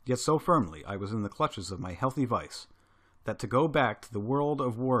 Yet so firmly I was in the clutches of my healthy vice, that to go back to the world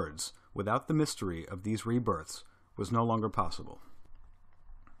of words without the mystery of these rebirths was no longer possible.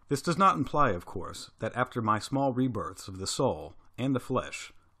 This does not imply, of course, that after my small rebirths of the soul and the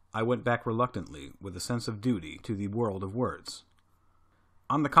flesh, I went back reluctantly with a sense of duty to the world of words.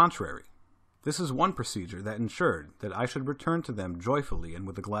 On the contrary, this is one procedure that ensured that I should return to them joyfully and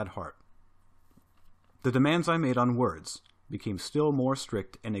with a glad heart. The demands I made on words became still more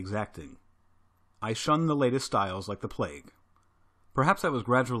strict and exacting. I shunned the latest styles like the plague. Perhaps I was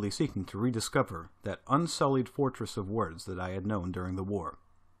gradually seeking to rediscover that unsullied fortress of words that I had known during the war.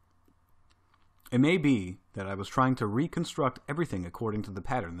 It may be that I was trying to reconstruct everything according to the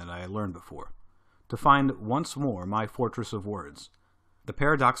pattern that I had learned before, to find once more my fortress of words, the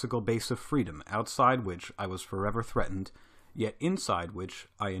paradoxical base of freedom outside which I was forever threatened, yet inside which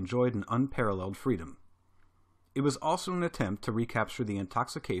I enjoyed an unparalleled freedom. It was also an attempt to recapture the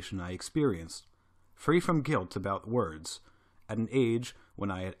intoxication I experienced, free from guilt about words, at an age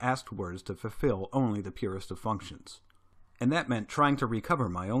when I had asked words to fulfill only the purest of functions. And that meant trying to recover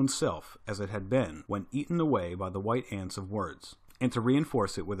my own self as it had been when eaten away by the white ants of words, and to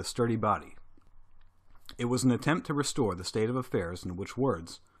reinforce it with a sturdy body. It was an attempt to restore the state of affairs in which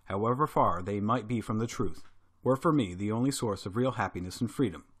words, however far they might be from the truth, were for me the only source of real happiness and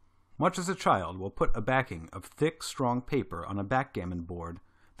freedom, much as a child will put a backing of thick, strong paper on a backgammon board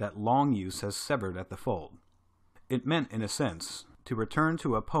that long use has severed at the fold. It meant, in a sense, to return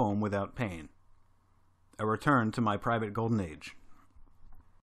to a poem without pain, a return to my private golden age.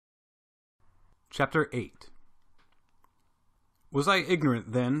 Chapter 8. Was I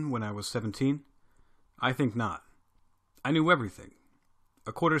ignorant then when I was 17? I think not. I knew everything.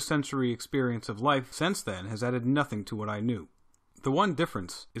 A quarter-century experience of life since then has added nothing to what I knew. The one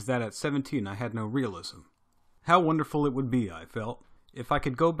difference is that at 17 I had no realism. How wonderful it would be, I felt, if I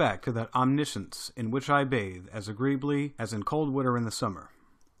could go back to that omniscience in which I bathe as agreeably as in cold winter in the summer.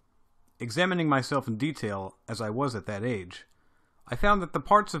 Examining myself in detail as I was at that age, I found that the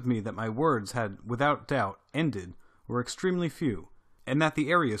parts of me that my words had without doubt ended were extremely few, and that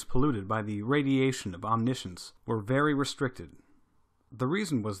the areas polluted by the radiation of omniscience were very restricted. The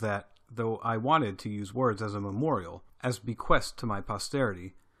reason was that, though I wanted to use words as a memorial, as bequest to my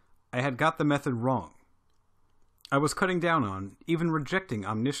posterity, I had got the method wrong. I was cutting down on, even rejecting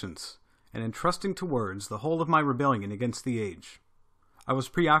omniscience, and entrusting to words the whole of my rebellion against the age. I was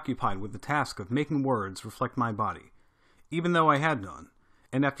preoccupied with the task of making words reflect my body, even though I had none,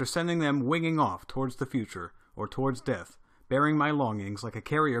 and after sending them winging off towards the future, or towards death, bearing my longings like a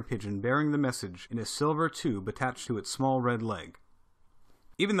carrier pigeon bearing the message in a silver tube attached to its small red leg.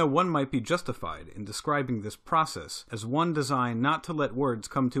 Even though one might be justified in describing this process as one designed not to let words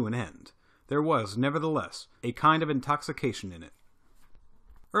come to an end, there was, nevertheless, a kind of intoxication in it.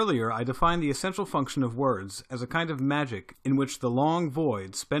 Earlier, I defined the essential function of words as a kind of magic in which the long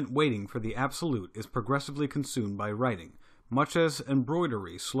void spent waiting for the absolute is progressively consumed by writing, much as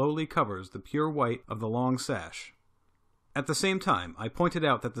embroidery slowly covers the pure white of the long sash. At the same time, I pointed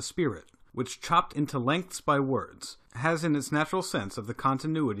out that the spirit, which chopped into lengths by words, has in its natural sense of the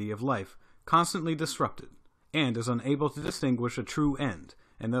continuity of life constantly disrupted, and is unable to distinguish a true end,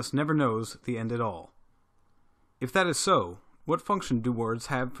 and thus never knows the end at all. If that is so, what function do words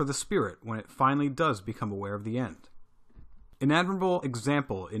have for the spirit when it finally does become aware of the end? An admirable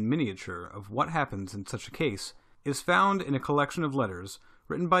example in miniature of what happens in such a case is found in a collection of letters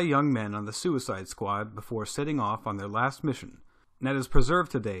written by young men on the suicide squad before setting off on their last mission, and that is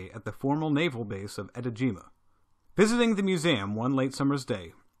preserved today at the formal naval base of Etajima. Visiting the museum one late summer's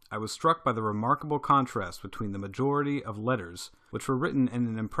day, I was struck by the remarkable contrast between the majority of letters, which were written in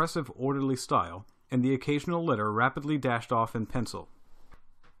an impressive orderly style, and the occasional letter rapidly dashed off in pencil.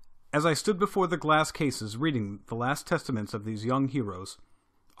 As I stood before the glass cases reading the last testaments of these young heroes,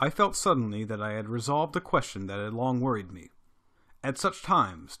 I felt suddenly that I had resolved a question that had long worried me. At such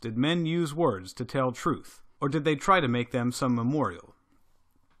times, did men use words to tell truth, or did they try to make them some memorial?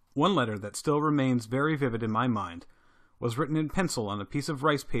 One letter that still remains very vivid in my mind was written in pencil on a piece of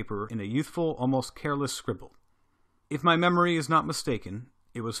rice paper in a youthful, almost careless scribble. If my memory is not mistaken,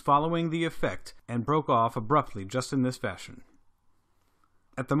 it was following the effect and broke off abruptly just in this fashion.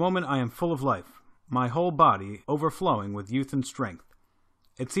 At the moment I am full of life, my whole body overflowing with youth and strength.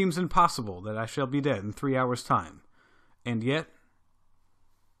 It seems impossible that I shall be dead in 3 hours' time, and yet,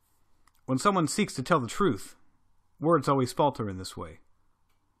 when someone seeks to tell the truth, words always falter in this way.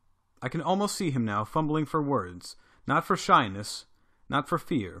 I can almost see him now fumbling for words, not for shyness, not for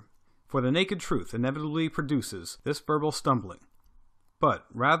fear, for the naked truth inevitably produces this verbal stumbling, but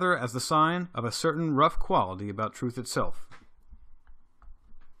rather as the sign of a certain rough quality about truth itself.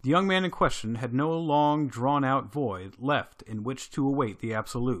 The young man in question had no long, drawn-out void left in which to await the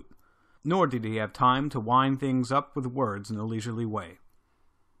absolute, nor did he have time to wind things up with words in a leisurely way.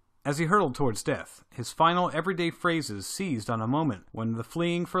 As he hurtled towards death, his final everyday phrases seized on a moment when the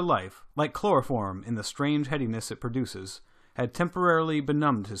fleeing for life, like chloroform in the strange headiness it produces, had temporarily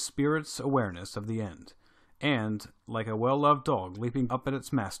benumbed his spirit's awareness of the end, and, like a well-loved dog leaping up at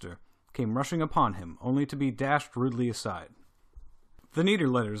its master, came rushing upon him, only to be dashed rudely aside. The neater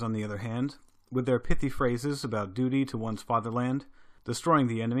letters, on the other hand, with their pithy phrases about duty to one's fatherland, destroying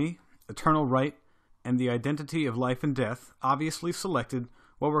the enemy, eternal right, and the identity of life and death, obviously selected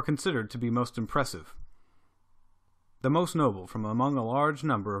what were considered to be most impressive. The most noble from among a large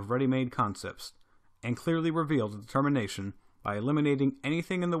number of ready-made concepts, and clearly revealed a determination, by eliminating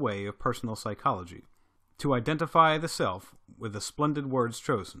anything in the way of personal psychology, to identify the self with the splendid words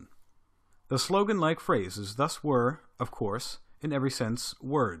chosen. The slogan-like phrases thus were, of course, in every sense,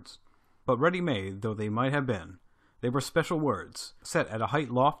 words, but ready-made though they might have been, they were special words, set at a height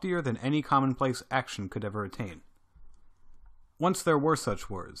loftier than any commonplace action could ever attain. Once there were such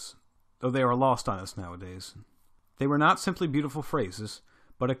words, though they are lost on us nowadays. They were not simply beautiful phrases,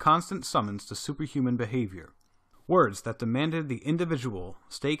 but a constant summons to superhuman behavior. Words that demanded the individual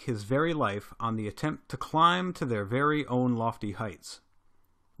stake his very life on the attempt to climb to their very own lofty heights.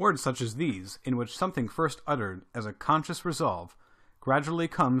 Words such as these, in which something first uttered as a conscious resolve, gradually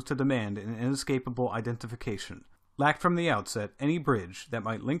comes to demand an inescapable identification, lacked from the outset any bridge that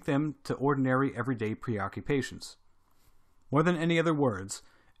might link them to ordinary everyday preoccupations. More than any other words,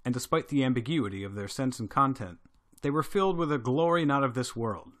 and despite the ambiguity of their sense and content, they were filled with a glory not of this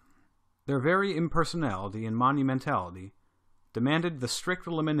world. Their very impersonality and monumentality demanded the strict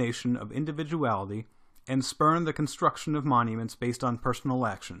elimination of individuality and spurned the construction of monuments based on personal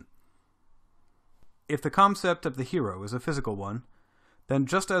action. If the concept of the hero is a physical one, then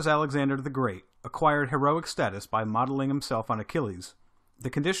just as Alexander the Great acquired heroic status by modeling himself on Achilles, The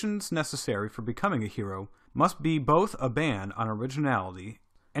conditions necessary for becoming a hero must be both a ban on originality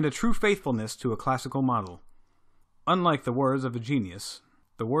and a true faithfulness to a classical model. Unlike the words of a genius,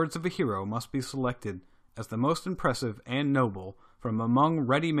 the words of a hero must be selected as the most impressive and noble from among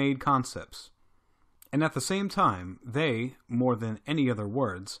ready-made concepts. And at the same time, they, more than any other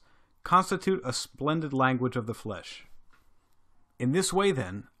words, constitute a splendid language of the flesh. In this way,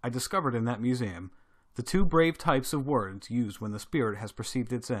 then, I discovered in that museum the two brave types of words used when the spirit has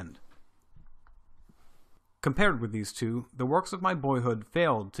perceived its end. Compared with these two, the works of my boyhood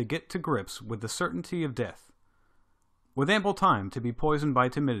failed to get to grips with the certainty of death. With ample time to be poisoned by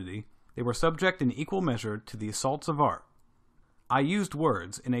timidity, they were subject in equal measure to the assaults of art. I used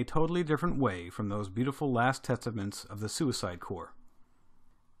words in a totally different way from those beautiful last testaments of the Suicide Corps.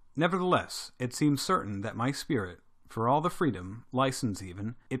 Nevertheless, it seems certain that my spirit, for all the freedom, license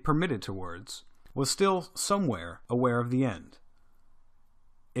even, it permitted to words, was still somewhere aware of the end.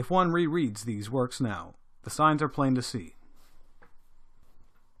 If one rereads these works now, the signs are plain to see.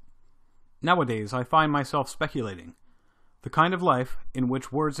 Nowadays, I find myself speculating. The kind of life in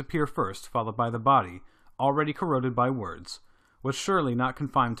which words appear first, followed by the body, already corroded by words, was surely not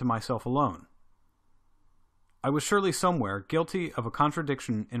confined to myself alone. I was surely somewhere guilty of a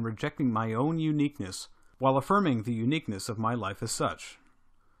contradiction in rejecting my own uniqueness while affirming the uniqueness of my life as such.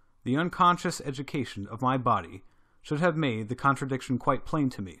 The unconscious education of my body should have made the contradiction quite plain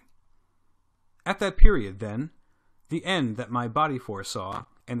to me. At that period, then, the end that my body foresaw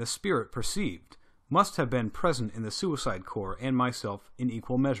and the spirit perceived must have been present in the Suicide Corps and myself in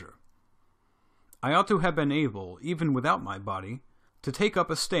equal measure. I ought to have been able, even without my body, to take up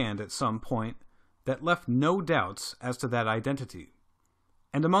a stand at some point that left no doubts as to that identity.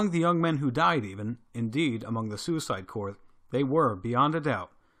 And among the young men who died even, indeed among the Suicide Corps, they were, beyond a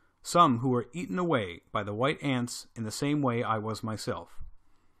doubt, some who were eaten away by the white ants in the same way I was myself.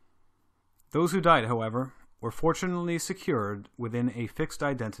 Those who died, however, were fortunately secured within a fixed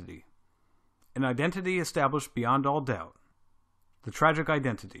identity. An identity established beyond all doubt. The tragic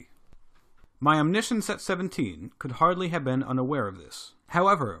identity. My omniscience at 17 could hardly have been unaware of this.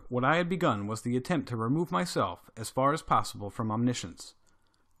 However, what I had begun was the attempt to remove myself as far as possible from omniscience.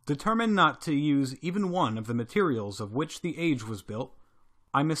 Determined not to use even one of the materials of which the age was built,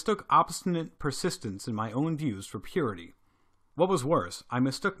 I mistook obstinate persistence in my own views for purity. What was worse, I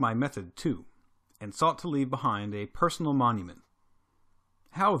mistook my method too, and sought to leave behind a personal monument.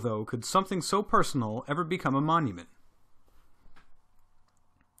 How, though, could something so personal ever become a monument?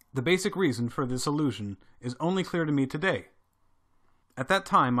 The basic reason for this illusion is only clear to me today. At that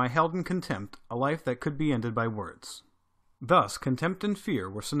time I held in contempt a life that could be ended by words. Thus, contempt and fear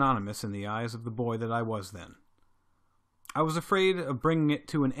were synonymous in the eyes of the boy that I was then. I was afraid of bringing it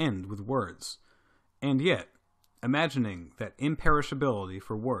to an end with words, and yet, imagining that imperishability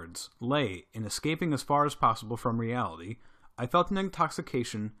for words lay in escaping as far as possible from reality, I felt an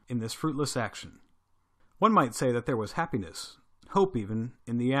intoxication in this fruitless action. One might say that there was happiness, hope even,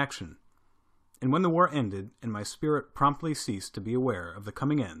 in the action. And when the war ended, and my spirit promptly ceased to be aware of the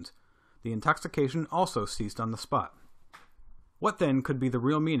coming end, the intoxication also ceased on the spot. What then could be the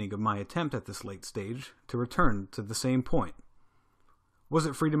real meaning of my attempt at this late stage to return to the same point? Was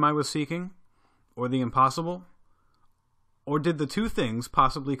it freedom I was seeking? Or the impossible? Or did the two things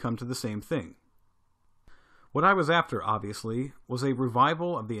possibly come to the same thing? What I was after, obviously, was a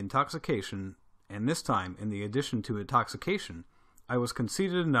revival of the intoxication, and this time, in the addition to intoxication, I was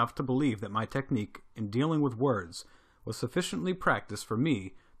conceited enough to believe that my technique in dealing with words was sufficiently practiced for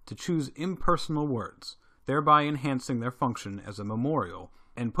me to choose impersonal words, thereby enhancing their function as a memorial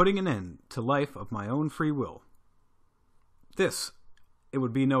and putting an end to life of my own free will. This, it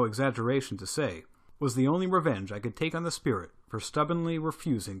would be no exaggeration to say, was the only revenge I could take on the spirit for stubbornly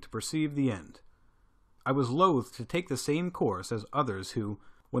refusing to perceive the end. I was loath to take the same course as others who,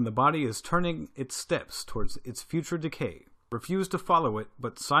 when the body is turning its steps towards its future decay, refuse to follow it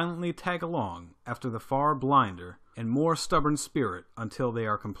but silently tag along after the far blinder and more stubborn spirit until they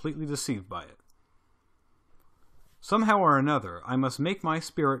are completely deceived by it. Somehow or another, I must make my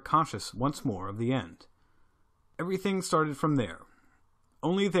spirit conscious once more of the end. Everything started from there.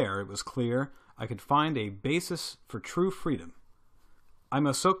 Only there, it was clear, I could find a basis for true freedom. I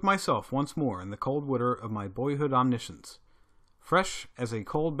must soak myself once more in the cold water of my boyhood omniscience. Fresh as a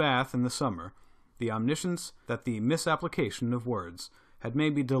cold bath in the summer, the omniscience that the misapplication of words had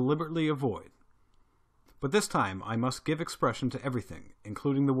made me deliberately avoid. But this time I must give expression to everything,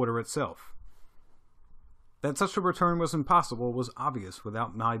 including the water itself. That such a return was impossible was obvious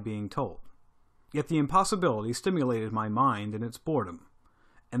without my being told. Yet the impossibility stimulated my mind in its boredom,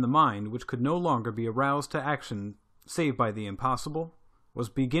 and the mind which could no longer be aroused to action save by the impossible was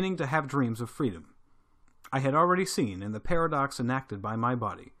beginning to have dreams of freedom. I had already seen, in the paradox enacted by my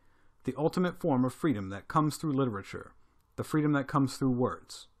body, the ultimate form of freedom that comes through literature, the freedom that comes through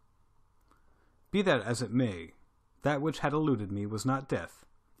words. Be that as it may, that which had eluded me was not death.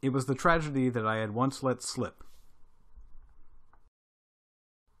 It was the tragedy that I had once let slip.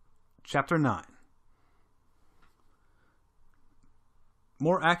 Chapter 9.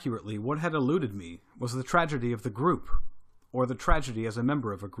 More accurately, what had eluded me was the tragedy of the group, or the tragedy as a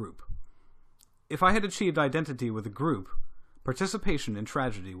member of a group. If I had achieved identity with a group, participation in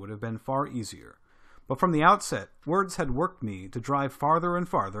tragedy would have been far easier. But from the outset, words had worked me to drive farther and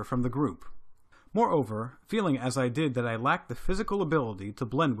farther from the group. Moreover, feeling as I did that I lacked the physical ability to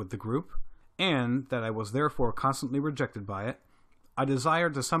blend with the group, and that I was therefore constantly rejected by it, I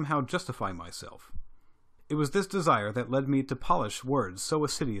desired to somehow justify myself. It was this desire that led me to polish words so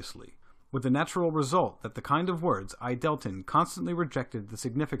assiduously, with the natural result that the kind of words I dealt in constantly rejected the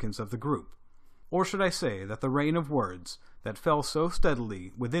significance of the group. Or should I say that the rain of words that fell so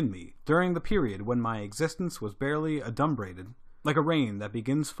steadily within me during the period when my existence was barely adumbrated, like a rain that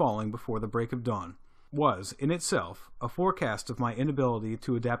begins falling before the break of dawn, was, in itself, a forecast of my inability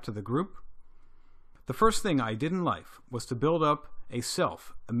to adapt to the group? The first thing I did in life was to build up a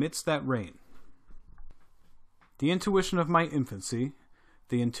self amidst that rain. The intuition of my infancy,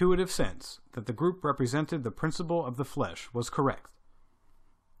 the intuitive sense that the group represented the principle of the flesh, was correct.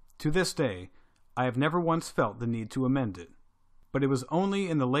 To this day, I have never once felt the need to amend it, but it was only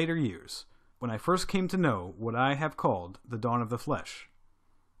in the later years, when I first came to know what I have called the dawn of the flesh,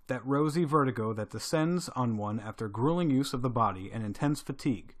 that rosy vertigo that descends on one after grueling use of the body and intense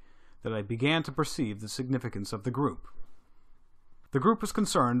fatigue, that I began to perceive the significance of the group. The group was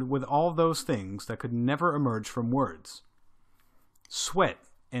concerned with all those things that could never emerge from words. Sweat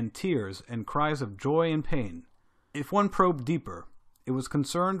and tears and cries of joy and pain. If one probed deeper, it was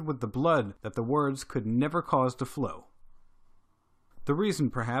concerned with the blood that the words could never cause to flow. The reason,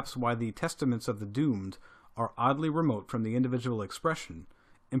 perhaps, why the testaments of the doomed are oddly remote from the individual expression,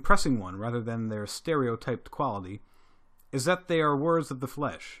 impressing one rather than their stereotyped quality, is that they are words of the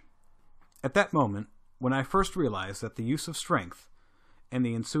flesh. At that moment, when I first realized that the use of strength, and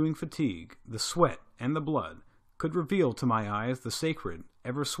the ensuing fatigue, the sweat, and the blood, could reveal to my eyes the sacred,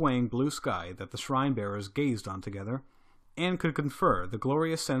 ever-swaying blue sky that the shrine-bearers gazed on together, and could confer the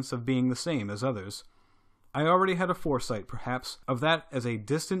glorious sense of being the same as others, I already had a foresight, perhaps, of that as a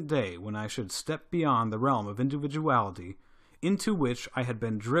distant day when I should step beyond the realm of individuality, into which I had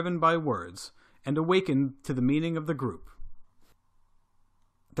been driven by words, and awakened to the meaning of the group.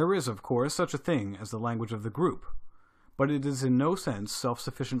 There is, of course, such a thing as the language of the group, but it is in no sense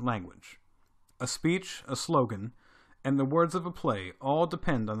self-sufficient language. A speech, a slogan, and the words of a play all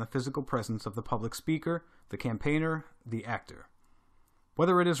depend on the physical presence of the public speaker, the campaigner, the actor.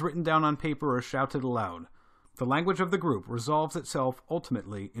 Whether it is written down on paper or shouted aloud, the language of the group resolves itself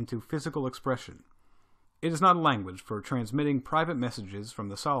ultimately into physical expression. It is not a language for transmitting private messages from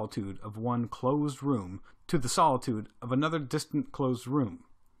the solitude of one closed room to the solitude of another distant closed room.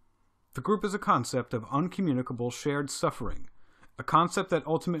 The group is a concept of uncommunicable shared suffering, a concept that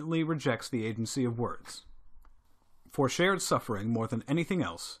ultimately rejects the agency of words. For shared suffering, more than anything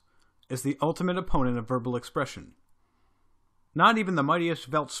else, is the ultimate opponent of verbal expression. Not even the mightiest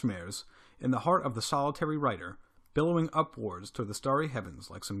Weltschmerz in the heart of the solitary writer, billowing upwards toward the starry heavens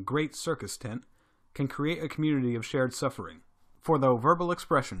like some great circus tent, can create a community of shared suffering. For though verbal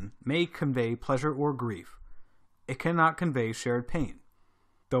expression may convey pleasure or grief, it cannot convey shared pain.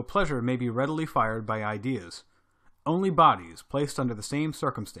 Though pleasure may be readily fired by ideas, only bodies placed under the same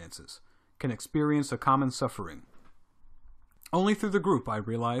circumstances can experience a common suffering. Only through the group, I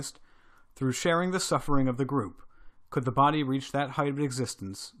realized, through sharing the suffering of the group, could the body reach that height of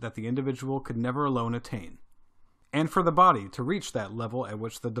existence that the individual could never alone attain. And for the body to reach that level at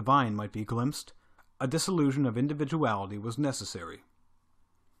which the divine might be glimpsed, a dissolution of individuality was necessary.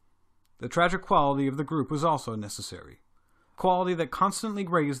 The tragic quality of the group was also necessary. Quality that constantly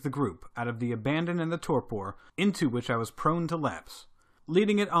raised the group out of the abandon and the torpor into which I was prone to lapse,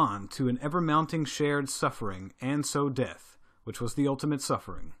 leading it on to an ever-mounting shared suffering, and so death, which was the ultimate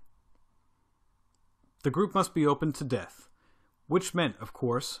suffering. The group must be open to death, which meant, of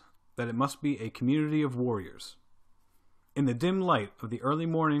course, that it must be a community of warriors. In the dim light of the early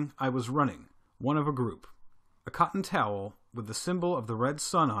morning I was running, one of a group. A cotton towel with the symbol of the red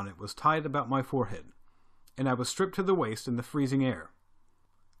sun on it was tied about my forehead, and I was stripped to the waist in the freezing air.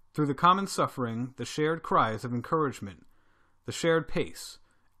 Through the common suffering, the shared cries of encouragement, the shared pace,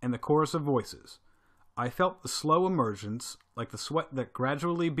 and the chorus of voices, I felt the slow emergence, like the sweat that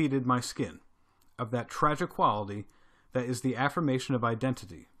gradually beaded my skin, of that tragic quality that is the affirmation of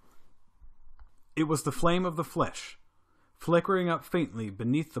identity. It was the flame of the flesh, flickering up faintly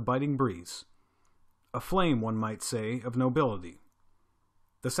beneath the biting breeze. A flame, one might say, of nobility.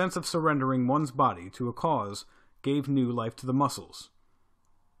 The sense of surrendering one's body to a cause gave new life to the muscles.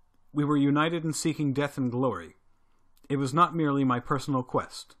 We were united in seeking death and glory. It was not merely my personal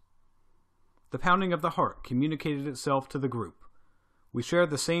quest. The pounding of the heart communicated itself to the group. We shared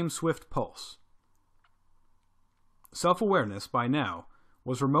the same swift pulse. Self-awareness, by now,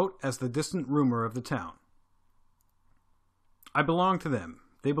 was remote as the distant rumor of the town. I belonged to them.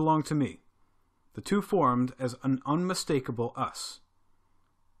 They belonged to me. The two formed as an unmistakable us.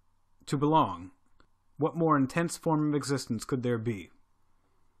 To belong, what more intense form of existence could there be?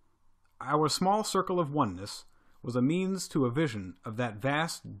 Our small circle of oneness was a means to a vision of that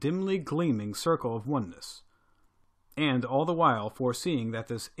vast, dimly gleaming circle of oneness, and all the while foreseeing that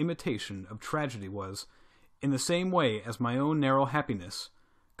this imitation of tragedy was, in the same way as my own narrow happiness,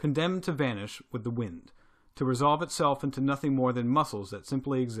 condemned to vanish with the wind, to resolve itself into nothing more than muscles that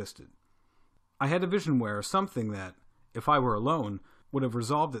simply existed. I had a vision where something that, if I were alone, would have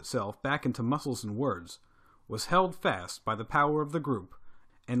resolved itself back into muscles and words, was held fast by the power of the group,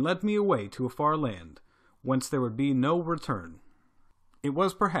 and led me away to a far land, whence there would be no return. It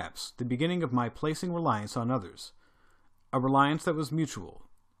was, perhaps, the beginning of my placing reliance on others, a reliance that was mutual,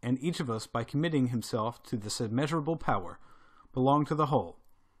 and each of us, by committing himself to this immeasurable power, belonged to the whole.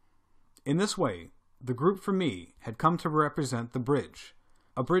 In this way, the group for me had come to represent the bridge,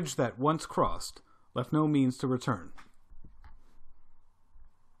 a bridge that, once crossed, left no means to return.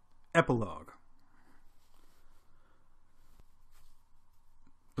 Epilogue.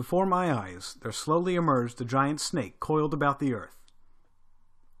 Before my eyes, there slowly emerged a giant snake coiled about the earth.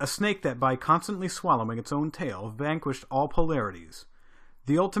 A snake that, by constantly swallowing its own tail, vanquished all polarities.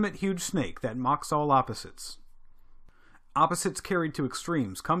 The ultimate huge snake that mocks all opposites. Opposites carried to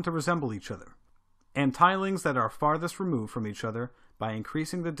extremes come to resemble each other, and tilings that are farthest removed from each other, by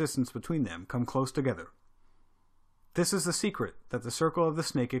increasing the distance between them, come close together. This is the secret that the circle of the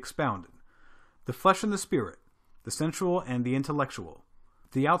snake expounded. The flesh and the spirit, the sensual and the intellectual,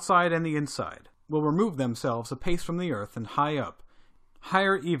 the outside and the inside, will remove themselves a pace from the earth and high up,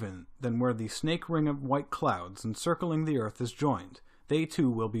 higher even than where the snake ring of white clouds encircling the earth is joined. They too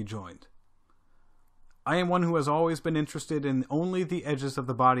will be joined. I am one who has always been interested in only the edges of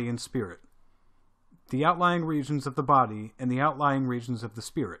the body and spirit, the outlying regions of the body and the outlying regions of the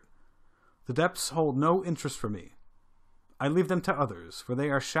spirit. The depths hold no interest for me. I leave them to others, for they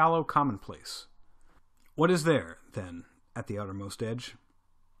are shallow commonplace. What is there, then, at the outermost edge?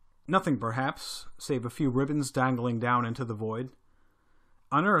 Nothing, perhaps, save a few ribbons dangling down into the void.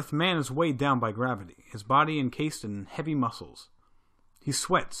 On earth, man is weighed down by gravity, his body encased in heavy muscles. He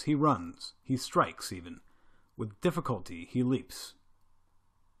sweats, he runs, he strikes even. With difficulty, he leaps.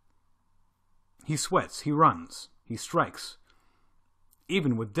 He sweats, he runs, he strikes.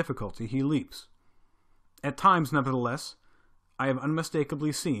 Even with difficulty, he leaps. At times, nevertheless, I have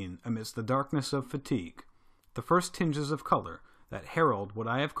unmistakably seen, amidst the darkness of fatigue, the first tinges of color that herald what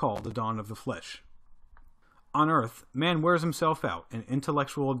I have called the dawn of the flesh. On earth, man wears himself out in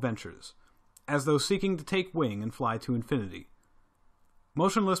intellectual adventures, as though seeking to take wing and fly to infinity.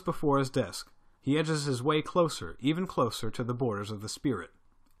 Motionless before his desk, he edges his way closer, even closer to the borders of the spirit,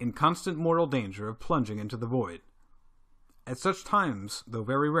 in constant mortal danger of plunging into the void. At such times, though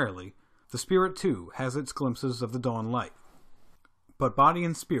very rarely, the spirit too has its glimpses of the dawn light. But body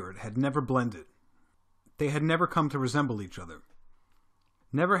and spirit had never blended. They had never come to resemble each other.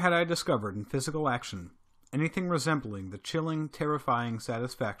 Never had I discovered in physical action anything resembling the chilling, terrifying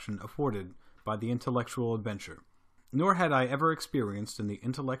satisfaction afforded by the intellectual adventure. Nor had I ever experienced in the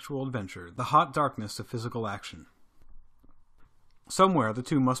intellectual adventure the hot darkness of physical action. Somewhere the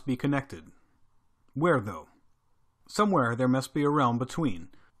two must be connected. Where, though? Somewhere there must be a realm between,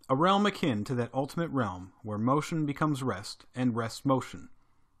 a realm akin to that ultimate realm where motion becomes rest, and rest motion.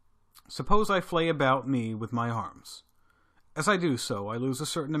 Suppose I flay about me with my arms. As I do so, I lose a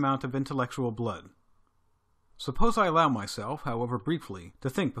certain amount of intellectual blood. Suppose I allow myself, however briefly, to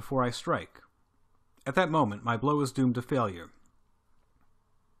think before I strike. At that moment, my blow is doomed to failure.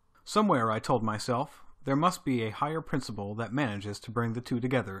 Somewhere, I told myself, there must be a higher principle that manages to bring the two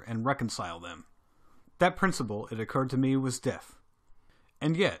together and reconcile them. That principle, it occurred to me, was death.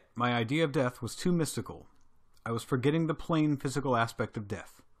 And yet, my idea of death was too mystical. I was forgetting the plain physical aspect of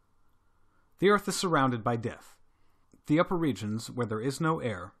death. The earth is surrounded by death. The upper regions, where there is no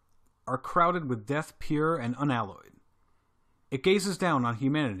air, are crowded with death pure and unalloyed. It gazes down on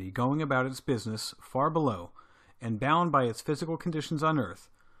humanity going about its business far below, and bound by its physical conditions on earth,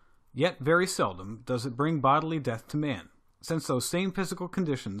 Yet very seldom does it bring bodily death to man, since those same physical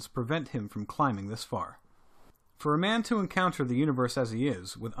conditions prevent him from climbing this far. For a man to encounter the universe as he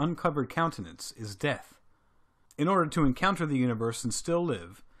is, with uncovered countenance, is death. In order to encounter the universe and still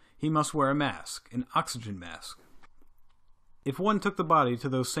live, he must wear a mask, an oxygen mask. If one took the body to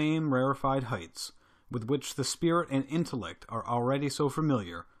those same rarefied heights, with which the spirit and intellect are already so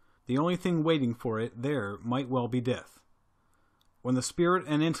familiar, the only thing waiting for it there might well be death. When the spirit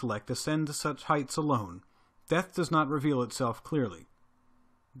and intellect ascend to such heights alone, death does not reveal itself clearly.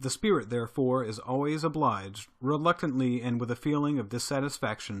 The spirit, therefore, is always obliged, reluctantly and with a feeling of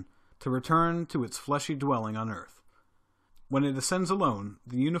dissatisfaction, to return to its fleshy dwelling on earth. When it ascends alone,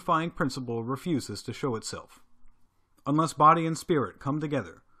 the unifying principle refuses to show itself. Unless body and spirit come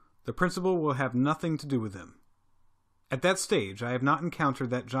together, the principle will have nothing to do with them. At that stage, I have not encountered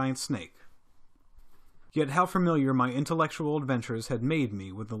that giant snake. Yet how familiar my intellectual adventures had made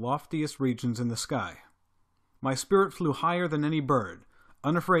me with the loftiest regions in the sky. My spirit flew higher than any bird,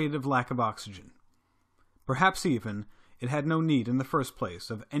 unafraid of lack of oxygen. Perhaps even, it had no need in the first place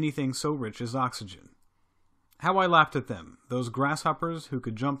of anything so rich as oxygen. How I laughed at them, those grasshoppers who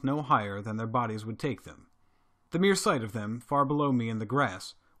could jump no higher than their bodies would take them. The mere sight of them, far below me in the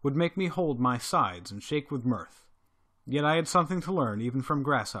grass, would make me hold my sides and shake with mirth. Yet I had something to learn even from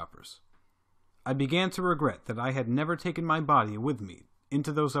grasshoppers. I began to regret that I had never taken my body with me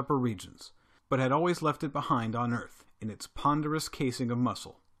into those upper regions, but had always left it behind on earth in its ponderous casing of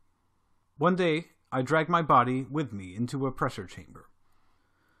muscle. One day, I dragged my body with me into a pressure chamber.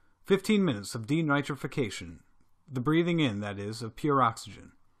 15 minutes of denitrification, the breathing in, that is, of pure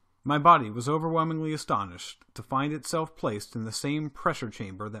oxygen. My body was overwhelmingly astonished to find itself placed in the same pressure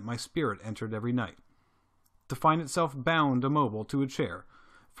chamber that my spirit entered every night, to find itself bound immobile to a chair,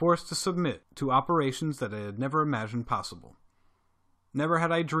 forced to submit to operations that I had never imagined possible. Never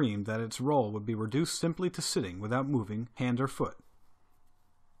had I dreamed that its role would be reduced simply to sitting without moving hand or foot.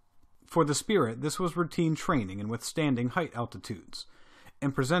 For the spirit, this was routine training in withstanding height altitudes,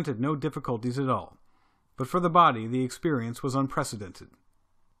 and presented no difficulties at all, but for the body the experience was unprecedented.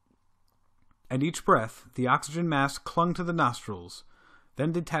 At each breath, the oxygen mask clung to the nostrils,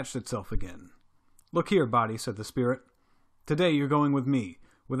 then detached itself again. "Look here, body," said the spirit. "Today you're going with me,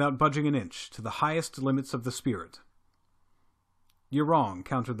 without budging an inch, to the highest limits of the spirit." "You're wrong,"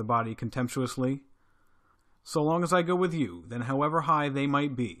 countered the body contemptuously. "So long as I go with you, then however high they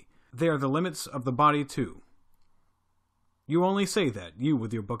might be, they are the limits of the body too." "You only say that, you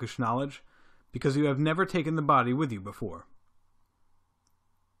with your bookish knowledge, because you have never taken the body with you before."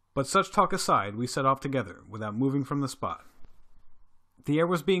 But such talk aside, we set off together, without moving from the spot. The air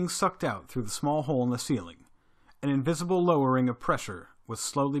was being sucked out through the small hole in the ceiling. An invisible lowering of pressure was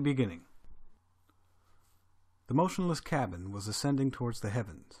slowly beginning. The motionless cabin was ascending towards the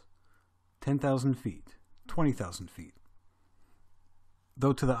heavens. 10,000 feet, 20,000 feet.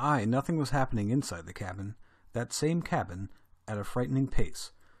 Though to the eye nothing was happening inside the cabin, that same cabin, at a frightening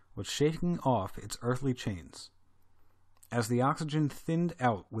pace, was shaking off its earthly chains. As the oxygen thinned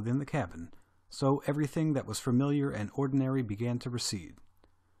out within the cabin, so everything that was familiar and ordinary began to recede.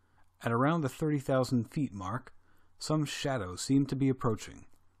 At around the 30,000 feet mark, some shadow seemed to be approaching,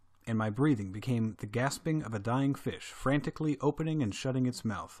 and my breathing became the gasping of a dying fish frantically opening and shutting its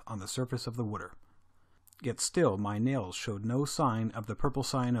mouth on the surface of the water. Yet still my nails showed no sign of the purple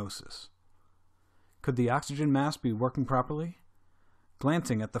cyanosis. Could the oxygen mask be working properly?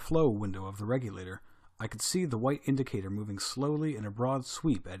 Glancing at the flow window of the regulator, I could see the white indicator moving slowly in a broad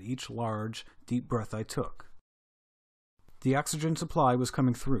sweep at each large, deep breath I took. The oxygen supply was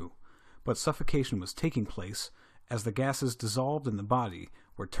coming through, but suffocation was taking place as the gases dissolved in the body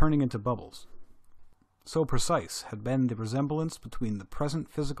were turning into bubbles. So precise had been the resemblance between the present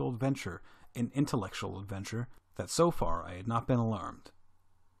physical adventure and intellectual adventure that so far I had not been alarmed.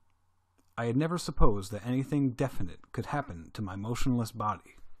 I had never supposed that anything definite could happen to my motionless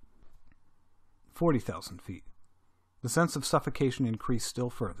body. 40,000 feet. The sense of suffocation increased still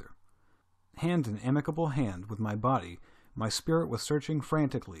further. Hand in amicable hand with my body, my spirit was searching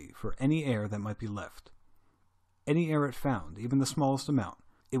frantically for any air that might be left. Any air it found, even the smallest amount,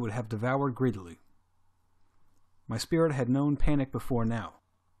 it would have devoured greedily. My spirit had known panic before now.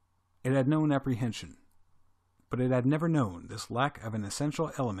 It had known apprehension. But it had never known this lack of an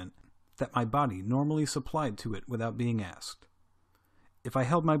essential element that my body normally supplied to it without being asked. If I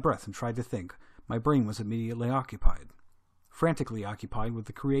held my breath and tried to think, my brain was immediately occupied, frantically occupied with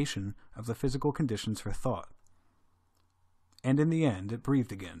the creation of the physical conditions for thought. And in the end it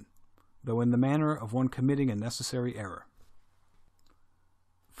breathed again, though in the manner of one committing a necessary error.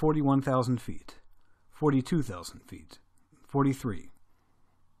 41,000 feet, 42,000 feet, 43.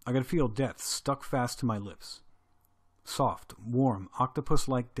 I could feel death stuck fast to my lips. Soft, warm,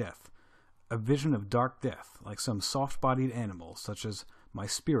 octopus-like death, a vision of dark death, like some soft-bodied animal such as my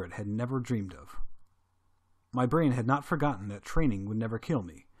spirit had never dreamed of. My brain had not forgotten that training would never kill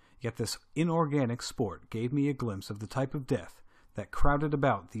me, yet this inorganic sport gave me a glimpse of the type of death that crowded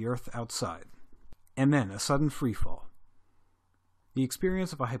about the earth outside. And then a sudden freefall. The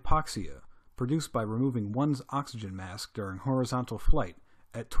experience of a hypoxia, produced by removing one's oxygen mask during horizontal flight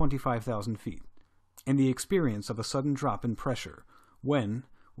at 25,000 feet, and the experience of a sudden drop in pressure when,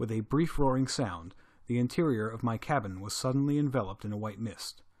 with a brief roaring sound, the interior of my cabin was suddenly enveloped in a white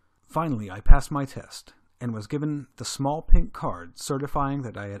mist. Finally, I passed my test, and was given the small pink card certifying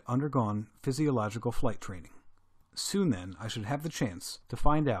that I had undergone physiological flight training. Soon then, I should have the chance to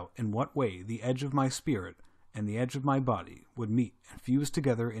find out in what way the edge of my spirit and the edge of my body would meet and fuse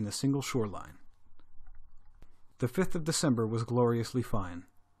together in a single shoreline. The 5th of December was gloriously fine.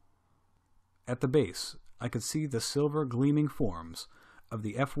 At the base, I could see the silver gleaming forms of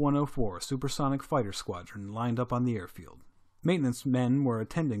the F-104 Supersonic Fighter Squadron lined up on the airfield. Maintenance men were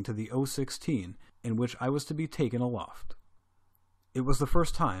attending to the O-16, in which I was to be taken aloft. It was the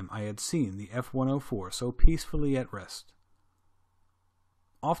first time I had seen the F-104 so peacefully at rest.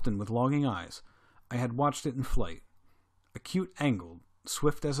 Often with longing eyes, I had watched it in flight. Acute-angled,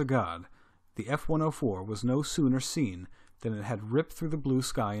 swift as a god, the F-104 was no sooner seen than it had ripped through the blue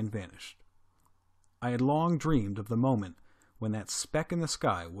sky and vanished. I had long dreamed of the moment when that speck in the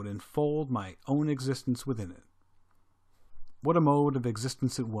sky would enfold my own existence within it. What a mode of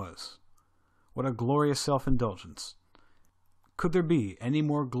existence it was! What a glorious self-indulgence! Could there be any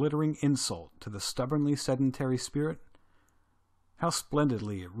more glittering insult to the stubbornly sedentary spirit? How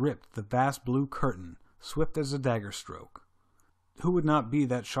splendidly it ripped the vast blue curtain, swift as a dagger stroke. Who would not be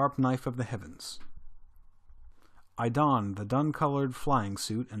that sharp knife of the heavens? I donned the dun-colored flying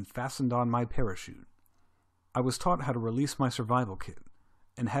suit and fastened on my parachute. I was taught how to release my survival kit,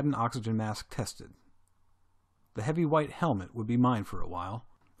 and had an oxygen mask tested. The heavy white helmet would be mine for a while,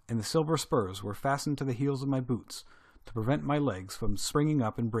 and the silver spurs were fastened to the heels of my boots to prevent my legs from springing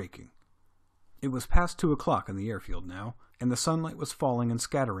up and breaking. It was past 2 o'clock on the airfield now, and the sunlight was falling and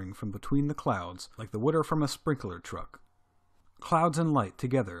scattering from between the clouds like the water from a sprinkler truck. Clouds and light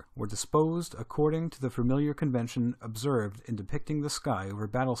together were disposed according to the familiar convention observed in depicting the sky over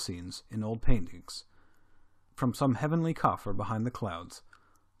battle scenes in old paintings. From some heavenly coffer behind the clouds,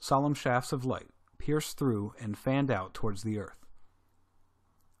 solemn shafts of light pierced through and fanned out towards the earth.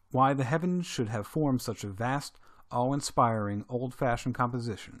 Why the heavens should have formed such a vast, awe-inspiring, old-fashioned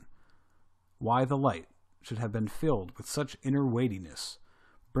composition, why the light should have been filled with such inner weightiness,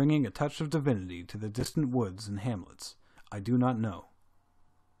 bringing a touch of divinity to the distant woods and hamlets, I do not know.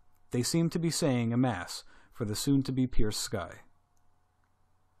 They seemed to be saying a mass for the soon-to-be pierced sky.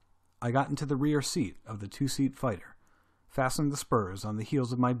 I got into the rear seat of the 2-seat fighter, fastened the spurs on the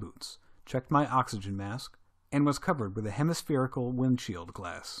heels of my boots, checked my oxygen mask, and was covered with a hemispherical windshield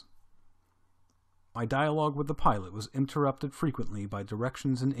glass. My dialogue with the pilot was interrupted frequently by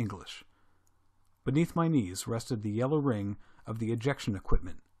directions in English. Beneath my knees rested the yellow ring of the ejection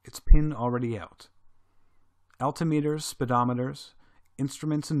equipment, its pin already out. Altimeters, speedometers,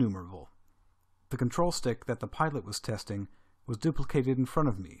 instruments innumerable. The control stick that the pilot was testing was duplicated in front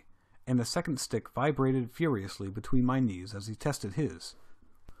of me, and the second stick vibrated furiously between my knees as he tested his.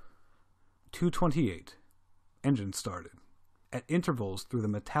 2:28. Engine started. At intervals through the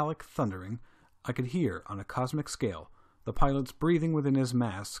metallic thundering, I could hear, on a cosmic scale, the pilot's breathing within his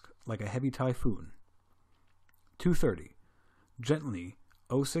mask like a heavy typhoon. 2:30. Gently,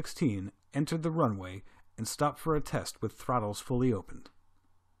 O-16 entered the runway and stopped for a test with throttles fully opened.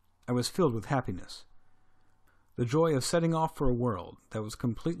 I was filled with happiness. The joy of setting off for a world that was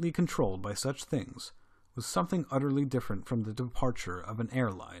completely controlled by such things was something utterly different from the departure of an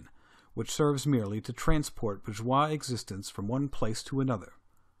airline, which serves merely to transport bourgeois existence from one place to another.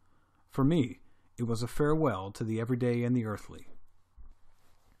 For me, it was a farewell to the everyday and the earthly.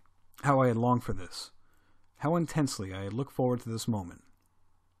 How I had longed for this! How intensely I had looked forward to this moment!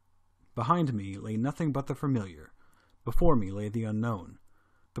 Behind me lay nothing but the familiar. Before me lay the unknown.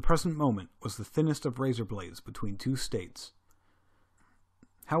 The present moment was the thinnest of razor blades between two states.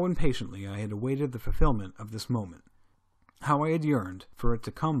 How impatiently I had awaited the fulfillment of this moment. How I had yearned for it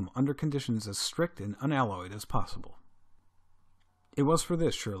to come under conditions as strict and unalloyed as possible. It was for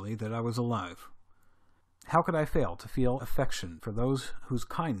this, surely, that I was alive. How could I fail to feel affection for those whose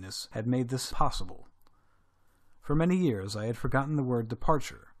kindness had made this possible? For many years I had forgotten the word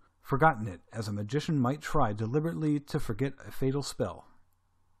departure, forgotten it as a magician might try deliberately to forget a fatal spell.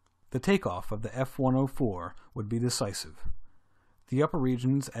 The takeoff of the F-104 would be decisive. The upper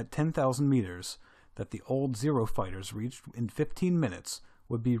regions at 10,000 meters that the old Zero fighters reached in 15 minutes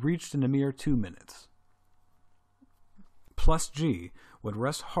would be reached in a mere 2 minutes. Plus G would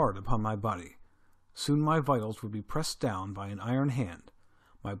rest hard upon my body. Soon my vitals would be pressed down by an iron hand,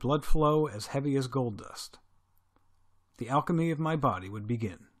 my blood flow as heavy as gold dust. The alchemy of my body would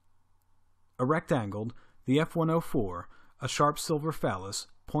begin. Erect-angled, the F-104, a sharp silver phallus,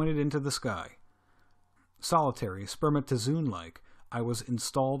 pointed into the sky. Solitary, spermatozoon-like, I was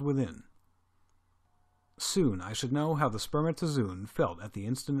installed within. Soon I should know how the spermatozoon felt at the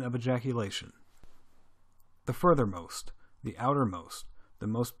instant of ejaculation. The furthermost, the outermost, the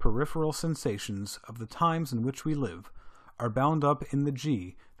most peripheral sensations of the times in which we live are bound up in the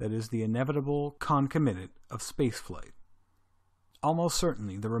G that is the inevitable concomitant of spaceflight. Almost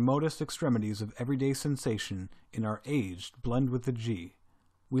certainly the remotest extremities of everyday sensation in our age blend with the G.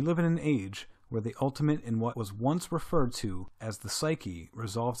 We live in an age where the ultimate in what was once referred to as the psyche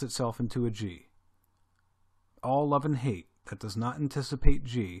resolves itself into a G. All love and hate that does not anticipate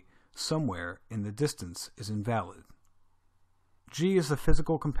G somewhere in the distance is invalid. G is the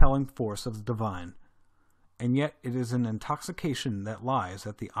physical compelling force of the divine, and yet it is an intoxication that lies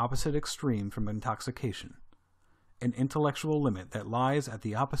at the opposite extreme from intoxication, an intellectual limit that lies at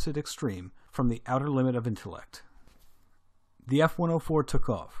the opposite extreme from the outer limit of intellect. The F-104 took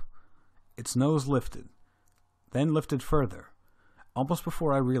off. Its nose lifted, then lifted further. Almost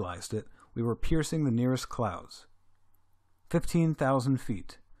before I realized it, we were piercing the nearest clouds. 15,000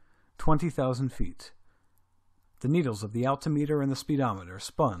 feet, 20,000 feet. The needles of the altimeter and the speedometer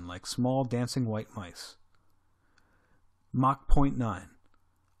spun like small dancing white mice. Mach 0.9.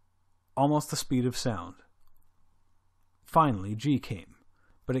 Almost the speed of sound. Finally, G came,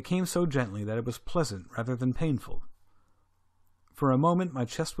 but it came so gently that it was pleasant rather than painful. For a moment my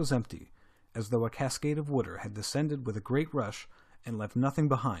chest was empty, as though a cascade of water had descended with a great rush and left nothing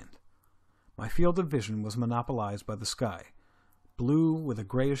behind. My field of vision was monopolized by the sky, blue with a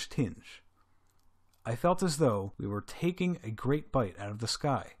grayish tinge. I felt as though we were taking a great bite out of the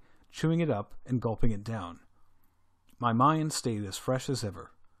sky, chewing it up and gulping it down. My mind stayed as fresh as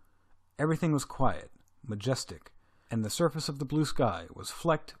ever. Everything was quiet, majestic, and the surface of the blue sky was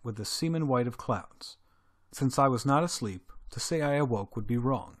flecked with the semen white of clouds. Since I was not asleep, to say I awoke would be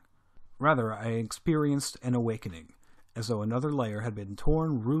wrong. Rather, I experienced an awakening, as though another layer had been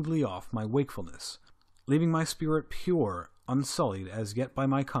torn rudely off my wakefulness, leaving my spirit pure, unsullied as yet by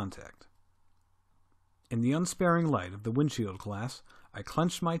my contact. In the unsparing light of the windshield glass, I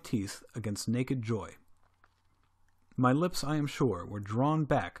clenched my teeth against naked joy. My lips, I am sure, were drawn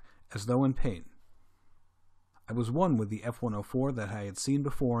back as though in pain. I was one with the F-104 that I had seen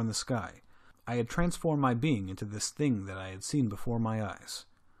before in the sky. I had transformed my being into this thing that I had seen before my eyes.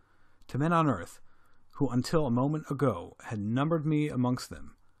 To men on earth, who until a moment ago had numbered me amongst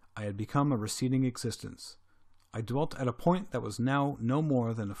them, I had become a receding existence. I dwelt at a point that was now no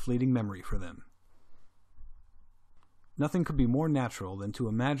more than a fleeting memory for them. Nothing could be more natural than to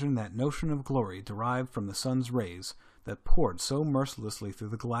imagine that notion of glory derived from the sun's rays that poured so mercilessly through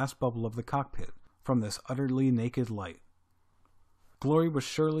the glass bubble of the cockpit from this utterly naked light. Glory was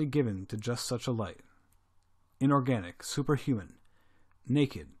surely given to just such a light. Inorganic, superhuman,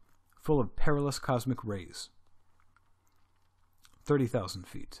 naked, full of perilous cosmic rays. 30,000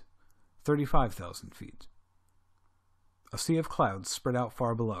 feet, 35,000 feet. A sea of clouds spread out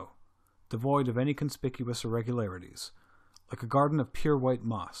far below, devoid of any conspicuous irregularities, like a garden of pure white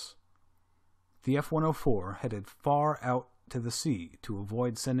moss. The F-104 headed far out to the sea to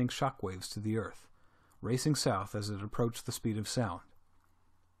avoid sending shockwaves to the earth, racing south as it approached the speed of sound.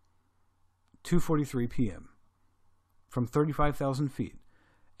 2:43 p.m. From 35,000 feet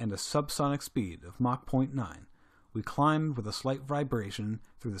and a subsonic speed of Mach 0.9, we climbed with a slight vibration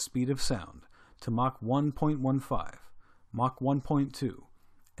through the speed of sound to Mach 1.15, Mach 1.2,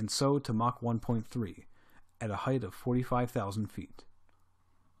 and so to Mach 1.3, at a height of 45,000 feet.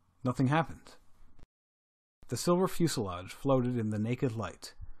 Nothing happened. The silver fuselage floated in the naked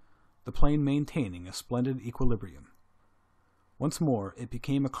light, the plane maintaining a splendid equilibrium. Once more, it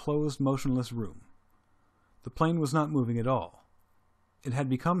became a closed, motionless room. The plane was not moving at all. It had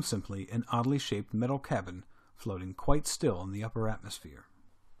become simply an oddly shaped metal cabin floating quite still in the upper atmosphere.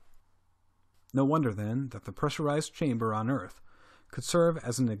 No wonder, then, that the pressurized chamber on Earth could serve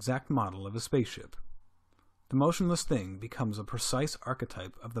as an exact model of a spaceship. The motionless thing becomes a precise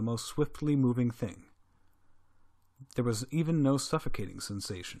archetype of the most swiftly moving thing. There was even no suffocating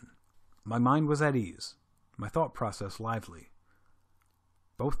sensation. My mind was at ease, my thought process lively.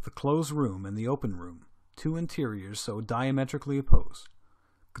 Both the closed room and the open room, two interiors so diametrically opposed,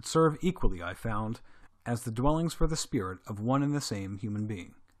 could serve equally, I found, as the dwellings for the spirit of one and the same human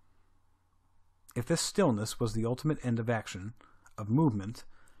being. If this stillness was the ultimate end of action, of movement,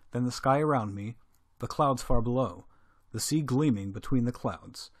 then the sky around me, the clouds far below, the sea gleaming between the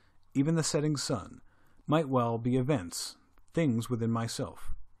clouds, even the setting sun, might well be events, things within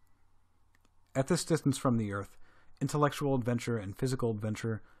myself. At this distance from the earth, intellectual adventure and physical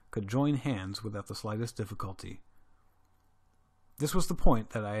adventure could join hands without the slightest difficulty. This was the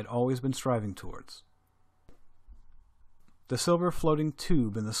point that I had always been striving towards. The silver floating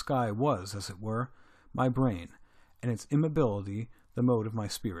tube in the sky was, as it were, my brain, and its immobility the mode of my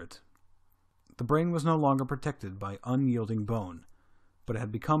spirit. The brain was no longer protected by unyielding bone, but it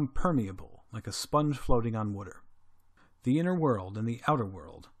had become permeable, like a sponge floating on water. The inner world and the outer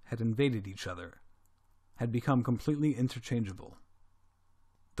world had invaded each other, had become completely interchangeable.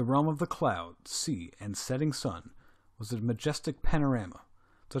 The realm of the cloud, sea, and setting sun was a majestic panorama,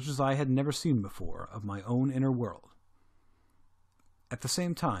 such as I had never seen before, of my own inner world. At the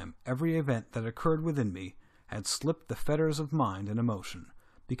same time, every event that occurred within me had slipped the fetters of mind and emotion,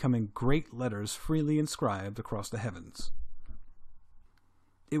 becoming great letters freely inscribed across the heavens.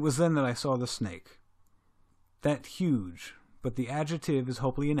 It was then that I saw the snake. That huge, but the adjective is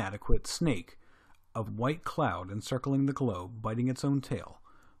hopefully inadequate, snake of white cloud encircling the globe, biting its own tail,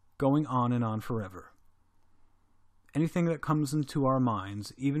 going on and on forever. Anything that comes into our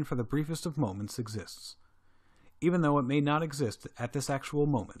minds, even for the briefest of moments, exists. Even though it may not exist at this actual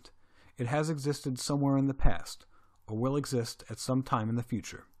moment, it has existed somewhere in the past, or will exist at some time in the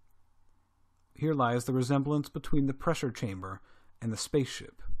future. Here lies the resemblance between the pressure chamber and the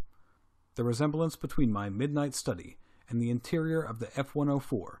spaceship, the resemblance between my midnight study and the interior of the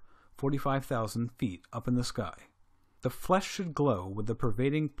F-104, 45,000 feet up in the sky. The flesh should glow with the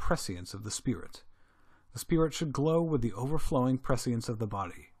pervading prescience of the spirit. The spirit should glow with the overflowing prescience of the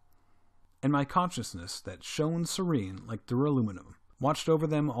body. And my consciousness, that shone serene like duraluminum, watched over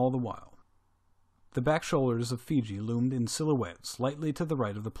them all the while. The back shoulders of Fiji loomed in silhouette slightly to the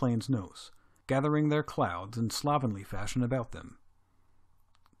right of the plane's nose, gathering their clouds in slovenly fashion about them.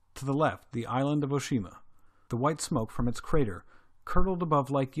 To the left, the island of Oshima, the white smoke from its crater, curdled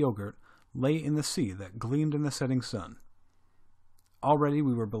above like yogurt, lay in the sea that gleamed in the setting sun. Already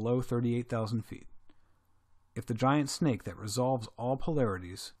we were below 38,000 feet. If the giant snake that resolves all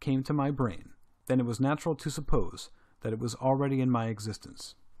polarities came to my brain, then it was natural to suppose that it was already in my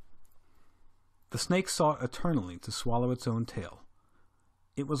existence. The snake sought eternally to swallow its own tail.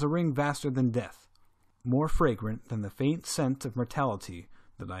 It was a ring vaster than death, more fragrant than the faint scent of mortality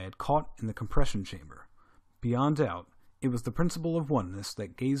that I had caught in the compression chamber. Beyond doubt, it was the principle of oneness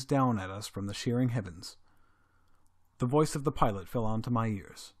that gazed down at us from the shearing heavens. The voice of the pilot fell onto my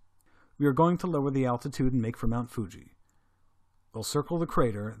ears. We are going to lower the altitude and make for Mount Fuji. We'll circle the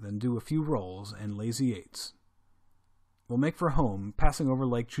crater, then do a few rolls and lazy eights. We'll make for home, passing over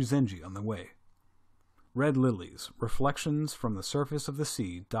Lake Chuzenji on the way. Red lilies, reflections from the surface of the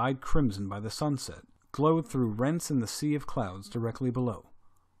sea dyed crimson by the sunset, glowed through rents in the sea of clouds directly below.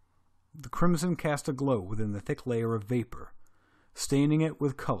 The crimson cast a glow within the thick layer of vapor, staining it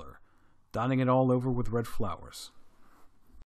with color, dotting it all over with red flowers.